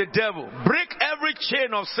network of the devil. Break every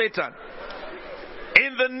chain of Satan.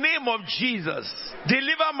 In the name of Jesus.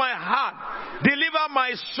 Deliver my heart. Deliver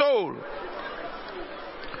my soul.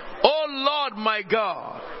 Oh Lord my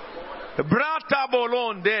God. Tell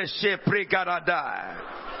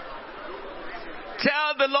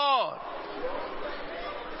the Lord,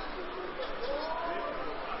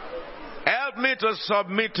 help me to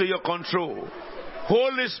submit to your control.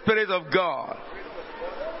 Holy Spirit of God.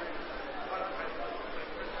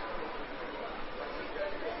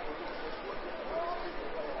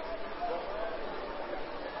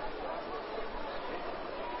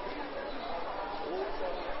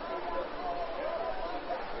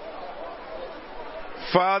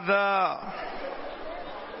 Father,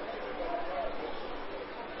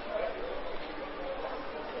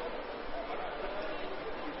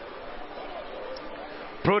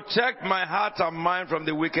 protect my heart and mind from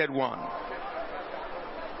the wicked one.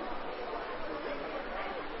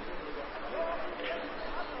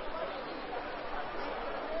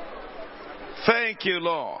 Thank you,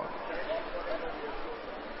 Lord.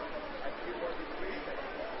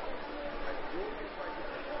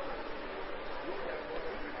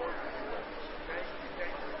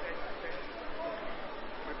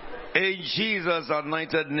 In Jesus'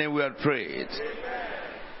 anointed name we have prayed.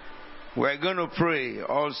 We're going to pray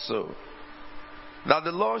also that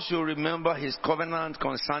the Lord should remember his covenant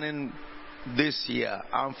concerning this year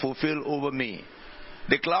and fulfill over me.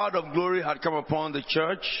 The cloud of glory had come upon the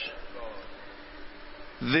church.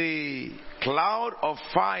 The cloud of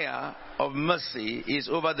fire of mercy is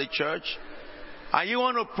over the church. And you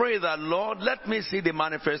want to pray that, Lord, let me see the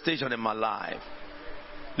manifestation in my life.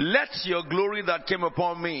 Let your glory that came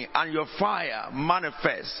upon me and your fire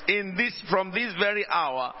manifest in this, from this very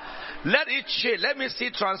hour. Let it change. Let me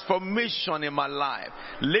see transformation in my life.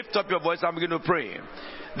 Lift up your voice and begin to pray.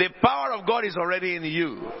 The power of God is already in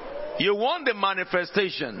you. You want the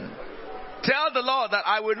manifestation. Tell the Lord that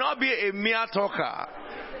I will not be a mere talker.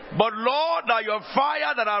 But Lord, that your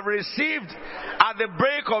fire that I've received at the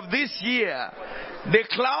break of this year, the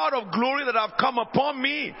cloud of glory that have come upon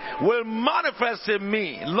me will manifest in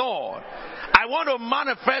me. Lord, I want to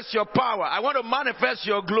manifest your power. I want to manifest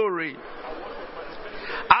your glory.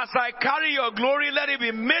 As I carry your glory, let it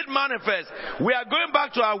be made manifest. We are going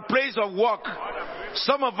back to our place of work.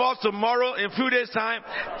 Some of us tomorrow, in a few days' time,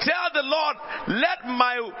 tell the Lord, let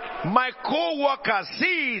my co-workers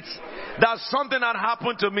see it, that something had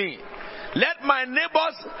happened to me. Let my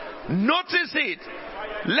neighbors notice it.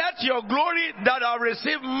 Let your glory that I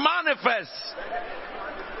receive manifest.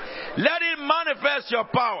 Let it manifest your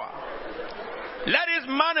power. Let it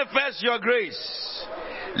manifest your grace.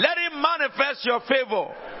 Let it manifest your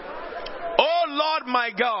favor. Oh Lord my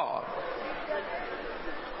God.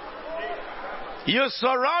 You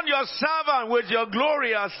surround your servant with your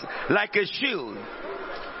glory as like a shield.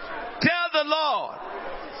 Tell the Lord,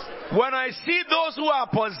 when I see those who are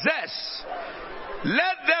possessed,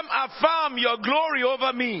 let them affirm your glory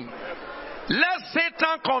over me. Let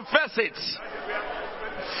Satan confess it.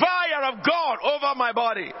 Fire of God over my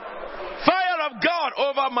body. Fire of God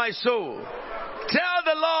over my soul. Tell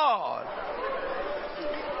the Lord.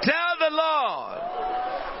 Tell the Lord.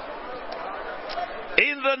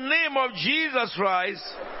 In the name of Jesus Christ,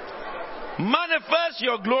 manifest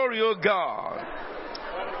your glory, O God.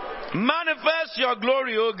 Manifest your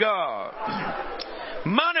glory, O God.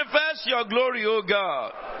 Manifest your glory, O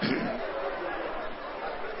God.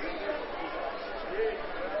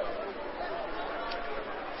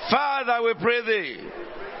 Father, we pray thee.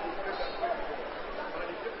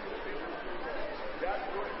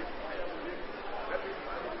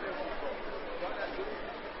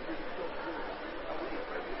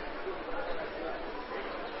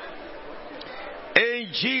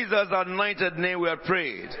 In Jesus' anointed name we are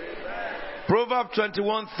prayed. Proverbs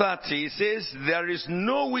 21:30 says, there is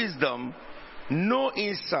no wisdom, no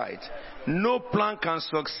insight, no plan can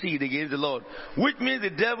succeed against the Lord. Which means the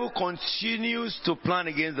devil continues to plan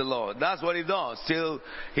against the Lord. That's what he does. Till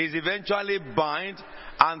he's eventually bound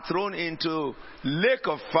and thrown into lake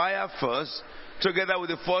of fire first, together with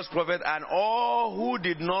the false prophet and all who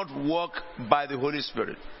did not walk by the Holy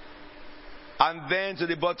Spirit. And then to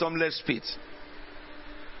the bottomless pit.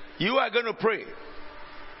 You are going to pray.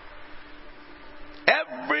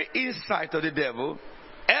 Every insight of the devil,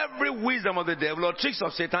 every wisdom of the devil or tricks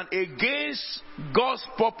of Satan against God's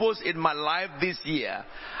purpose in my life this year,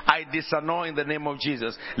 I disannul in the name of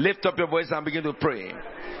Jesus. Lift up your voice and begin to pray.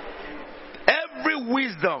 Every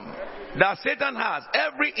wisdom that Satan has,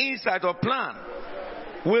 every insight or plan,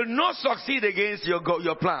 will not succeed against your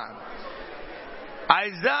plan.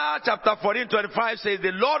 Isaiah chapter 14:25 says,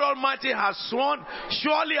 the Lord Almighty has sworn,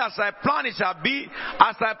 surely as I plan it shall be,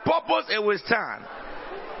 as I purpose it will stand.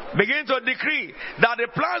 Begin to decree that the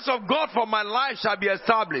plans of God for my life shall be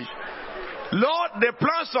established. Lord, the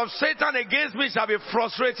plans of Satan against me shall be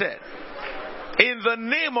frustrated. In the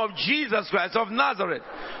name of Jesus Christ of Nazareth,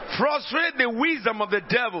 frustrate the wisdom of the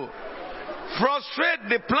devil. Frustrate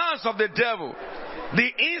the plans of the devil. The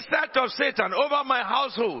insight of Satan over my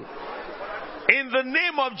household. In the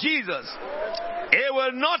name of Jesus, it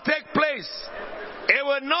will not take place. It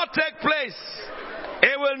will not take place.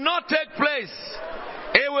 It will not take place.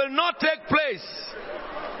 It will not take place.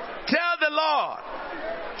 Tell the Lord,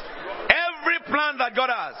 every plan that God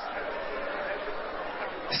has.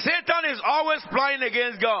 Satan is always planning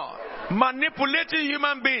against God, manipulating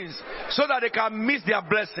human beings so that they can miss their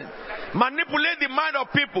blessing. Manipulate the mind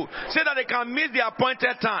of people so that they can miss the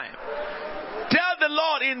appointed time. Tell the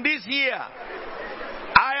Lord, in this year,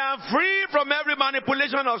 I am free from every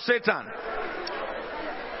manipulation of Satan.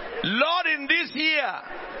 Lord, in this year,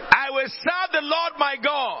 I will serve the Lord my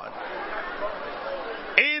God.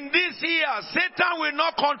 In this year, Satan will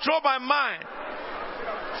not control my mind.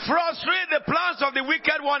 Frustrate the plans of the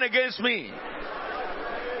wicked one against me.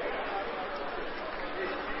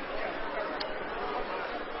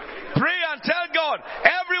 Pray and tell God,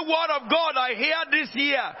 every word of God I hear this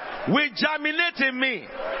year will germinate in me.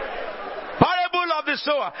 Parable of the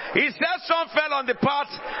sower. He said some fell on the path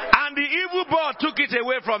and the evil bird took it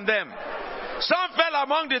away from them. Some fell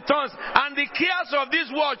among the thorns and the cares of this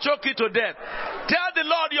world choke it to death. Tell the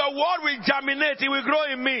Lord, your word will germinate. It will grow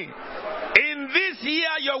in me. In this year,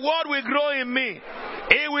 your word will grow in me.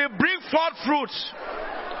 It will bring forth fruit.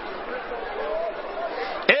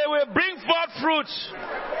 It will bring forth fruit.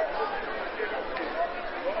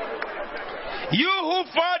 You who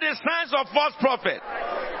follow the signs of false prophet,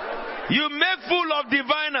 you make fool of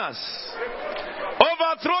diviners,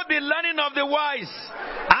 overthrow the learning of the wise,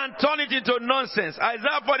 and turn it into nonsense.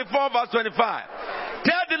 Isaiah 44:25.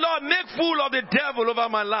 Tell the Lord, make fool of the devil over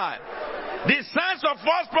my life. The signs of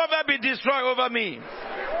false prophet be destroyed over me.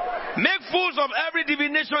 Make fools of every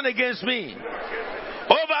divination against me.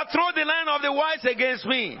 Overthrow the line of the wise against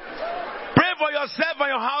me. Pray for yourself and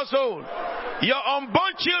your household, your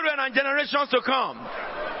unborn children and generations to come.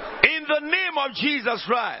 In the name of Jesus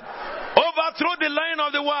Christ, overthrow the line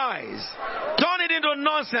of the wise. Turn it into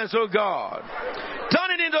nonsense, oh God.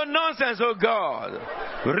 Turn it into nonsense, oh God.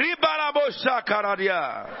 Ribarabo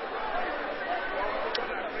shakaradia.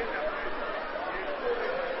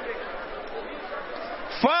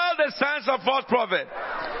 Follow the signs of false prophet.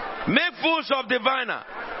 Make fools of diviner.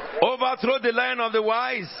 Overthrow the line of the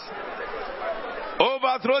wise.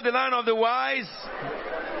 Overthrow the line of the wise.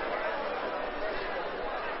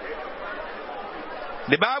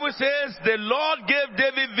 The Bible says the Lord gave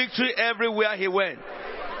David victory everywhere he went.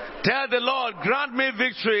 Tell the Lord, grant me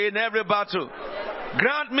victory in every battle.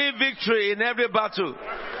 Grant me victory in every battle.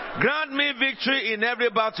 Grant me victory in every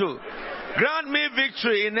battle. Grant me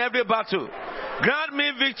victory in every battle. Grant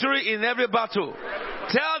me victory in every battle.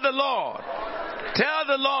 Tell the Lord,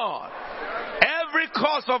 every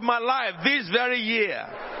course of my life this very year,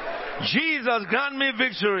 Jesus, grant me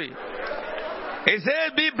victory. He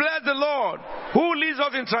says, be blessed the Lord, who leads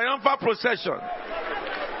us in triumphal procession.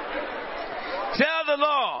 Tell the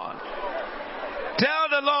Lord,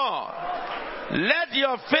 let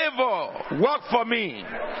your favor work for me.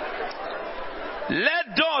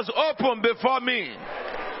 Let doors open before me.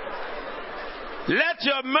 Let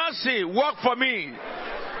your mercy work for me.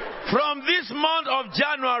 From this month of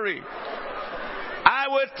January, I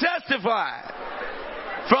will testify.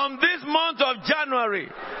 From this month of January,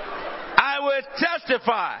 I will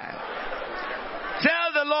testify.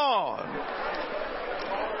 Tell the Lord,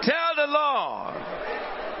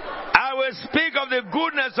 I will speak of the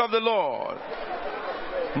goodness of the Lord.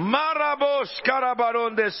 Marabosh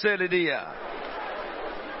karabaron de selidia.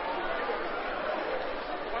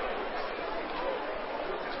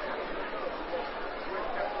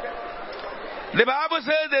 The Bible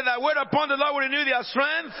says that the word upon the Lord will renew their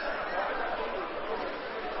strength.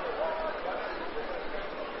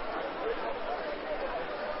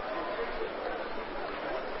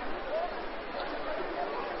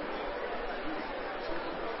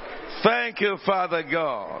 Thank you, Father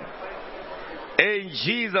God. In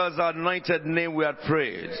Jesus' anointed name we are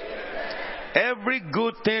prayed. Every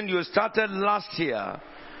good thing you started last year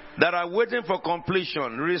that are waiting for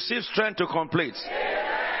completion, receive strength to complete.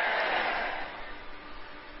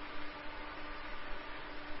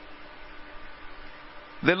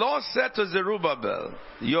 The Lord said to Zerubbabel,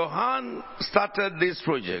 your hand started this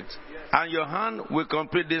project, and your hand will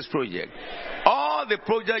complete this project. All the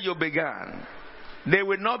project you began, they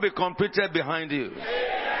will not be completed behind you.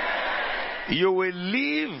 You will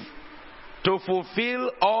live to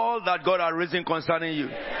fulfill all that God has written concerning you.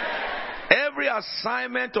 Every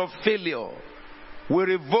assignment of failure will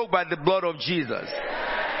revoke by the blood of Jesus.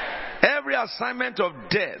 Every assignment of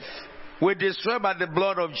death will destroy by the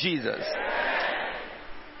blood of Jesus.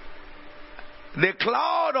 The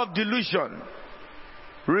cloud of delusion,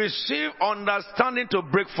 receive understanding to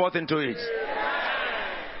break forth into it.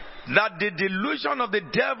 That the delusion of the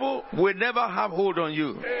devil will never have hold on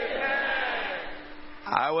you.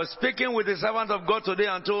 I was speaking with the servant of God today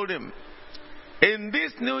and told him, in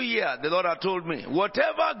this new year, the Lord had told me,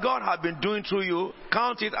 whatever God has been doing through you,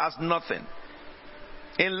 count it as nothing.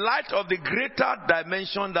 In light of the greater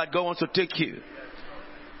dimension that God wants to take you.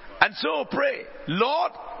 And so pray,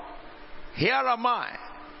 Lord, here am I.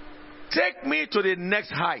 Take me to the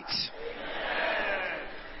next height.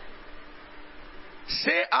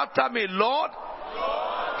 Say after me, Lord,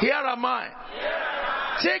 here am I.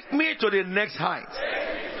 Take me to the next height.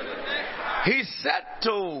 He said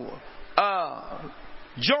to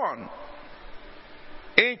John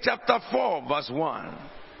in chapter 4 verse 1.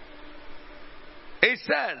 He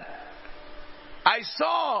said, I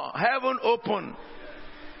saw heaven open,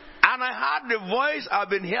 and I heard the voice I've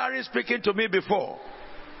been hearing speaking to me before.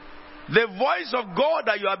 The voice of God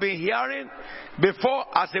that you have been hearing before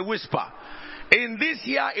as a whisper. In this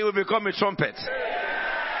year, it will become a trumpet.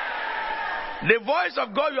 The voice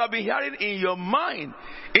of God you have been hearing in your mind.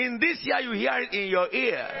 In this year, you hear it in your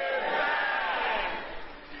ear.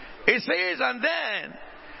 It says, and then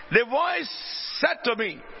the voice said to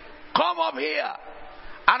me, come up here,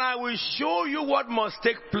 and I will show you what must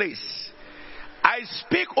take place. I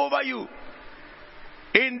speak over you.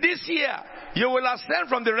 In this year, you will ascend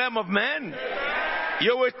from the realm of men.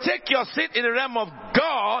 You will take your seat in the realm of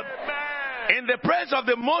God. In the presence of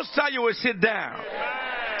the Most High, you will sit down.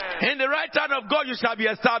 In the right hand of God, you shall be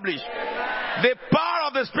established. The power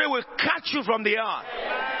of the Spirit will catch you from the earth.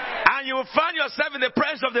 And you will find yourself in the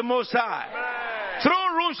presence of the Most High.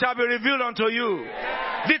 Throne room shall be revealed unto you.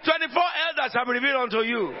 The 24 elders shall be revealed unto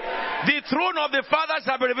you. The throne of the Father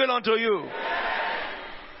shall be revealed unto you.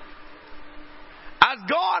 As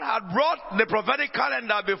God had brought the prophetic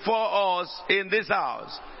calendar before us in this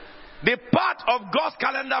house, the part of God's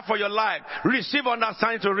calendar for your life, receive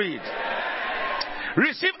understanding to read.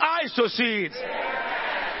 Receive eyes to see it.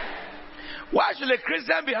 Why should a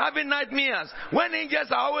Christian be having nightmares when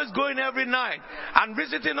angels are always going every night and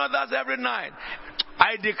visiting others every night?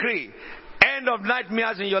 I decree, end of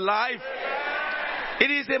nightmares in your life. It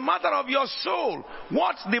is a matter of your soul.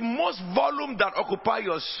 What's the most volume that occupy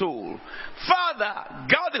your soul? Father,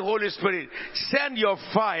 God the Holy Spirit, send your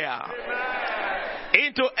fire.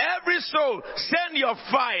 Into every soul, send your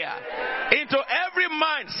fire. Into every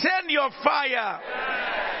mind, send your fire.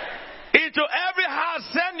 Into every house,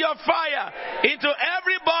 send your fire. Into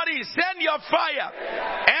every body, send your fire.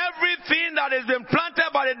 Everything that has been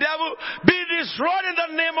planted by the devil, be destroyed in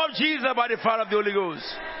the name of Jesus by the fire of the Holy Ghost.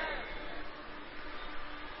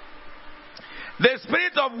 The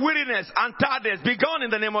spirit of weariness and tiredness be gone in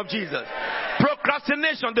the name of Jesus.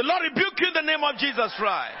 Procrastination, the Lord rebuke you in the name of Jesus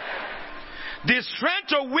Christ. The strength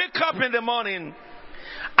to wake up in the morning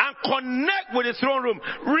and connect with the throne room,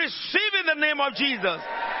 receive in the name of Jesus.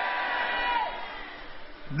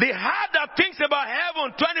 The heart that thinks about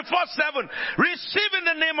heaven 24/7, receive in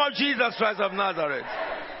the name of Jesus Christ of Nazareth.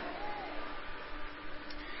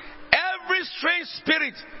 Every strange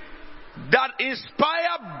spirit that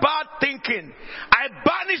inspire bad thinking, I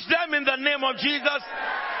banish them in the name of Jesus.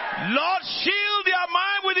 Lord, shield their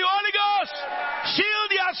mind with the Holy Ghost.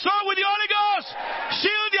 Shield their soul with the Holy Ghost.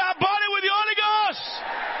 Shield their body with the Holy Ghost.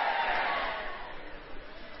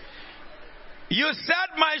 You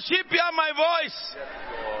said, my sheep hear my voice.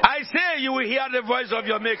 I say you will hear the voice of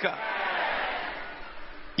your Maker.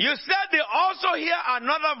 You said they also hear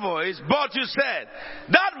another voice, but you said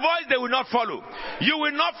that voice they will not follow. You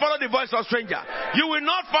will not follow the voice of stranger. You will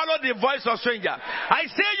not follow the voice of stranger. I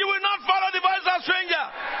say you will not follow the voice of stranger.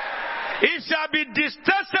 It shall be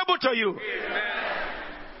detestable to you.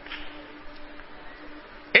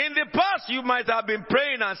 In the past, you might have been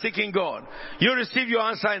praying and seeking God. You receive your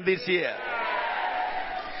answer in this year.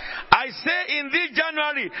 I say in this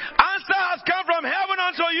January, answer has come from heaven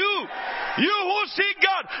unto you. You who seek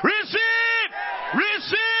God, receive,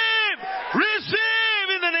 receive, receive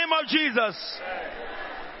in the name of Jesus.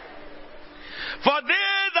 For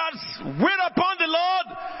they that wait upon the Lord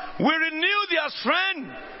will renew their strength.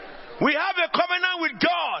 We have a covenant with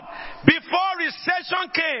God. Before recession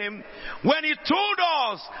came, when He told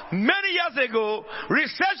us many years ago,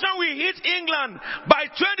 recession will hit England by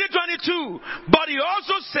 2022. But He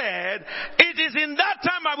also said, it is in that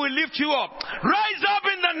time I will lift you up. Rise up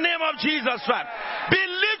in the name of Jesus Christ. Be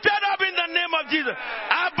lifted up in the name of Jesus.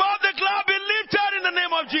 Above the cloud, be lifted in the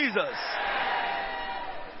name of Jesus.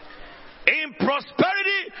 In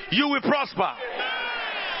prosperity, you will prosper.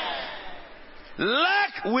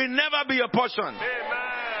 Lack will never be your portion.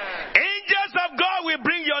 Angels of God will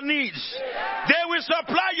bring your needs. They will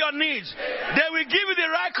supply your needs. They will give you the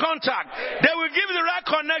right contact. They will give you the right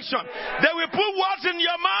connection. They will put words in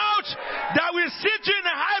your mouth that will sit you in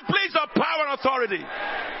a high place of power and authority.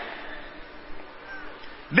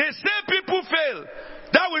 They say people fail.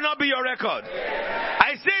 That will not be your record.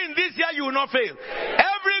 I say in this year you will not fail.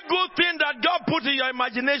 Every good thing that God put in your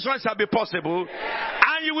imagination shall be possible.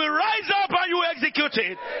 And you will rise up and you will execute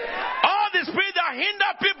it. All the spirit that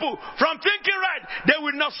hinder people from thinking right, they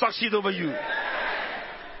will not succeed over you.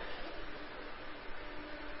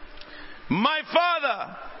 My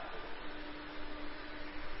Father,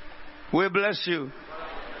 we bless you.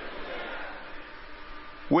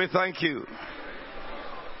 We thank you.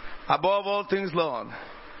 Above all things, Lord,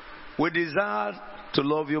 we desire to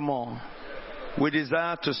love you more. We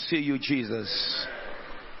desire to see you, Jesus.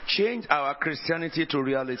 Change our Christianity to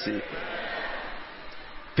reality.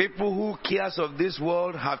 People who cares of this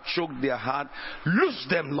world have choked their heart. Loose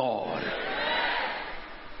them, Lord.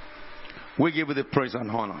 We give you the praise and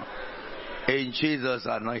honor. In Jesus'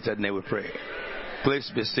 anointed name we pray. Please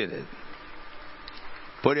be seated.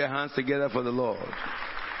 Put your hands together for the Lord.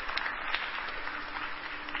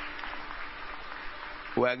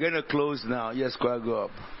 We are going to close now. Yes, go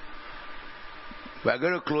up. We are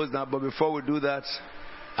going to close now, but before we do that,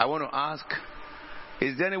 I want to ask,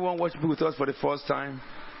 is there anyone watching with us for the first time?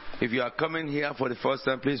 If you are coming here for the first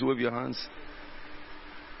time, please wave your hands.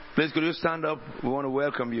 Please, could you stand up? We want to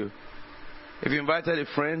welcome you. If you invited a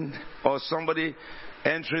friend or somebody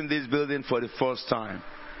entering this building for the first time,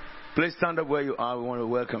 please stand up where you are. We want to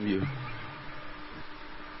welcome you.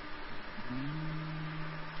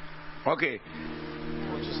 Okay.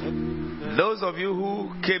 Those of you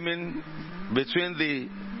who came in between the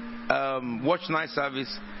watch night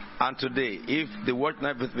service and today, if the watch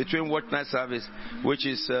night between watch night service, which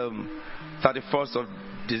is 31st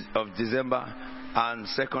of December and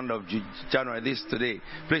 2nd of January, this today,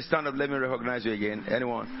 please stand up. Let me recognize you again.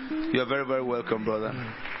 Anyone? You are very, very welcome, brother.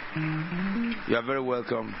 You are very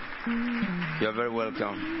welcome. You are very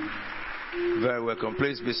welcome. Very welcome.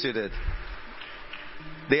 Please be seated.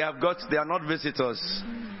 They are not visitors.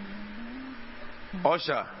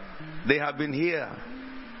 Usher, they have been here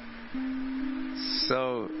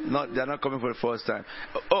So they're not coming for the first time.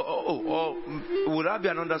 Would that be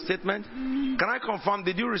an understatement? Can I confirm,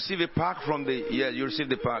 did you receive a pack from the... Yeah, you received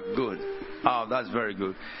the pack. Good. Oh, that's very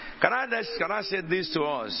good. Can I say this to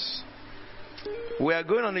us? We are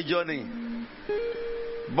going on a journey.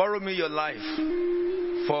 Borrow me your life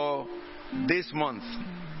for this month.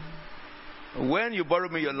 When you borrow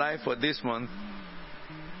me your life for this month,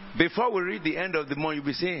 before we read the end of the month, you'll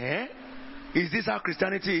be saying, is this how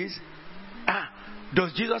Christianity is?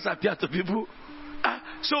 Does Jesus appear to people?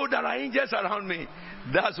 So there are angels around me.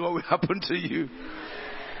 That's what will happen to you.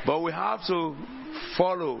 But we have to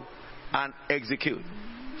follow and execute.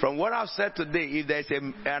 From what I've said today, if there's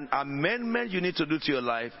an amendment you need to do to your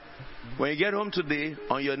life, when you get home today,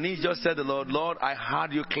 on your knees, just say to the Lord, Lord, I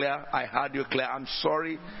heard you clear. I heard you clear. I'm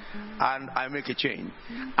sorry. And I make a change.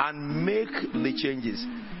 And make the changes.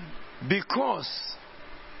 Because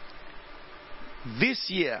this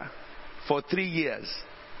year, for 3 years,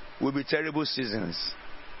 will be terrible seasons.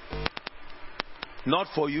 Not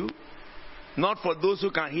for you. Not for those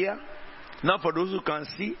who can hear. Not for those who can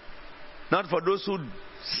see. Not for those who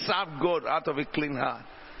serve God out of a clean heart.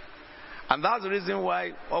 And that's the reason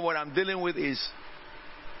why what I'm dealing with is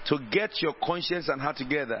to get your conscience and heart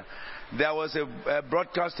together. There was a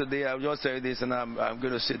broadcast today. I'll just say this, and I'm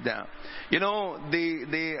going to sit down. You know,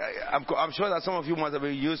 I'm sure that some of you must have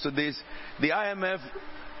been used to this. The IMF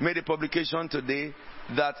made a publication today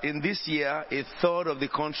that in this year, 1/3 of the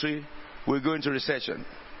country will go into recession.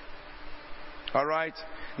 All right?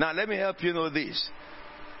 Now, let me help you know this.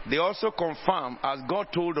 They also confirm, as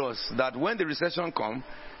God told us, that when the recession comes,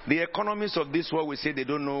 the economists of this world will say they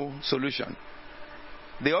don't know solution.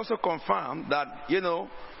 They also confirm that,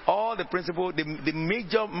 all the principle, the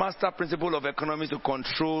major master principle of economics to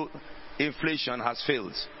control inflation has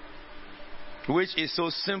failed. Which is so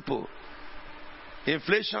simple.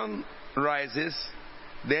 Inflation rises,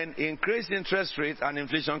 then increase interest rates and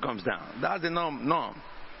inflation comes down. That's the norm.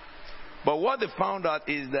 But what they found out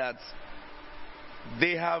is that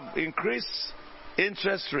they have increased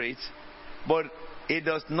interest rates, but it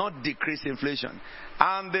does not decrease inflation.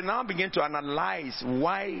 And they now begin to analyze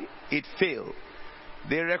why it failed.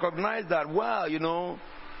 They recognize that,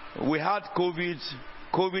 we had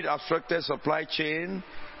COVID obstructed supply chain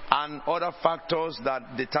and other factors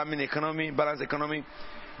that determine balanced economy.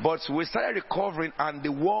 But we started recovering, and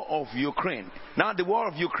the war of Ukraine. Now, the war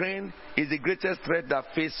of Ukraine is the greatest threat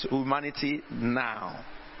that faces humanity now.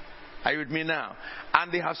 Are you with me now?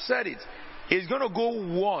 And they have said it. It's going to go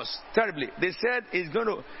worse, terribly. They said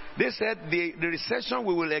the recession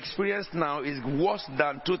we will experience now is worse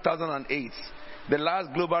than 2008, the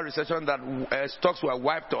last global recession that stocks were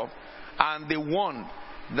wiped off. And they warned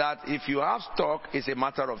that if you have stock, it's a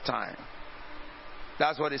matter of time.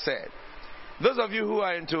 That's what they said. Those of you who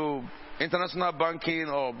are into international banking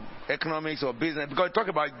or economics or business, because we talk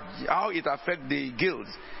about how it affects the guilds,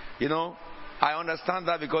 I understand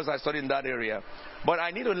that because I studied in that area. But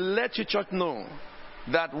I need to let you church know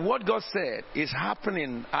that what God said is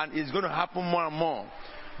happening and is going to happen more and more.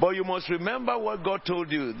 But you must remember what God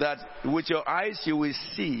told you, that with your eyes you will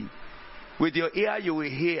see, with your ear you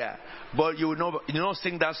will hear, but you will not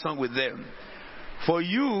sing that song with them. For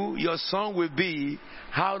you, your song will be,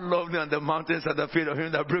 how lovely on the mountains are the feet of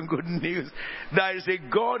him that bring good news. There is a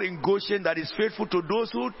God in Goshen that is faithful to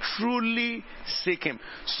those who truly seek him.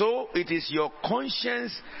 So it is your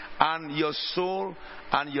conscience and your soul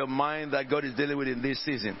and your mind that God is dealing with in this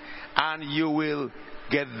season. And you will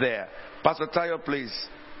get there. Pastor Tayo, please.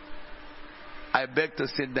 I beg to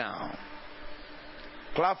sit down.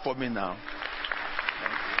 Clap for me now.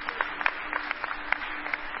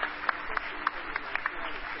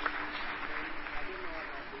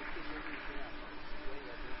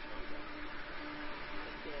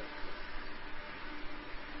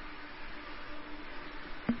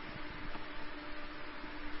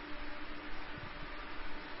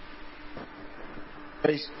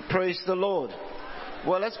 Praise the Lord.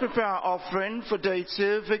 Well, let's prepare our offering for day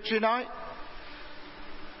 2, Victory Night.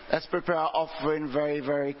 Let's prepare our offering very,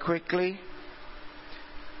 very quickly.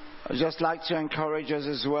 I'd just like to encourage us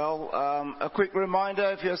as well. A quick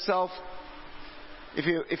reminder,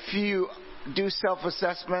 if you do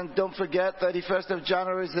self-assessment, don't forget 31st of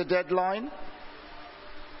January is the deadline.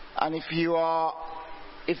 And if you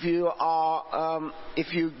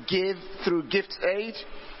give through Gift Aid,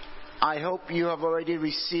 I hope you have already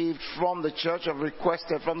received from the church, or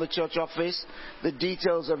requested from the church office, the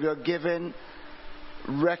details of your giving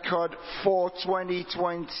record for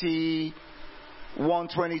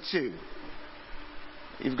 2021-22.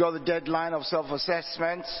 You've got the deadline of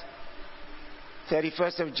self-assessment,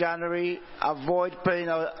 31st of January. Avoid paying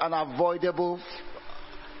an unavoidable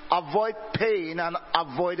avoid paying an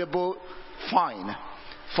avoidable fine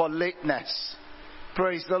for lateness.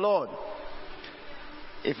 Praise the Lord.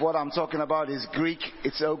 If what I'm talking about is Greek,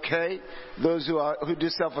 it's okay. Those who do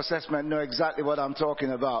self-assessment know exactly what I'm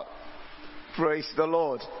talking about. Praise the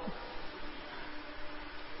Lord.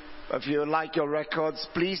 If you like your records,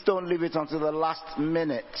 please don't leave it until the last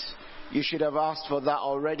minute. You should have asked for that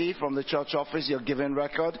already from the church office, your giving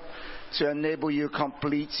record, to enable you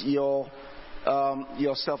complete your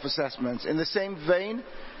self-assessments. In the same vein,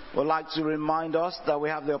 we'd like to remind us that we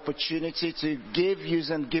have the opportunity to give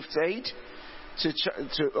using gift aid, to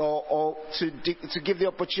give the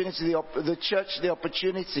opportunity, the church the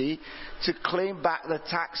opportunity to claim back the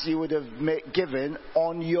tax you would have given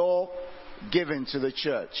on your giving to the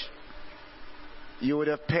church. You would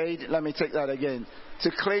have paid, let me take that again,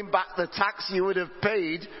 to claim back the tax you would have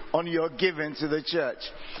paid on your giving to the church.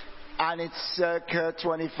 And it's circa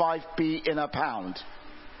 25p in a pound.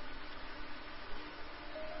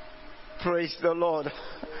 Praise the Lord.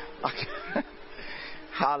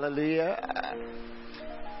 Hallelujah.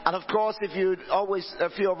 And of course, if a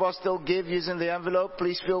few of us still give using the envelope,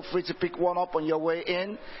 please feel free to pick one up on your way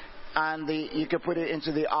in, and you can put it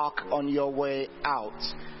into the ark on your way out.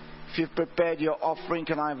 If you've prepared your offering,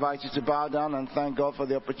 can I invite you to bow down and thank God for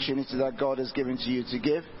the opportunity that God has given to you to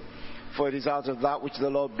give? For it is out of that which the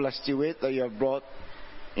Lord blessed you with that you have brought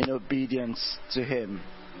in obedience to Him.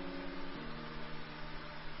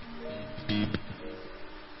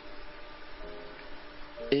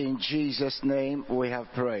 In Jesus' name we have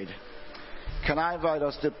prayed. Can I invite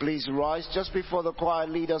us to please rise? Just before the choir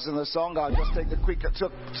lead us in the song, I'll just take a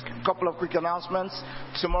couple of quick announcements.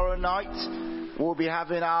 Tomorrow night, we'll be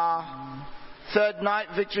having our third night,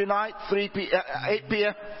 victory night, 8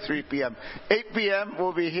 p.m.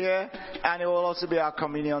 we'll be here, and it will also be our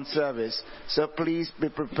communion service. So please be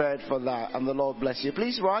prepared for that, and the Lord bless you.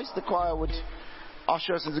 Please rise. The choir would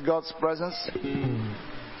usher us into God's presence. Free.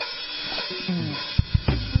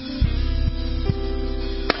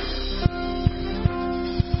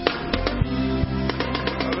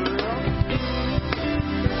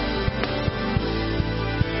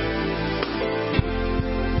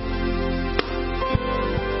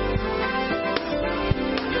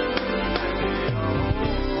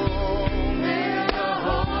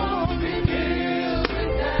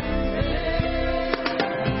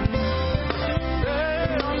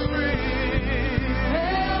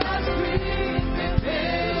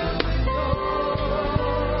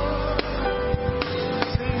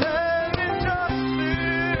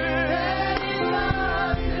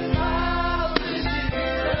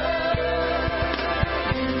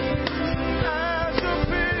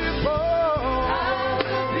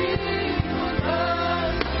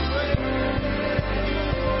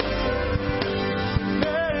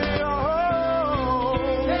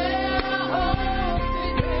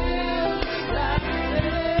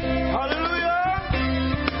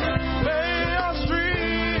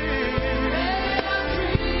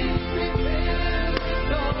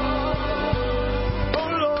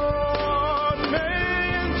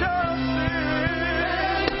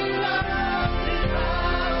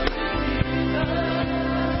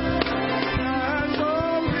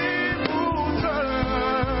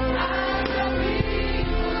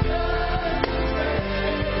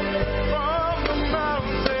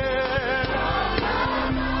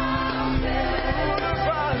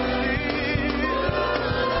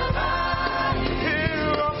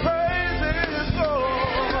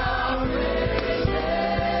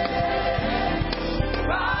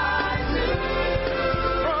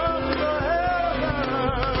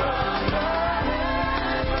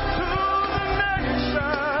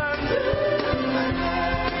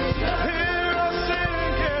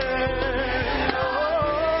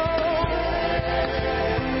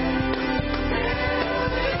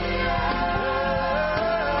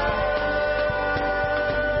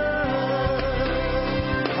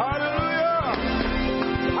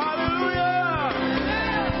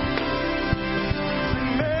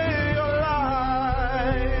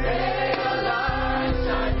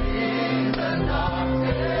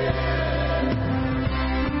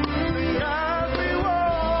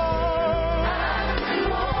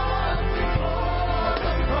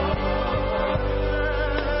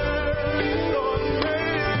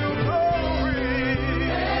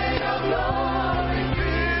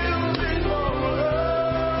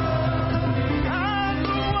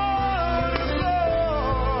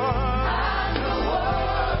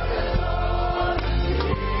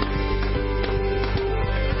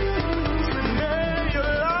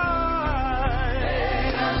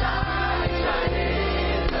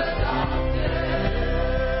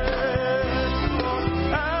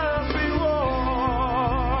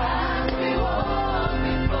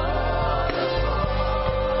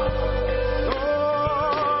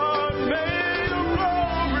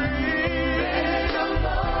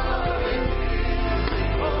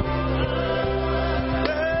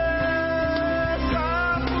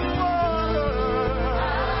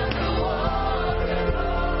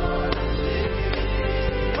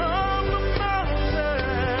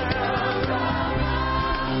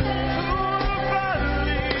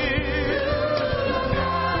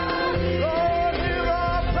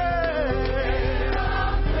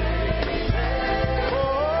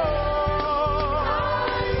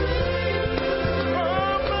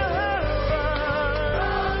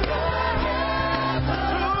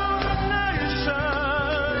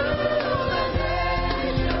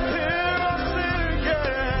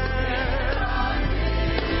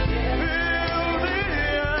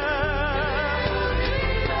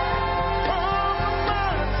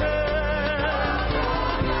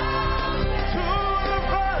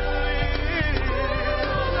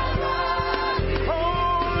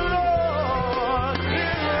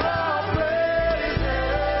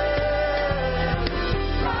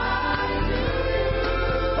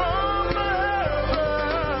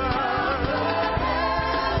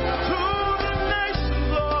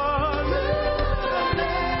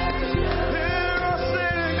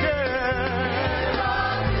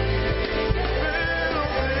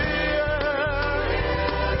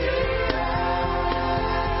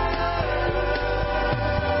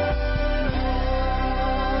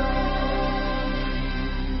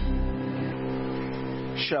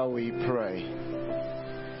 Shall we pray?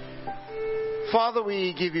 Father,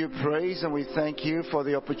 we give you praise and we thank you for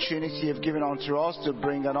the opportunity you've given unto us to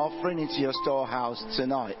bring an offering into your storehouse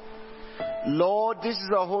tonight. Lord, this is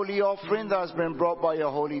a holy offering that has been brought by your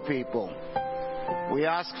holy people. We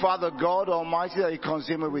ask, Father God Almighty, that you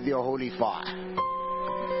consume it with your holy fire.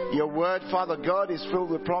 Your word, Father God, is filled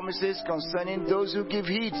with promises concerning those who give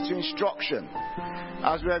heed to instruction.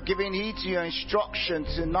 As we have given heed to your instruction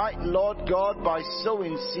tonight, Lord God, by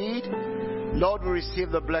sowing seed, Lord, we receive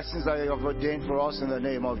the blessings that you have ordained for us in the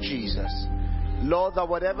name of Jesus. Lord, that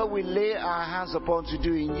whatever we lay our hands upon to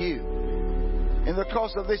do in you, in the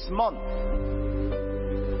course of this month,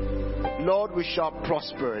 Lord, we shall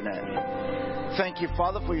prosper in it. Thank you,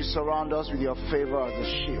 Father, for you surround us with your favor as a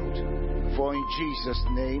shield. For in Jesus'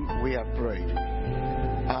 name we have prayed.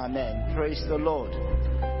 Amen. Praise the Lord.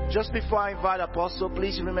 Just before I invite Apostle,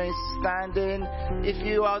 please remain standing. If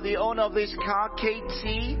you are the owner of this car,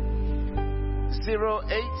 KT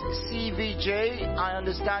 08CVJ, I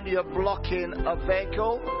understand you're blocking a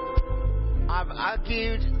vehicle. I've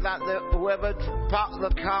argued that whoever parks the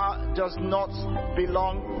car does not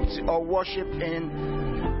belong to or worship in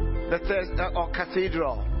the or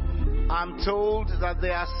cathedral. I'm told that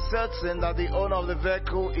they are certain that the owner of the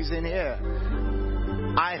vehicle is in here.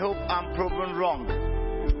 I hope I'm proven wrong.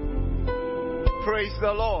 Praise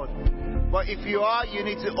the Lord. But if you are, you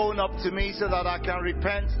need to own up to me so that I can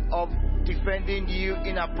repent of defending you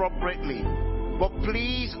inappropriately. But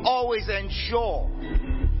please always ensure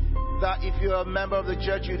that if you're a member of the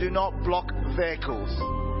church, you do not block vehicles.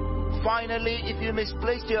 Finally, if you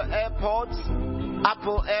misplaced your AirPods,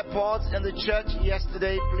 Apple AirPods in the church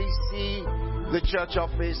yesterday, please see the church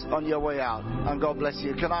office on your way out. And God bless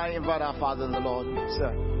you. Can I invite our Father in the Lord,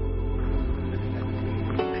 sir?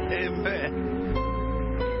 Amen.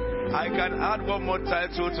 I can add one more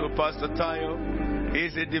title to Pastor Tayo.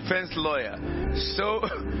 He's a defense lawyer. So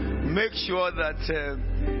make sure that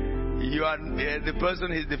you are the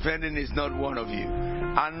person he's defending is not one of you.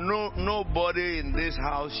 And nobody in this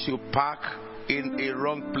house should park in a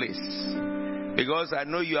wrong place. Because I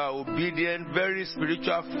know you are obedient, very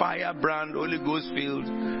spiritual, firebrand, Holy Ghost filled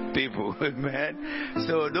people. Amen.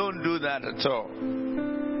 So don't do that at all.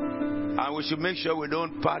 And we should make sure we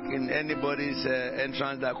don't park in anybody's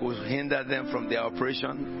entrance that could hinder them from their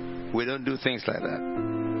operation. We don't do things like that.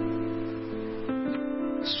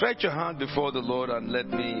 Stretch your hand before the Lord and let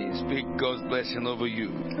me speak God's blessing over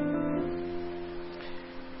you.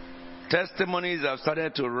 Testimonies have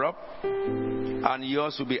started to rub, and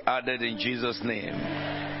yours will be added in Jesus' name.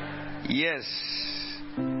 Yes,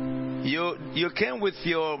 you came with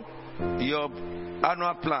your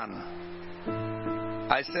annual plan.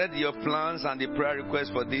 I said your plans and the prayer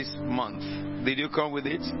request for this month. Did you come with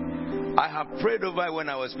it? I have prayed over it when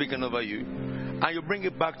I was speaking over you, and you bring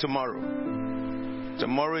it back tomorrow.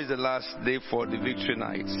 Tomorrow is the last day for the victory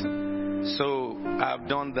night. So I have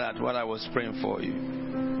done that while I was praying for you.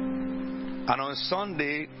 And on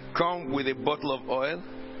Sunday, come with a bottle of oil.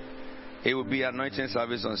 It will be anointing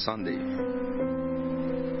service on Sunday.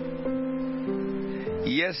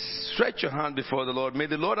 Yes, stretch your hand before the Lord. May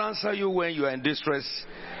the Lord answer you when you are in distress.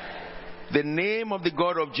 The name of the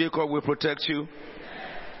God of Jacob will protect you.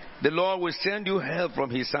 The Lord will send you help from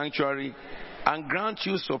his sanctuary and grant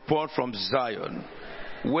you support from Zion.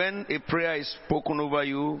 When a prayer is spoken over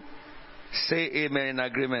you, say amen in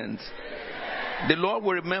agreement. The Lord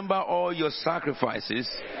will remember all your sacrifices.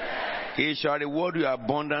 He shall reward you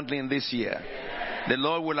abundantly in this year. The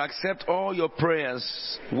Lord will accept all your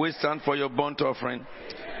prayers which stand for your burnt offering.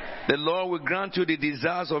 The Lord will grant you the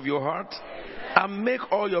desires of your heart and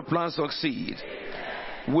make all your plans succeed.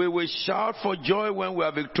 We will shout for joy when we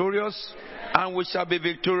are victorious, and we shall be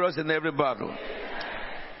victorious in every battle.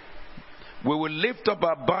 We will lift up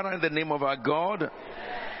our banner in the name of our God,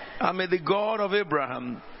 and may the God of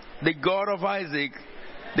Abraham, the God of Isaac,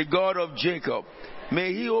 the God of Jacob,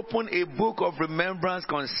 may he open a book of remembrance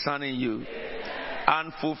concerning you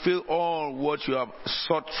and fulfill all what you have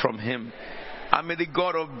sought from him. And may the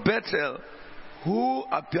God of Bethel, who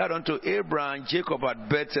appeared unto Abraham, Jacob at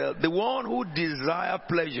Bethel, the one who desired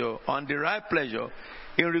pleasure and derived pleasure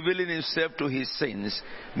in revealing himself to his saints,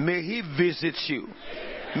 may he visit you.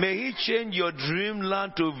 May he change your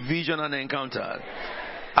dreamland to vision and encounter.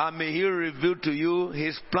 And may he reveal to you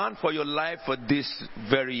his plan for your life for this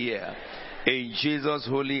very year. In Jesus'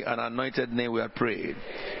 holy and anointed name we are prayed.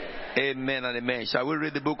 Amen and amen. Shall we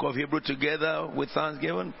read the book of Hebrews together with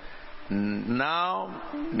thanksgiving? Now,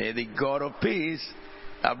 may the God of peace,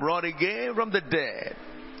 that brought again from the dead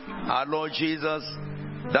our Lord Jesus,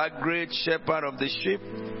 that great shepherd of the sheep,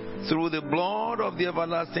 through the blood of the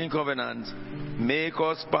everlasting covenant, Make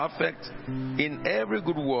us perfect in every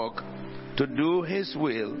good work to do His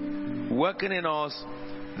will, working in us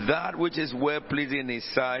that which is well-pleasing in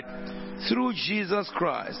His sight, through Jesus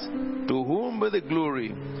Christ, to whom be the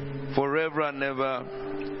glory forever and ever.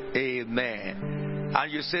 Amen.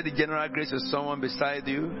 And you say the general grace of someone beside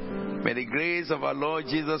you. May the grace of our Lord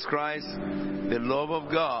Jesus Christ, the love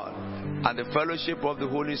of God, and the fellowship of the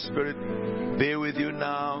Holy Spirit be with you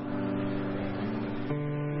now.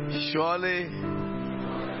 Surely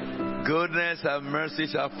goodness and mercy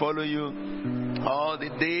shall follow you all the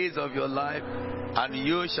days of your life, and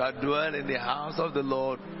you shall dwell in the house of the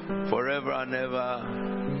Lord forever and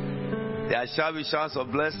ever. There shall be showers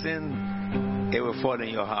of blessing. It will fall in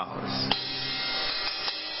your house.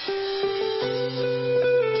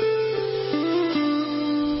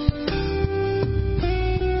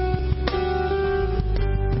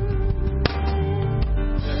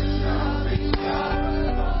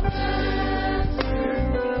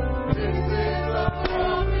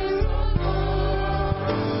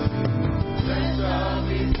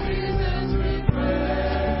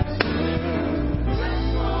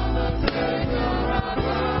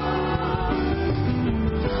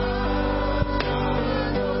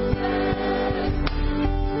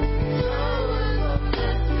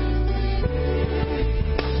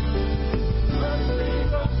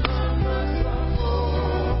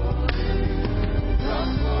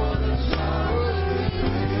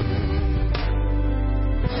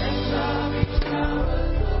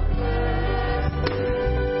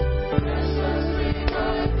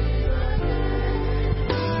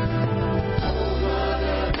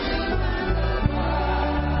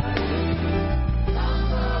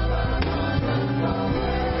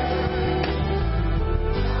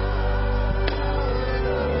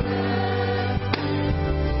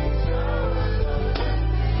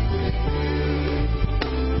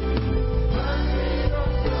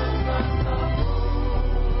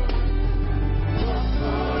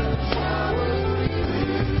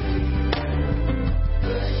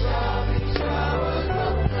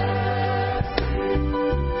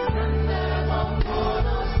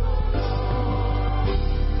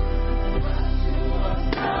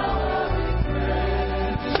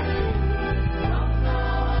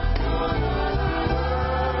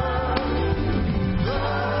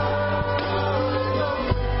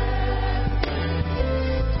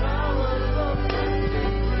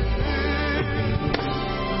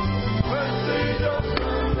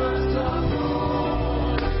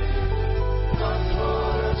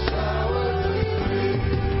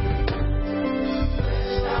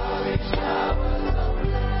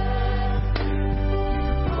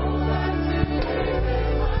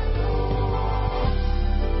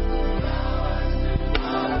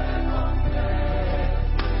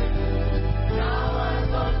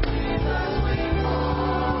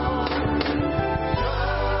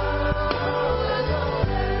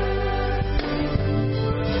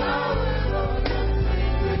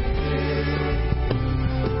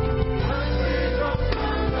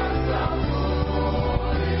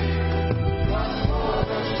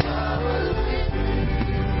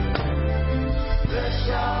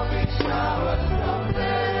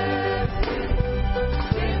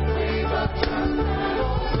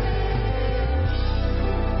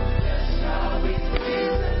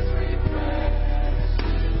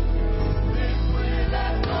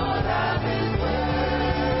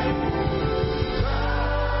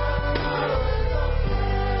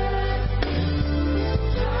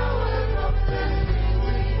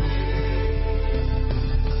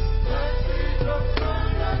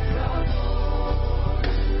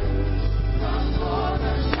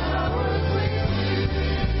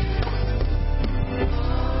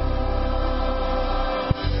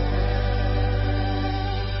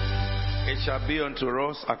 Shall be unto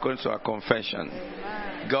us according to our confession.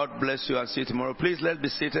 God bless you and see you tomorrow. Please let's be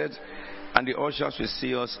seated, and the ushers will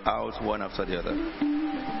see us out one after the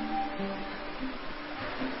other.